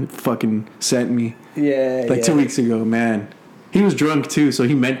 weeks ago, and it fucking sent me. Yeah. 2 weeks ago, man. He was drunk too, so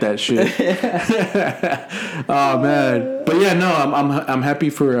he meant that shit. Oh man, but yeah, no, I'm happy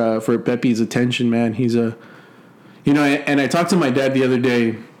for Pepe's attention, man. He's and I talked to my dad the other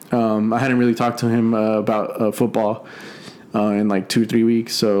day. I hadn't really talked to him about football in like 2 or 3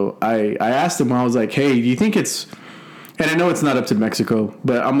 weeks, so I asked him. I was like, hey, do you think it's... And I know it's not up to Mexico,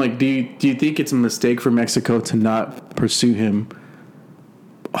 but I'm like, do you think it's a mistake for Mexico to not pursue him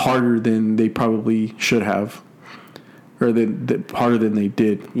harder than they probably should have, or harder than they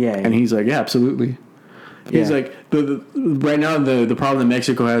did? Yeah. And he's like, yeah, absolutely. He's like, the right now the problem that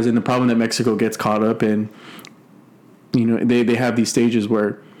Mexico has, and the problem that Mexico gets caught up in, they have these stages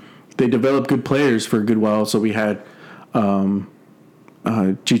where they develop good players for a good while. So we had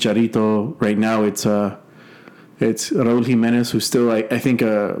Chicharito. Right now it's Raul Jimenez, who's still I think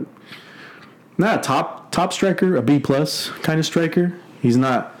not a top striker, a B+ kind of striker. He's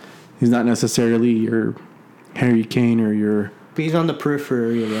not necessarily your Harry Kane or your... But he's on the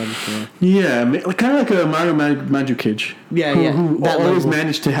periphery of them. Yeah, kind of like a Mario Mandzukic. Who always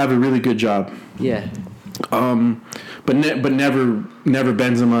managed to have a really good job. Yeah. But never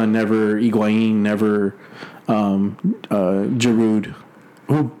Benzema, never Higuain, never Giroud.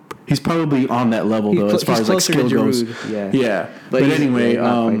 Who... He's probably on that level though, as far as like skill goes. Yeah. But anyway,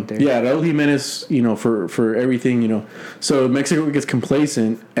 Raul Jimenez, for everything, So Mexico gets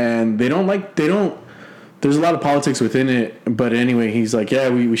complacent, and they don't. There's a lot of politics within it, but anyway, he's like,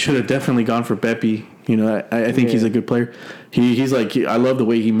 we should have definitely gone for Pepe. I think he's a good player. He's like, I love the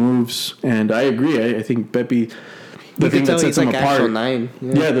way he moves, and I agree. I think Pepe, the thing that sets him apart,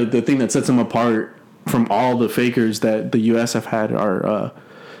 the thing that sets him apart from all the fakers that the U.S. have had are.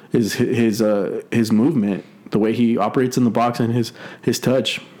 Is his movement, the way he operates in the box, and his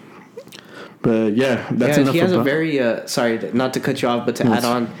touch. But that's enough. He has a very sorry not to cut you off, but to add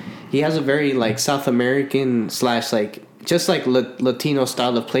on, he has a very like South American / like just like Latino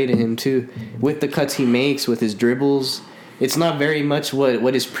style of play to him too, with the cuts he makes, with his dribbles. It's not very much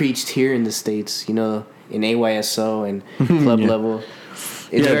what is preached here in the States, in AYSO and club level.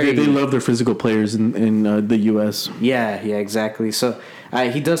 They love their physical players in the U.S. Yeah, exactly. So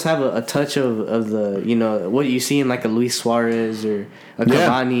he does have a touch of the, what you see in like a Luis Suarez or a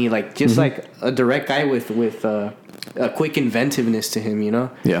Cavani, like just like a direct guy with a quick inventiveness to him,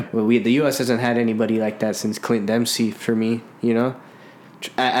 Yeah. Well, the U.S. hasn't had anybody like that since Clint Dempsey for me,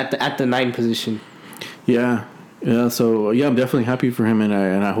 at the 9 position. Yeah. So I'm definitely happy for him, and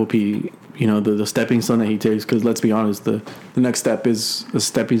I hope he. The stepping stone that he takes, because let's be honest, the next step is a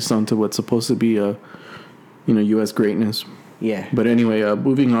stepping stone to what's supposed to be U.S. greatness. Yeah. But anyway,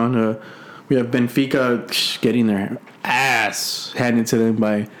 moving on, we have Benfica getting their ass handed to them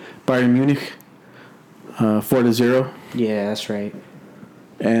by Bayern Munich, 4-0. Yeah, that's right.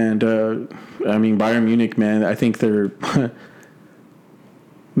 And Bayern Munich, man, I think they're.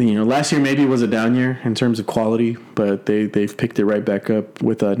 Last year maybe was a down year in terms of quality, but they've picked it right back up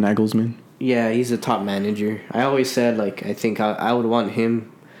with Nagelsmann. Yeah, he's a top manager. I always said, I think I would want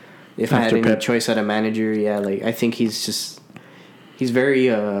him if I had any choice at a manager. Yeah, I think he's just he's very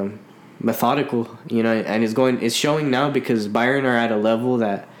methodical, you know, and it's showing now because Bayern are at a level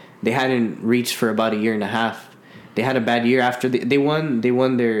that they hadn't reached for about a year and a half. They had a bad year after they won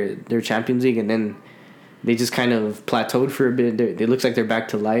their Champions League, and then they just kind of plateaued for a bit. It looks like they're back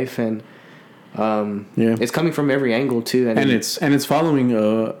to life, and it's coming from every angle too. And it's following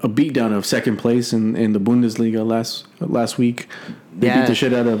a beatdown of second place in the Bundesliga last week. They beat the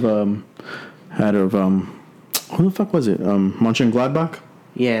shit out of who the fuck was it? Mönchengladbach.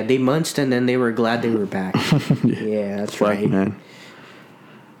 Yeah, they munched and then they were glad they were back. Yeah, that's right, man.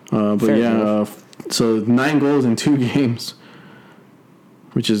 So 9 goals in 2 games,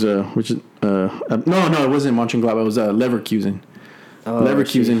 which is no, it wasn't Mönchengladbach. It was Leverkusen.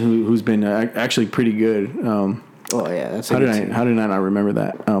 Leverkusen, who's been actually pretty good. That's how did I not remember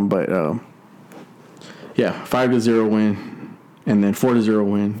that? 5-0 win, and then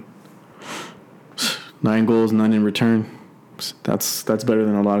 4-0 win. 9 goals, none in return. That's better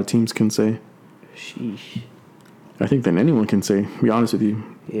than a lot of teams can say. Sheesh. I think than anyone can say, to be honest with you.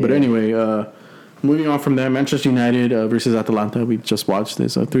 Yeah. But anyway, moving on from that, Manchester United versus Atalanta. We just watched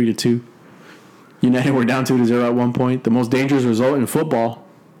this 3-2. United were down 2-0 at one point. The most dangerous result in football.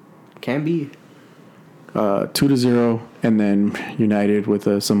 Can be. 2-0, and then United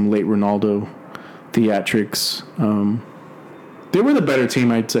with some late Ronaldo theatrics. They were the better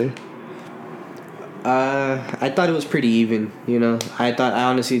team, I'd say. I thought it was pretty even. You know, I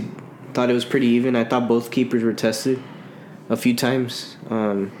honestly thought it was pretty even. I thought both keepers were tested a few times.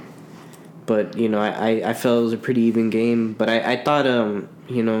 But you know, I felt it was a pretty even game. But I thought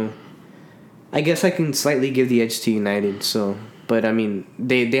you know, I guess I can slightly give the edge to United. So, but I mean,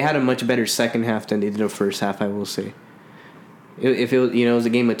 they had a much better second half than they did the first half. I will say. If it was, you know, it was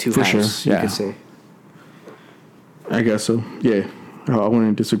a game of two halves, sure. You could say. I guess so. Yeah, I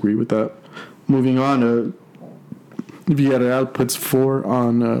wouldn't disagree with that. Moving on, Villarreal puts 4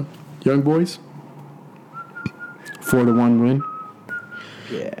 on Young Boys. 4-1 win.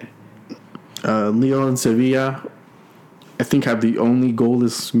 Yeah. Lyon and Sevilla, I think, have the only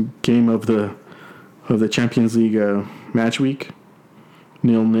goalless game of the Champions League match week.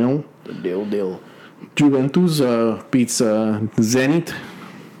 0-0. The 0-0. Juventus beats Zenit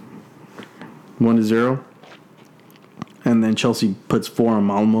 1-0. And then Chelsea puts 4 on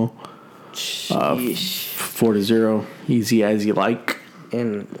Malmo. 4-0. Easy as you like.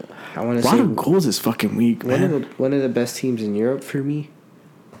 And I want to say a lot of goals this fucking week, man. One of the best teams in Europe for me.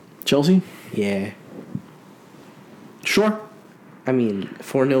 Chelsea? Yeah. Sure. I mean,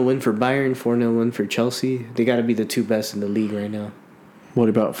 4-0 win for Bayern, 4-0 win for Chelsea. They got to be the 2 best in the league right now. What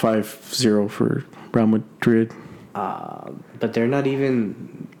about 5-0 for Real Madrid? But they're not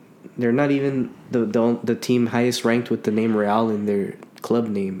even the team highest ranked with the name Real in their club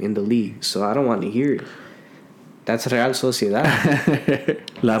name in the league. So I don't want to hear it. That's Real Sociedad.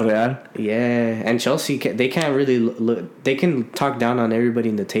 La Real. Yeah, and Chelsea, they can't really look. They can talk down on everybody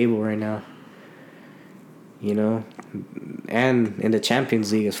in the table right now. You know, and in the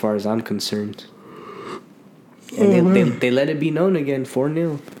Champions League, as far as I'm concerned. And they let it be known again,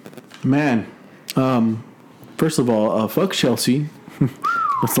 4-0. Man, first of all, fuck Chelsea.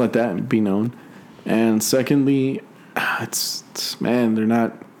 Let's let that be known. And secondly, they're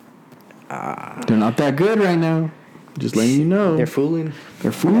not that good right now. Just letting you know. They're fooling.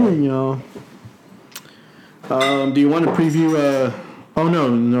 They're fooling y'all. Do you want to preview?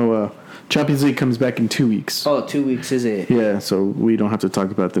 Champions League comes back in 2 weeks. Oh, 2 weeks, is it? Yeah, so we don't have to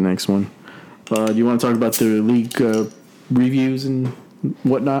talk about the next one. Do you want to talk about the league reviews and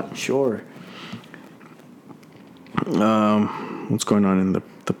whatnot? Sure. What's going on in the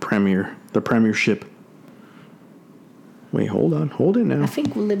Premiership? Wait, hold it now. I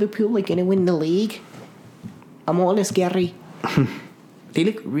think Liverpool are going to win the league. I'm honest, Gary. They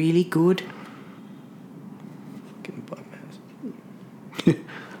look really good.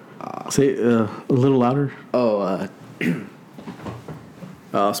 Say it a little louder.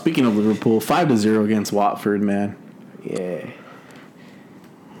 Speaking of Liverpool, 5-0 against Watford, man. Yeah.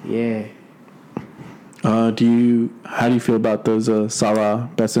 How do you feel about those Salah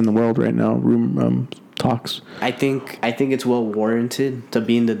best in the world right now talks? I think it's well warranted to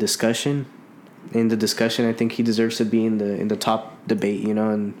be in the discussion. In the discussion, I think he deserves to be in the top debate, you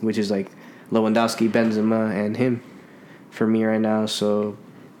know, and which is like Lewandowski, Benzema, and him for me right now. So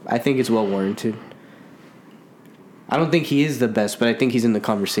I think it's well warranted. I don't think he is the best, but I think he's in the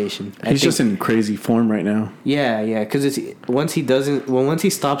conversation. He's just in crazy form right now. Yeah, because once he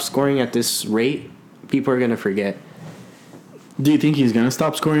stops scoring at this rate, people are gonna forget. Do you think he's gonna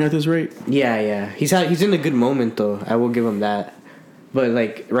stop scoring at this rate? Yeah. He's in a good moment though. I will give him that. But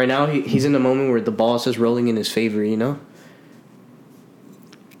like right now, he's in a moment where the ball is just rolling in his favor. You know.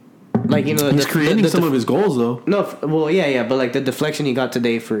 Like, you know, he's creating some of his goals though. No, well, yeah, but like the deflection he got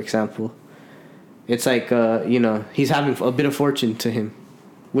today, for example, it's like you know, he's having a bit of fortune to him,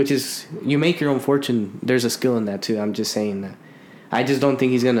 which is, you make your own fortune. There's a skill in that too. I'm just saying that. I just don't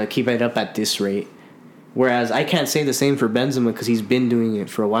think he's gonna keep it up at this rate. Whereas I can't say the same for Benzema because he's been doing it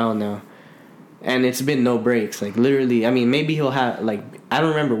for a while now, and it's been no breaks. Like literally, I mean, maybe he'll have like, I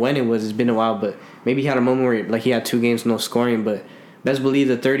don't remember when it was. It's been a while, but maybe he had a moment where like he had 2 games no scoring, but best believe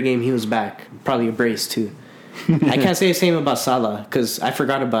the third game he was back, probably a brace too. I can't say the same about Salah because I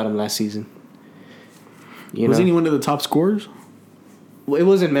forgot about him last season. Wasn't he one of the top scorers? Well, it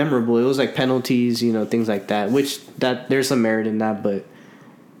wasn't memorable. It was like penalties, you know, things like that. Which that there's some merit in that, but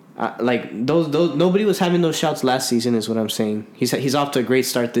like those nobody was having those shots last season. Is what I'm saying. He's off to a great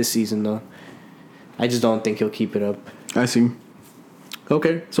start this season though. I just don't think he'll keep it up. I see.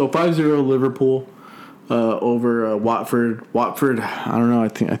 Okay, so 5-0 Liverpool over Watford. Watford, I don't know. I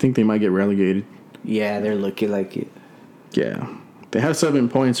think they might get relegated. Yeah, they're looking like it. Yeah, they have 7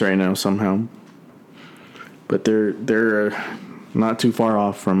 points right now somehow, but they're not too far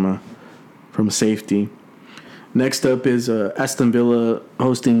off from safety. Next up is Aston Villa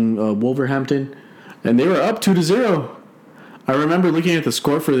hosting Wolverhampton, and they were up 2-0. I remember looking at the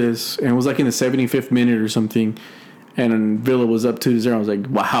score for this, and it was like in the 75th minute or something, and Villa was up 2-0. I was like,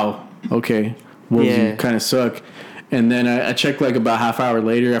 wow, okay, Wolves kind of suck. And then I checked like about half hour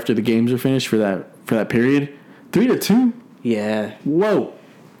later after the games were finished for that period, 3-2. Yeah. Whoa.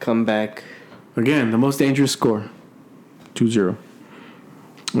 Comeback. Again, the most dangerous score, 2-0.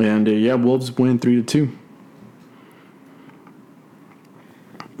 And Wolves win 3-2.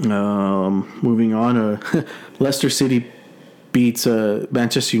 Moving on, Leicester City beats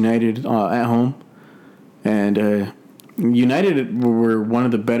Manchester United at home, and United were one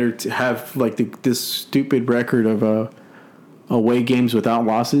of the better to have like this stupid record of away games without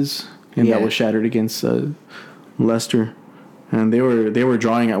losses, and that was shattered against Leicester, and they were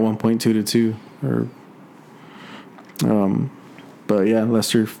drawing at 2-2, but yeah,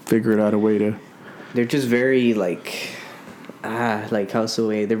 Leicester figured out a way to. They're just very like how's the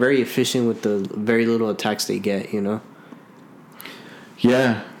way? They're very efficient with the very little attacks they get, you know.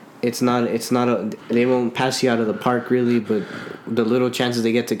 Yeah. It's not they won't pass you out of the park really, but the little chances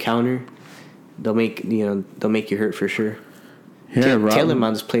they get to counter, they'll make you hurt for sure. Yeah,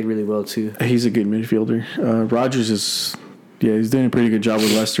 Tielemans played really well too. He's a good midfielder. Rodgers he's doing a pretty good job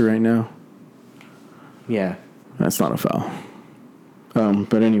with Leicester right now. Yeah. That's not a foul.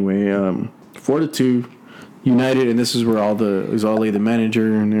 But anyway, 4-2 United, and this is where Uzale, the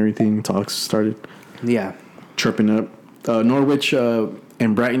manager, and everything talks started. Yeah. Chirping up. Norwich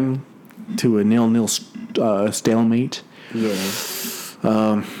and Brighton to a 0-0 stalemate.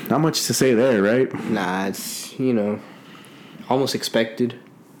 Yeah. Not much to say there, right? Nah, it's, almost expected.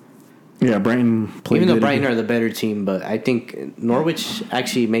 Yeah, Brighton played. Even though Brighton are the better team, but I think Norwich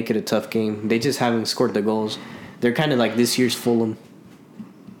actually make it a tough game. They just haven't scored the goals. They're kind of like this year's Fulham.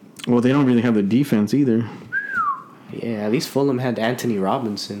 Well, they don't really have the defense either. Yeah, at least Fulham had Anthony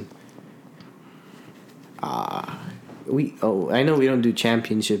Robinson. I know we don't do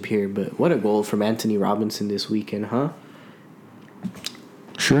championship here, but what a goal from Anthony Robinson this weekend, huh?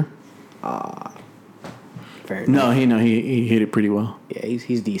 Sure. Fair enough. No, he hit it pretty well. Yeah,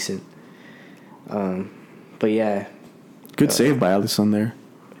 he's decent. But yeah. Good save by Alisson there.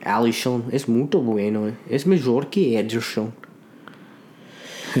 Alisson es muito bueno. Es mejor que Ederson.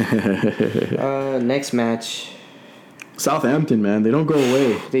 Next match. Southampton, man, they don't go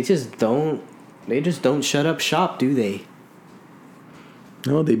away. They just don't shut up shop, do they?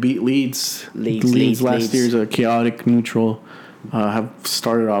 No, they beat Leeds. Leeds last year's a chaotic neutral. Have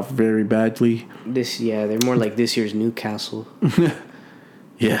started off very badly. They're more like this year's Newcastle.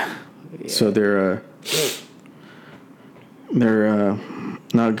 Yeah. So they're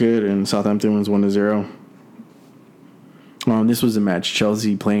not good, and Southampton wins 1-0. This was a match.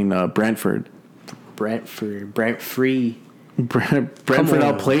 Chelsea playing Brentford. Brentford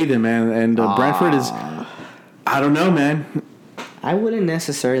outplayed them, man, and Brentford is. I don't know, man. I wouldn't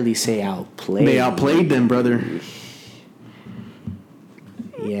necessarily say outplayed. They outplayed them, brother.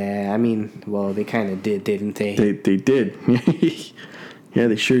 Yeah, I mean, well, they kind of did, didn't they? They did. Yeah,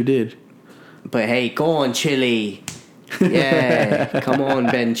 they sure did. But hey, go on, Chile. Yeah, come on,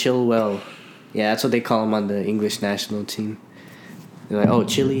 Ben Chilwell. Yeah, that's what they call him on the English national team. They're like, oh,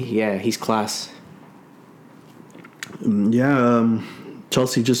 Chile? Yeah, he's class. Yeah,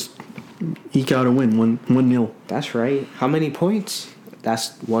 Chelsea just eke out a win, 1-0. That's right. How many points?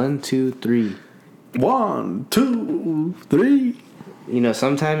 That's 1, 2, 3. 1, 2, 3.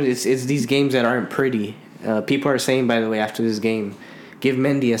 Sometimes it's these games that aren't pretty. People are saying, by the way, after this game, give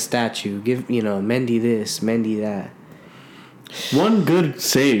Mendy a statue. Give Mendy this, Mendy that. One good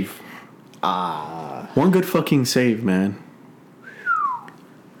save. One good fucking save, man.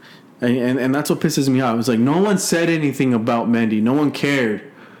 And that's what pisses me off. It's like no one said anything about Mendy. No one cared.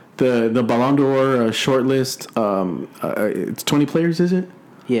 The Ballon d'Or short list. It's 20 players, is it?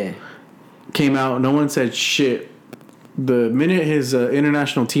 Yeah. Came out. No one said shit. The minute his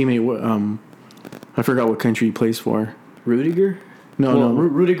international teammate, I forgot what country he plays for. Rudiger? No.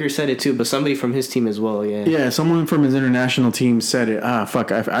 Rudiger said it too, but somebody from his team as well, yeah. Yeah, someone from his international team said it.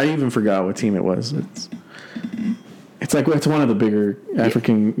 Fuck. I even forgot what team it was. It's like it's one of the bigger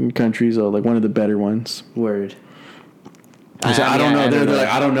African countries, or like one of the better ones. Word. I don't know. They're like,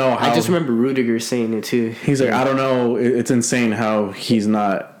 I don't know how. I just remember Rudiger saying it too. He's like, I don't know. It's insane how he's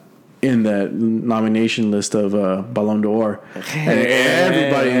not in that nomination list of Ballon d'Or. And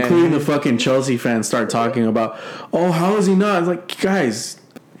everybody, including the fucking Chelsea fans, start talking about, oh, how is he not? It's like, guys,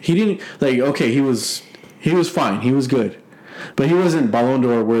 he didn't okay, he was fine, he was good, but he wasn't Ballon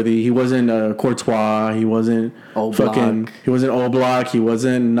d'Or worthy. He wasn't Courtois. He wasn't He wasn't Oblak. He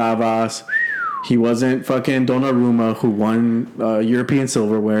wasn't Navas. He wasn't fucking Donnarumma, who won European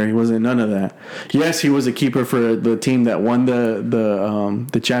silverware. He wasn't none of that. Yes, he was a keeper for the team that won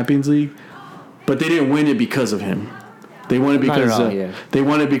the Champions League, but they didn't win it because of him. They won it because they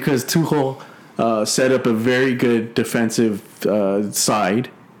won it because Tuchel set up a very good defensive side,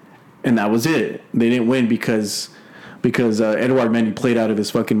 and that was it. They didn't win because Edouard Mendy played out of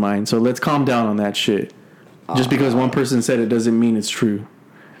his fucking mind. So let's calm down on that shit. Just because one person said it doesn't mean it's true.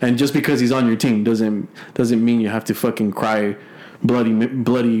 And just because he's on your team doesn't mean you have to fucking cry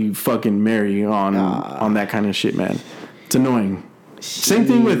bloody fucking Mary on that kind of shit, man. It's annoying. Same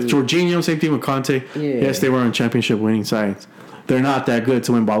thing with Jorginho, same thing with Conte. Yeah. Yes, they were on championship winning sides. They're not that good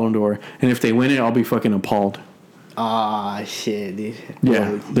to win Ballon d'Or. And if they win it, I'll be fucking appalled. Shit, dude.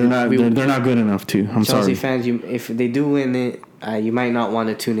 Yeah, they're not good enough to. I'm Chelsea sorry. fans, if they do win it, you might not want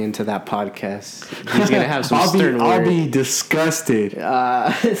to tune into that podcast. He's gonna have some stern words. I'll be disgusted.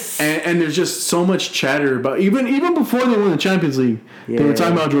 And there's just so much chatter about even before they won the Champions League. Yeah. They were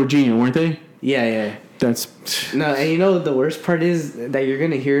talking about Jorginho, weren't they? Yeah. That's no, and the worst part is that you're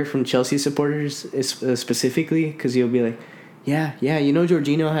gonna hear from Chelsea supporters specifically, because you'll be like, yeah,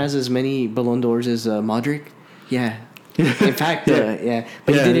 Jorginho has as many Ballon d'Ors as Modric. Yeah. In fact, but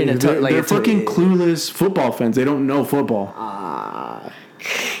he did it in they're fucking clueless football fans. They don't know football.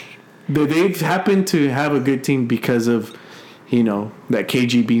 They've happened to have a good team because of, that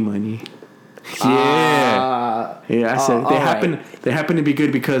KGB money. I said they happen to be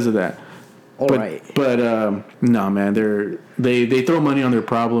good because of that. But no, man, they throw money on their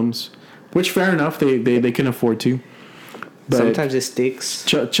problems, which fair enough. They can afford to. But sometimes it sticks.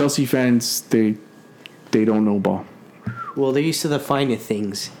 Chelsea fans, they don't know ball. Well, they're used to the finer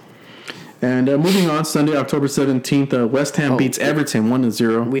things. And moving on, Sunday, October 17th, West Ham beats Everton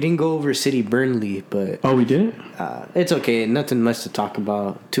 1-0. We didn't go over City Burnley, but... Oh, we didn't? It's okay. Nothing much to talk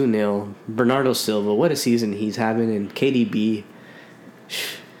about. 2-0. Bernardo Silva, what a season he's having. And KDB,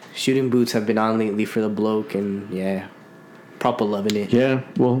 shooting boots have been on lately for the bloke. And, yeah, proper loving it. Yeah,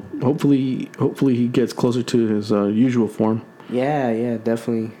 well, hopefully he gets closer to his usual form. Yeah,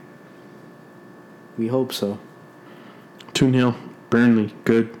 definitely. We hope so. 2-0. Burnley,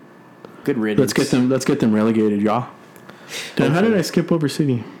 good. Good riddance. Let's get them relegated, y'all. Damn, how did I skip over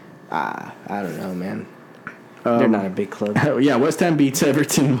City? I don't know, man. They're not a big club. Yeah, West Ham beats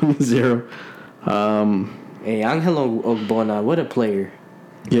Everton 1-0. Hey, Angelo Ogbonna, what a player.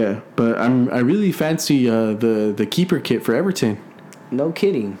 Yeah, but I really fancy the keeper kit for Everton. No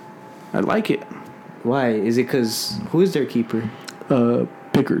kidding. I like it. Why? Is it because who is their keeper?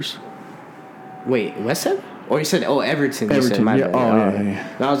 Pickers. Wait, West Ham? Or you said, Everton. Everton, my yeah. bad.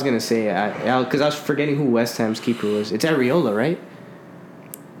 Yeah. No, I was going to say, because I was forgetting who West Ham's keeper was. It's Areola, right?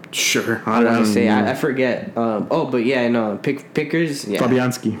 Sure. I was going to say, I forget. But yeah, no, Pickers. Yeah.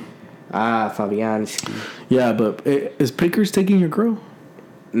 Fabianski. Fabianski. Yeah, but is Pickers taking your girl?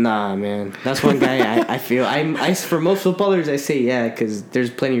 Nah, man. That's one guy I feel. For most footballers, I say yeah, because there's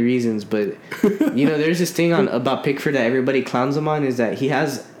plenty of reasons. But, there's this thing about Pickford that everybody clowns him on, is that he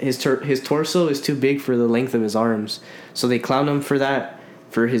has his torso is too big for the length of his arms. So they clown him for that,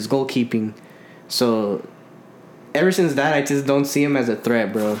 for his goalkeeping. So ever since that, I just don't see him as a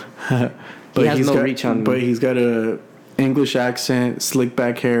threat, bro. He has no reach on me. But he's got a English accent, slick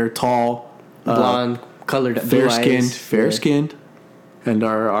back hair, tall. Blonde, colored, fair-skinned. And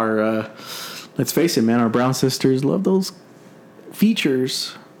our let's face it, man, our brown sisters love those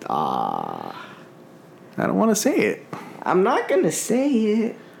features. I don't want to say it. I'm not going to say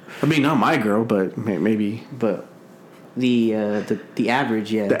it. I mean, not my girl, but maybe. But The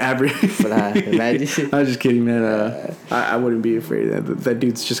average, yeah. The average. But imagine. I was just kidding, man. I wouldn't be afraid of that. That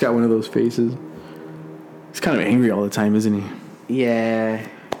dude's just got one of those faces. He's kind of angry all the time, isn't he? Yeah.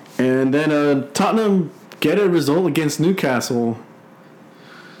 And then Tottenham get a result against Newcastle.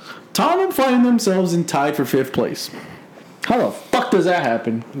 Tottenham find themselves in tied for 5th place. How the fuck does that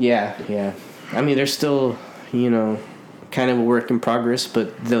happen? Yeah. I mean, they're still, kind of a work in progress,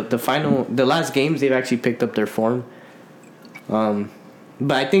 but the last games they've actually picked up their form.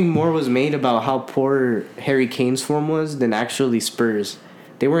 But I think more was made about how poor Harry Kane's form was than actually Spurs.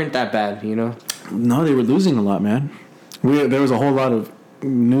 They weren't that bad, No, they were losing a lot, man. There was a whole lot of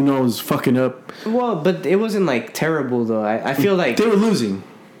Nuno's fucking up. Well, but it wasn't like terrible though. I feel like they were losing,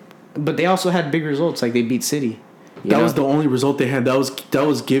 but they also had big results. Like they beat City. That was the only result they had. That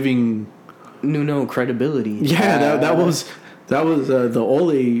was giving Nuno credibility. Yeah, that was the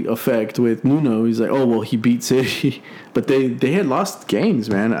Ole effect with Nuno. He's like, oh well, he beat City, but they had lost games,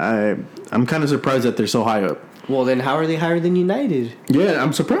 man. I'm kind of surprised that they're so high up. Well, then how are they higher than United? Yeah,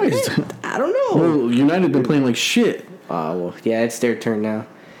 I'm surprised. I don't know. Well, United been playing like shit. Well, yeah, it's their turn now.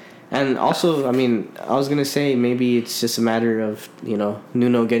 And also, I mean, I was going to say maybe it's just a matter of,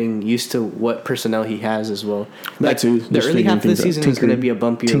 Nuno getting used to what personnel he has as well. That too. The early half of the season is going to be a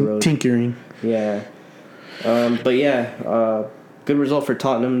bumpier road. Tinkering. Yeah. But yeah, good result for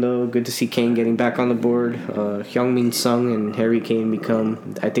Tottenham, though. Good to see Kane getting back on the board. Heung-min Son and Harry Kane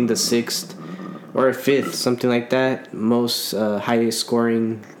become, I think, the 6th or a 5th, something like that, most highest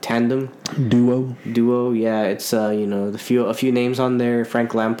scoring tandem. Duo, yeah. It's, a few names on there.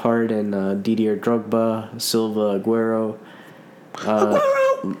 Frank Lampard and Didier Drogba, Silva, Aguero,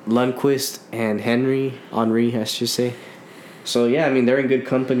 Lundqvist, and Henry, I should say. So, yeah, I mean, they're in good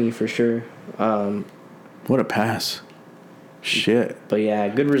company for sure. What a pass. Shit. But, yeah,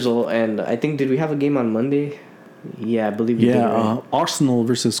 good result. And I think, did we have a game on Monday? Yeah, I believe we did. Right? Arsenal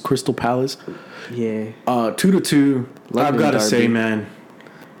versus Crystal Palace. Yeah. 2-2. I've got to derby. say, man,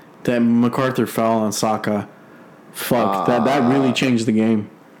 that MacArthur foul on Saka. Fuck, that really changed the game.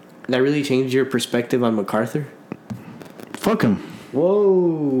 That really changed your perspective on MacArthur? Fuck him.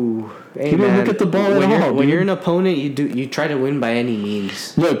 Whoa. Hey, he didn't look at the ball at all. When you're an opponent, you try to win by any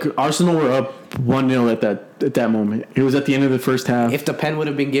means. Look, Arsenal were up 1-0 at that moment. It was at the end of the first half. If the pen would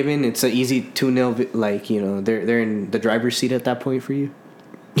have been given, it's an easy 2-0. Like, they're in the driver's seat at that point for you.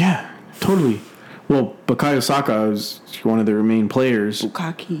 Yeah, totally. Well, Bukayo Saka was one of their main players.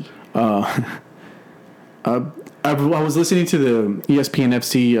 Bukaki. I was listening to the ESPN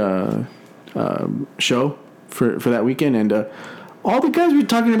FC show for that weekend, and all the guys were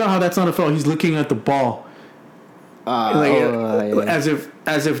talking about how that's not a foul. He's looking at the ball, yeah. as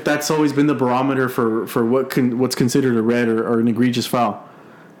if that's always been the barometer for what's considered a red or an egregious foul.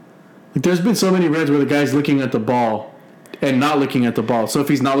 Like, there's been so many reds where the guy's looking at the ball and not looking at the ball. So if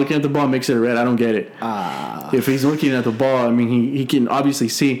he's not looking at the ball, it makes it a red. I don't get it. If he's looking at the ball, I mean, he can obviously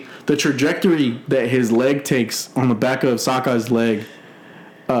see the trajectory that his leg takes on the back of Saka's leg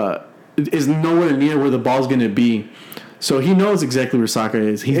is nowhere near where the ball's going to be. So he knows exactly where Saka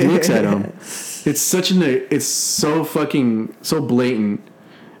is. He looks at him. It's so blatant.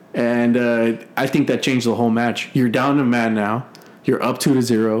 And I think that changed the whole match. You're down a man now. You're up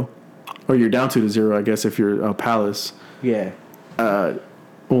 2-0. Or you're down 2-0, I guess, if you're Palace. Yeah. Well,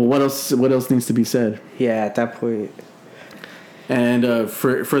 what else needs to be said? Yeah, at that point. And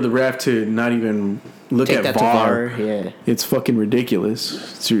for the ref to not even look Take at that VAR, to VAR, yeah. It's fucking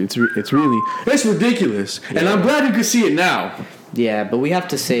ridiculous. It's ridiculous. Yeah. And I'm glad you could see it now. Yeah, but we have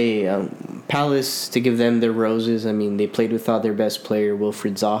to say, Palace, to give them their roses, I mean, they played without their best player,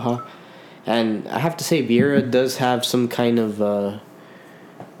 Wilfried Zaha. And I have to say, Vieira does have some kind of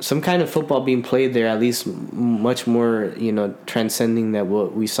football being played there, at least much more, transcending that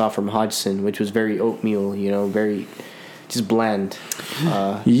what we saw from Hodgson, which was very oatmeal, very just bland.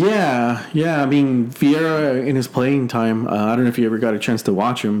 Yeah. I mean, Vieira in his playing time, I don't know if you ever got a chance to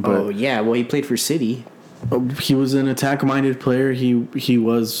watch him, but well, he played for City. He was an attack-minded player. He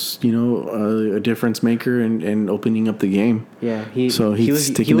was, a difference maker and opening up the game. Yeah, he was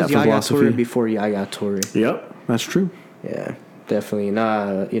Yaya Toure before Yaya Toure. Yep, that's true. Yeah. Definitely.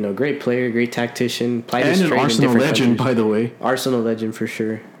 Great player, great tactician. And an Arsenal legend, by the way. Arsenal legend for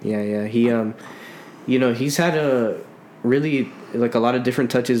sure. Yeah. He, he's had a lot of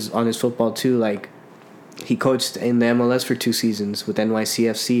different touches on his football too. Like, he coached in the MLS for 2 seasons with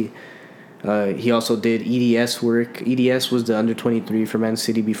NYCFC. He also did EDS work. EDS was the under-23 for Man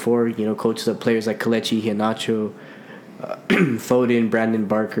City before. Coached up players like Kelechi Iheanacho, Foden, Brandon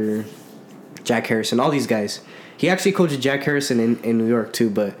Barker, Jack Harrison, all these guys. He actually coached Jack Harrison in New York too,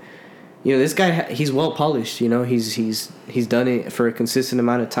 but you know, this guy, he's well polished. You know, he's done it for a consistent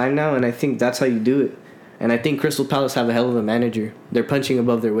amount of time now, and I think that's how you do it. And I think Crystal Palace have a hell of a manager. They're punching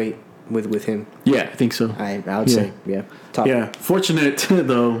above their weight with him. Yeah, I think so. I would say, yeah, top. Yeah, fortunate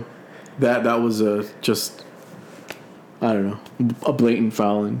though that was just, I don't know, a blatant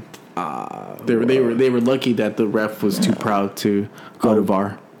foul, and they were lucky that the ref was too proud to go to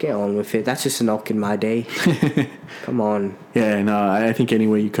VAR. Get on with it. That's just a knock in my day. Come on. Yeah, no, I think any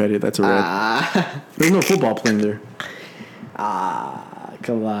way you cut it, that's a red. There's no football playing there.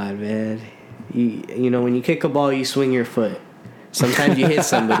 Come on, man. You know, when you kick a ball, you swing your foot. Sometimes you hit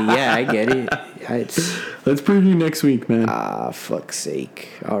somebody. Yeah, I get it. Let's preview next week, man. Fuck's sake.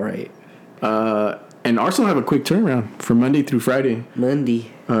 All right. And Arsenal have a quick turnaround from Monday through Friday.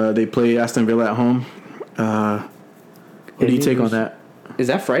 Monday. They play Aston Villa at home. What do you take on that? Is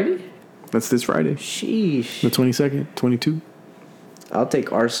that Friday? That's this Friday. Sheesh. The 22nd, 22. I'll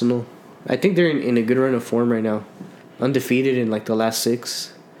take Arsenal. I think they're in a good run of form right now. Undefeated in like the last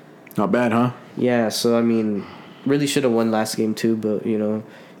 6. Not bad, huh? Yeah, so I mean, really should have won last game too, but you know,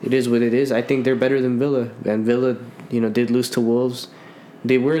 it is what it is. I think they're better than Villa. And Villa, you know, did lose to Wolves.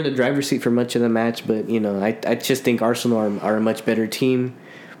 They were in the driver's seat for much of the match, but you know, I just think Arsenal are a much better team,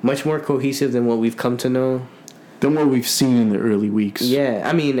 much more cohesive than what we've come to know. Than what we've seen in the early weeks. Yeah,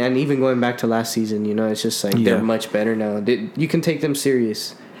 I mean, and even going back to last season, you know, it's just like they're much better now. You can take them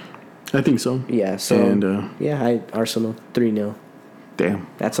serious. I think so. Yeah, so and Arsenal 3-0. Damn,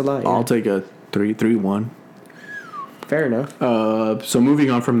 that's a lot. Yeah. I'll take a 3-1. Fair enough. So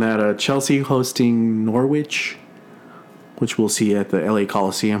moving on from that, Chelsea hosting Norwich, which we'll see at the LA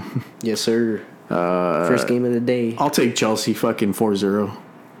Coliseum. Yes, sir. First game of the day. I'll take Chelsea fucking 4-0.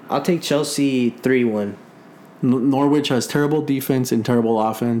 I'll take Chelsea 3-1. Norwich has terrible defense and terrible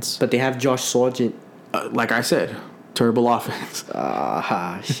offense. But they have Josh Sargent. Like I said, terrible offense.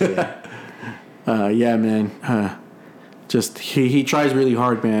 Shit. Yeah, man. Just he tries really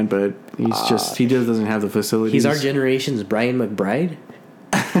hard, man, but he just doesn't have the facilities. He's our generation's Brian McBride.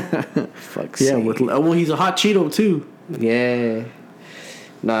 Fuck's sake. Well, he's a hot Cheeto too. Yeah.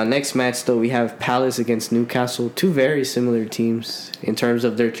 Next match though, we have Palace against Newcastle. Two very similar teams in terms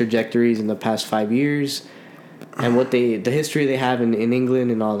of their trajectories in the past 5 years. And the history they have in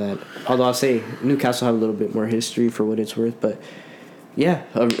England and all that. Although I'll say Newcastle have a little bit more history for what it's worth. But yeah,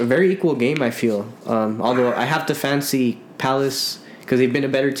 a very equal game, I feel. Although I have to fancy Palace because they've been a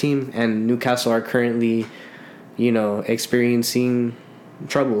better team. And Newcastle are currently, you know, experiencing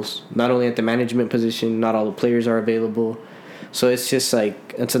troubles. Not only at the management position, not all the players are available. So it's just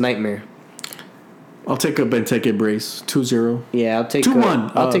like, it's a nightmare. I'll take a Benteke brace, 2-0. Yeah, I'll take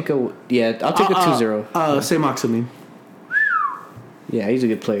 2-1. I'll take a 2-0. Say Maximin. Yeah, he's a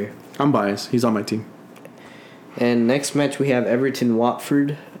good player. I'm biased. He's on my team. And next match we have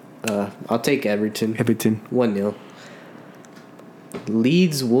Everton-Watford. I'll take Everton. 1-0.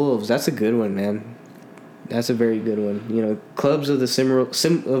 Leeds-Wolves. That's a good one, man. That's a very good one. You know, clubs of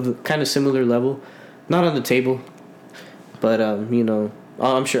the kind of similar level, not on the table, but you know,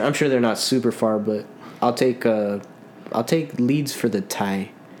 I'm sure they're not super far, but I'll take Leeds for the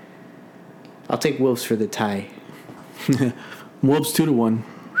tie. I'll take Wolves for the tie. Wolves 2-1.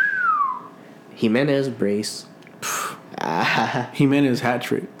 Jimenez brace. Jimenez hat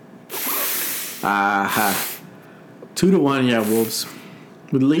trick. 2-1. Yeah, Wolves.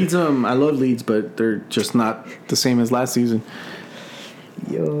 With Leeds, I love Leeds, but they're just not the same as last season.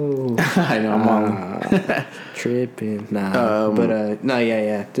 Yo, I know I'm on tripping.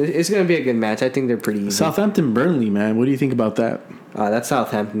 Yeah. It's gonna be a good match. I think they're pretty easy. Southampton Burnley, man. What do you think about that? That's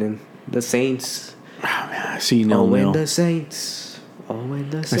Southampton. The Saints. Oh, man, I see 0-0. When the Saints.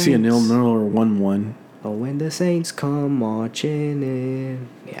 When the Saints. I see a 0-0 or 1-1. When the Saints come marching in.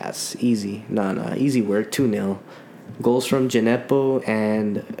 Yeah, it's easy. Easy work. 2-0. Goals from Gineppo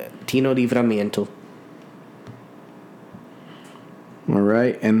and Tino Livramento. All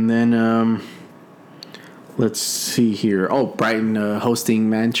right, and then let's see here. Oh, Brighton hosting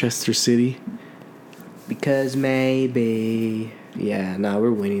Manchester City. Because maybe. Yeah,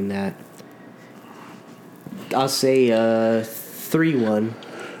 we're winning that. I'll say 3-1.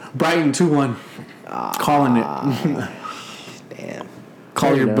 Brighton 2-1. Calling it. Damn.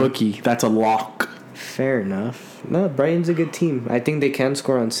 Call your bookie. That's a lock. Fair enough. No, Brighton's a good team. I think they can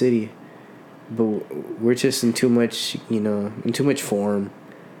score on City. But we're just in too much, form.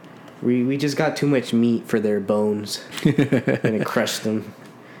 We just got too much meat for their bones. And it crushed them.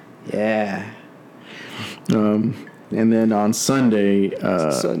 Yeah. And then on Sunday.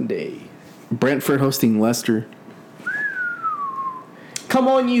 Brentford hosting Leicester. Come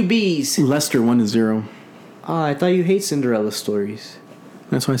on, you bees. Leicester 1-0. I thought you hate Cinderella stories.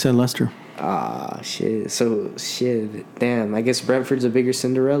 That's why I said Leicester. Ah, shit. So, shit. Damn. I guess Brentford's a bigger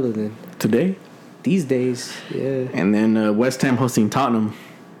Cinderella than Today? these days. Yeah. And then West Ham hosting Tottenham.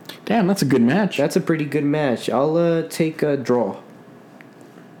 Damn, that's a good match. That's a pretty good match. I'll take a draw.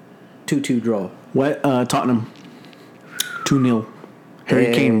 2-2 draw. What? Tottenham. 2-0. Harry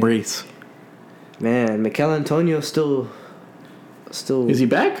Hey. Kane brace. Man, Mikel Antonio still. Is he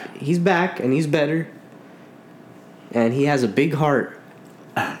back? He's back and he's better. And he has a big heart.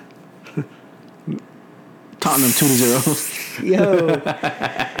 Tottenham 2-0. Yo.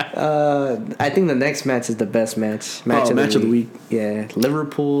 I think the next match is the best match. Match of the week. Yeah.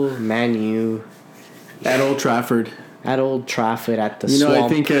 Liverpool, Man U. At Old Trafford. At Old Trafford at the You know,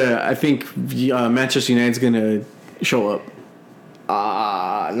 Swamp. I think Manchester United's gonna show up.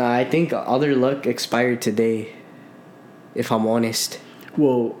 No, I think other luck expired today. If I'm honest.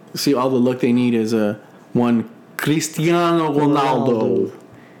 Well, see, all the luck they need is one Cristiano Ronaldo.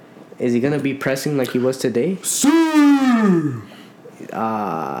 Is he gonna be pressing like he was today? Sir!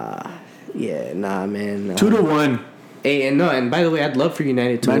 Yeah, nah, man. 2-1. Hey, and by the way, I'd love for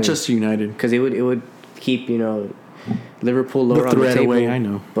United to Manchester United. because it would keep Liverpool lower on the threat table. away, I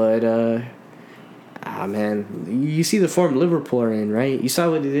know. But man, you see the form Liverpool are in, right? You saw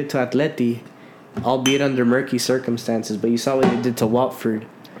what they did to Atleti, albeit under murky circumstances. But you saw what they did to Watford.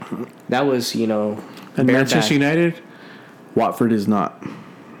 That was And bareback. Manchester United, Watford is not.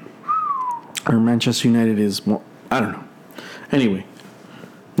 Or Manchester United is, well, I don't know. Anyway,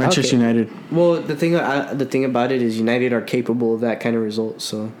 Manchester Okay. United. Well, the thing about it is United are capable of that kind of result.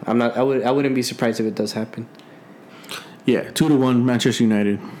 So I wouldn't be surprised if it does happen. Yeah, 2-1 Manchester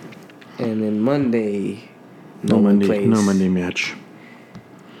United. And then Monday, No one Monday, plays. no Monday match.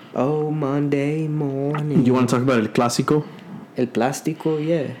 Oh, Monday morning. Do you want to talk about El Clásico? El Plástico,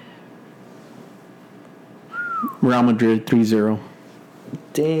 yeah. Real Madrid 3-0.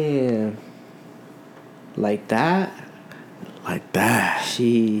 Damn. Like that? Like that.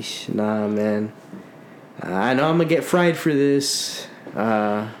 Sheesh. Nah, man. I know I'm going to get fried for this. You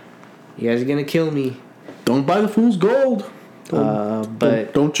guys are going to kill me. Don't buy the fool's gold.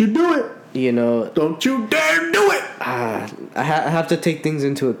 But, Don't you do it. Don't you dare do it. I have to take things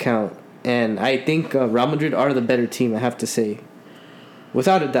into account. And I think Real Madrid are the better team, I have to say.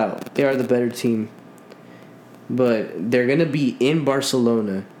 Without a doubt, they are the better team. But they're going to be in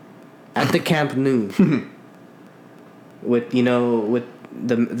Barcelona at the Camp Nou. with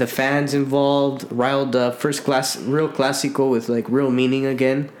the fans involved, riled up, real Clásico with real meaning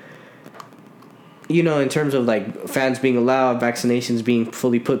again. In terms of fans being allowed, vaccinations being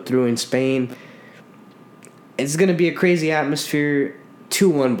fully put through in Spain. It's going to be a crazy atmosphere.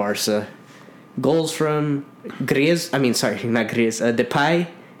 2-1 Barca. Goals from Depay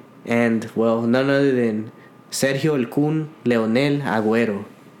and, well, none other than Sergio El Kun Leonel Agüero.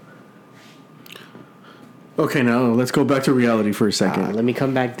 Okay, now let's go back to reality for a second. Let me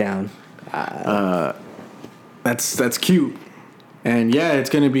come back down. That's cute. And yeah, it's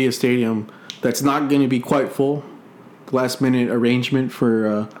going to be a stadium that's not going to be quite full. Last minute arrangement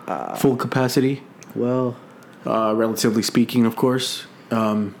for full capacity. Well, relatively speaking, of course.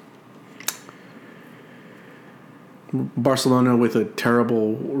 Barcelona with a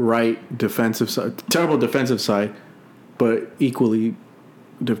terrible defensive side, but equally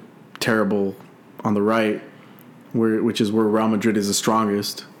terrible on the right, which is where Real Madrid is the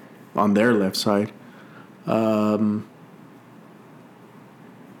strongest on their left side.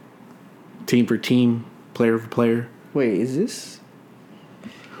 Team for team, player for player. wait, is this?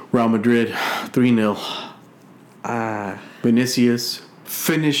 Real Madrid 3-0. Vinicius,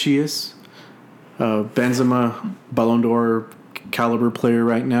 Benzema, Ballon d'Or caliber player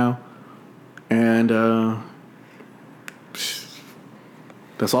right now, and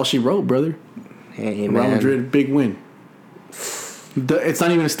that's all she wrote, brother. Hey, Real man. Madrid, big win. It's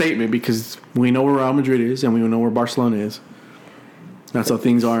not even a statement because we know where Real Madrid is and we know where Barcelona is. That's how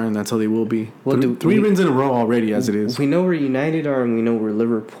things are, and that's how they will be. Well, Three wins in a row already, as it is. We know where United are, and we know where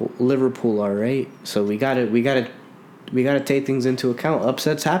Liverpool are, right? So we gotta take things into account.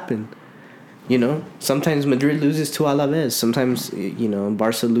 Upsets happen. Sometimes Madrid loses to Alaves. Sometimes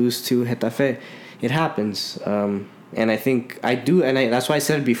Barca lose to Getafe. It happens. And I think that's why I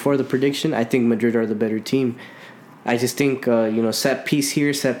said before the prediction. I think Madrid are the better team. I just think set piece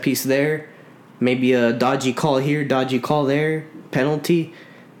here, set piece there, maybe a dodgy call here, dodgy call there, penalty,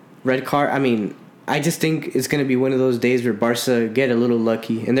 red card. I mean, I just think it's going to be one of those days where Barca get a little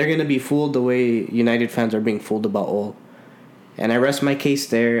lucky, and they're going to be fooled the way United fans are being fooled about all. And I rest my case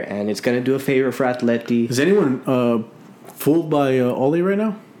there, and it's going to do a favor for Atleti. Is anyone fooled by Ole right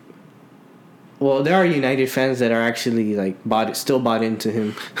now? Well, there are United fans that are actually like still bought into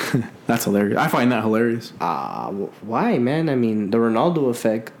him. That's hilarious. I find that hilarious. Why, man? I mean, the Ronaldo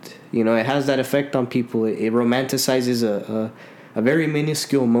effect. You know, it has that effect on people. It romanticizes a very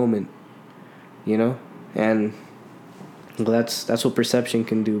minuscule moment. You know, and well, that's what perception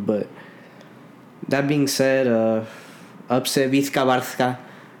can do. But that being said, upset Vizca Barca,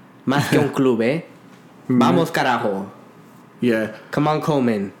 más que un club, eh? Vamos carajo. Yeah. Come on,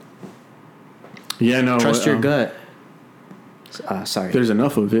 Coleman. Yeah, no. Trust your gut. Sorry. There's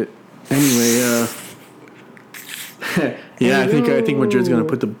enough of it. Anyway, yeah, I think Madrid's gonna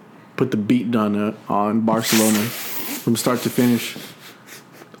put the beat on Barcelona from start to finish,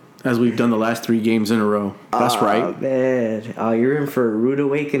 as we've done the last 3 games in a row. That's right. Man. Oh, you're in for a rude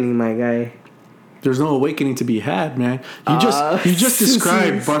awakening, my guy. There's no awakening to be had, man. You just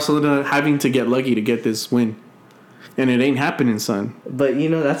described Barcelona having to get lucky to get this win. And it ain't happening, son. But, you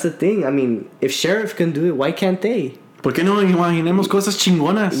know, that's the thing. I mean, if Sheriff can do it, why can't they? ¿Por qué no imaginemos cosas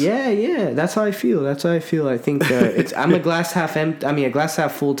chingonas? Yeah. That's how I feel. I think I'm a glass half empty. I mean, a glass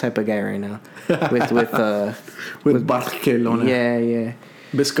half full type of guy right now. With Barcelona. Yeah.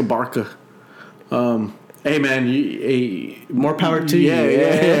 Vizca Barca. Hey, man. More power to you.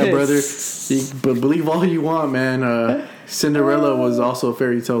 Yeah, brother. But believe all you want, man. Cinderella was also a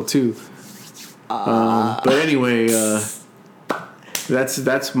fairy tale, too. But anyway,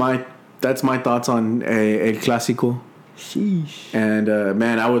 that's my thoughts on El Clásico. Sheesh. And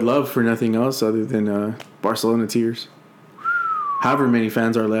man, I would love for nothing else other than Barcelona tears. However many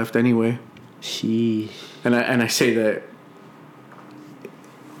fans are left, anyway. Sheesh. And I say that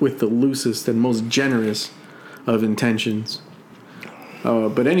with the loosest and most generous of intentions.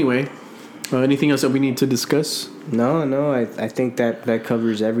 But anyway, anything else that we need to discuss? No. I think that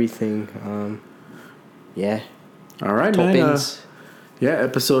covers everything. Yeah. All right, Toppings. man.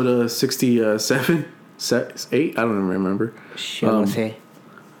 Episode 67, 8. I don't remember. Okay.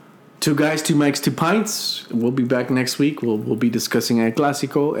 2 guys, 2 mics, 2 pints. We'll be back next week. We'll be discussing El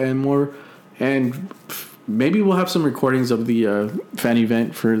Clásico and more, and maybe we'll have some recordings of the fan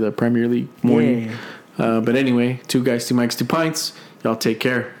event for the Premier League morning. Yeah. But anyway, 2 guys, 2 mics, 2 pints. Y'all take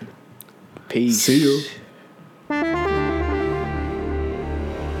care. Peace. See you.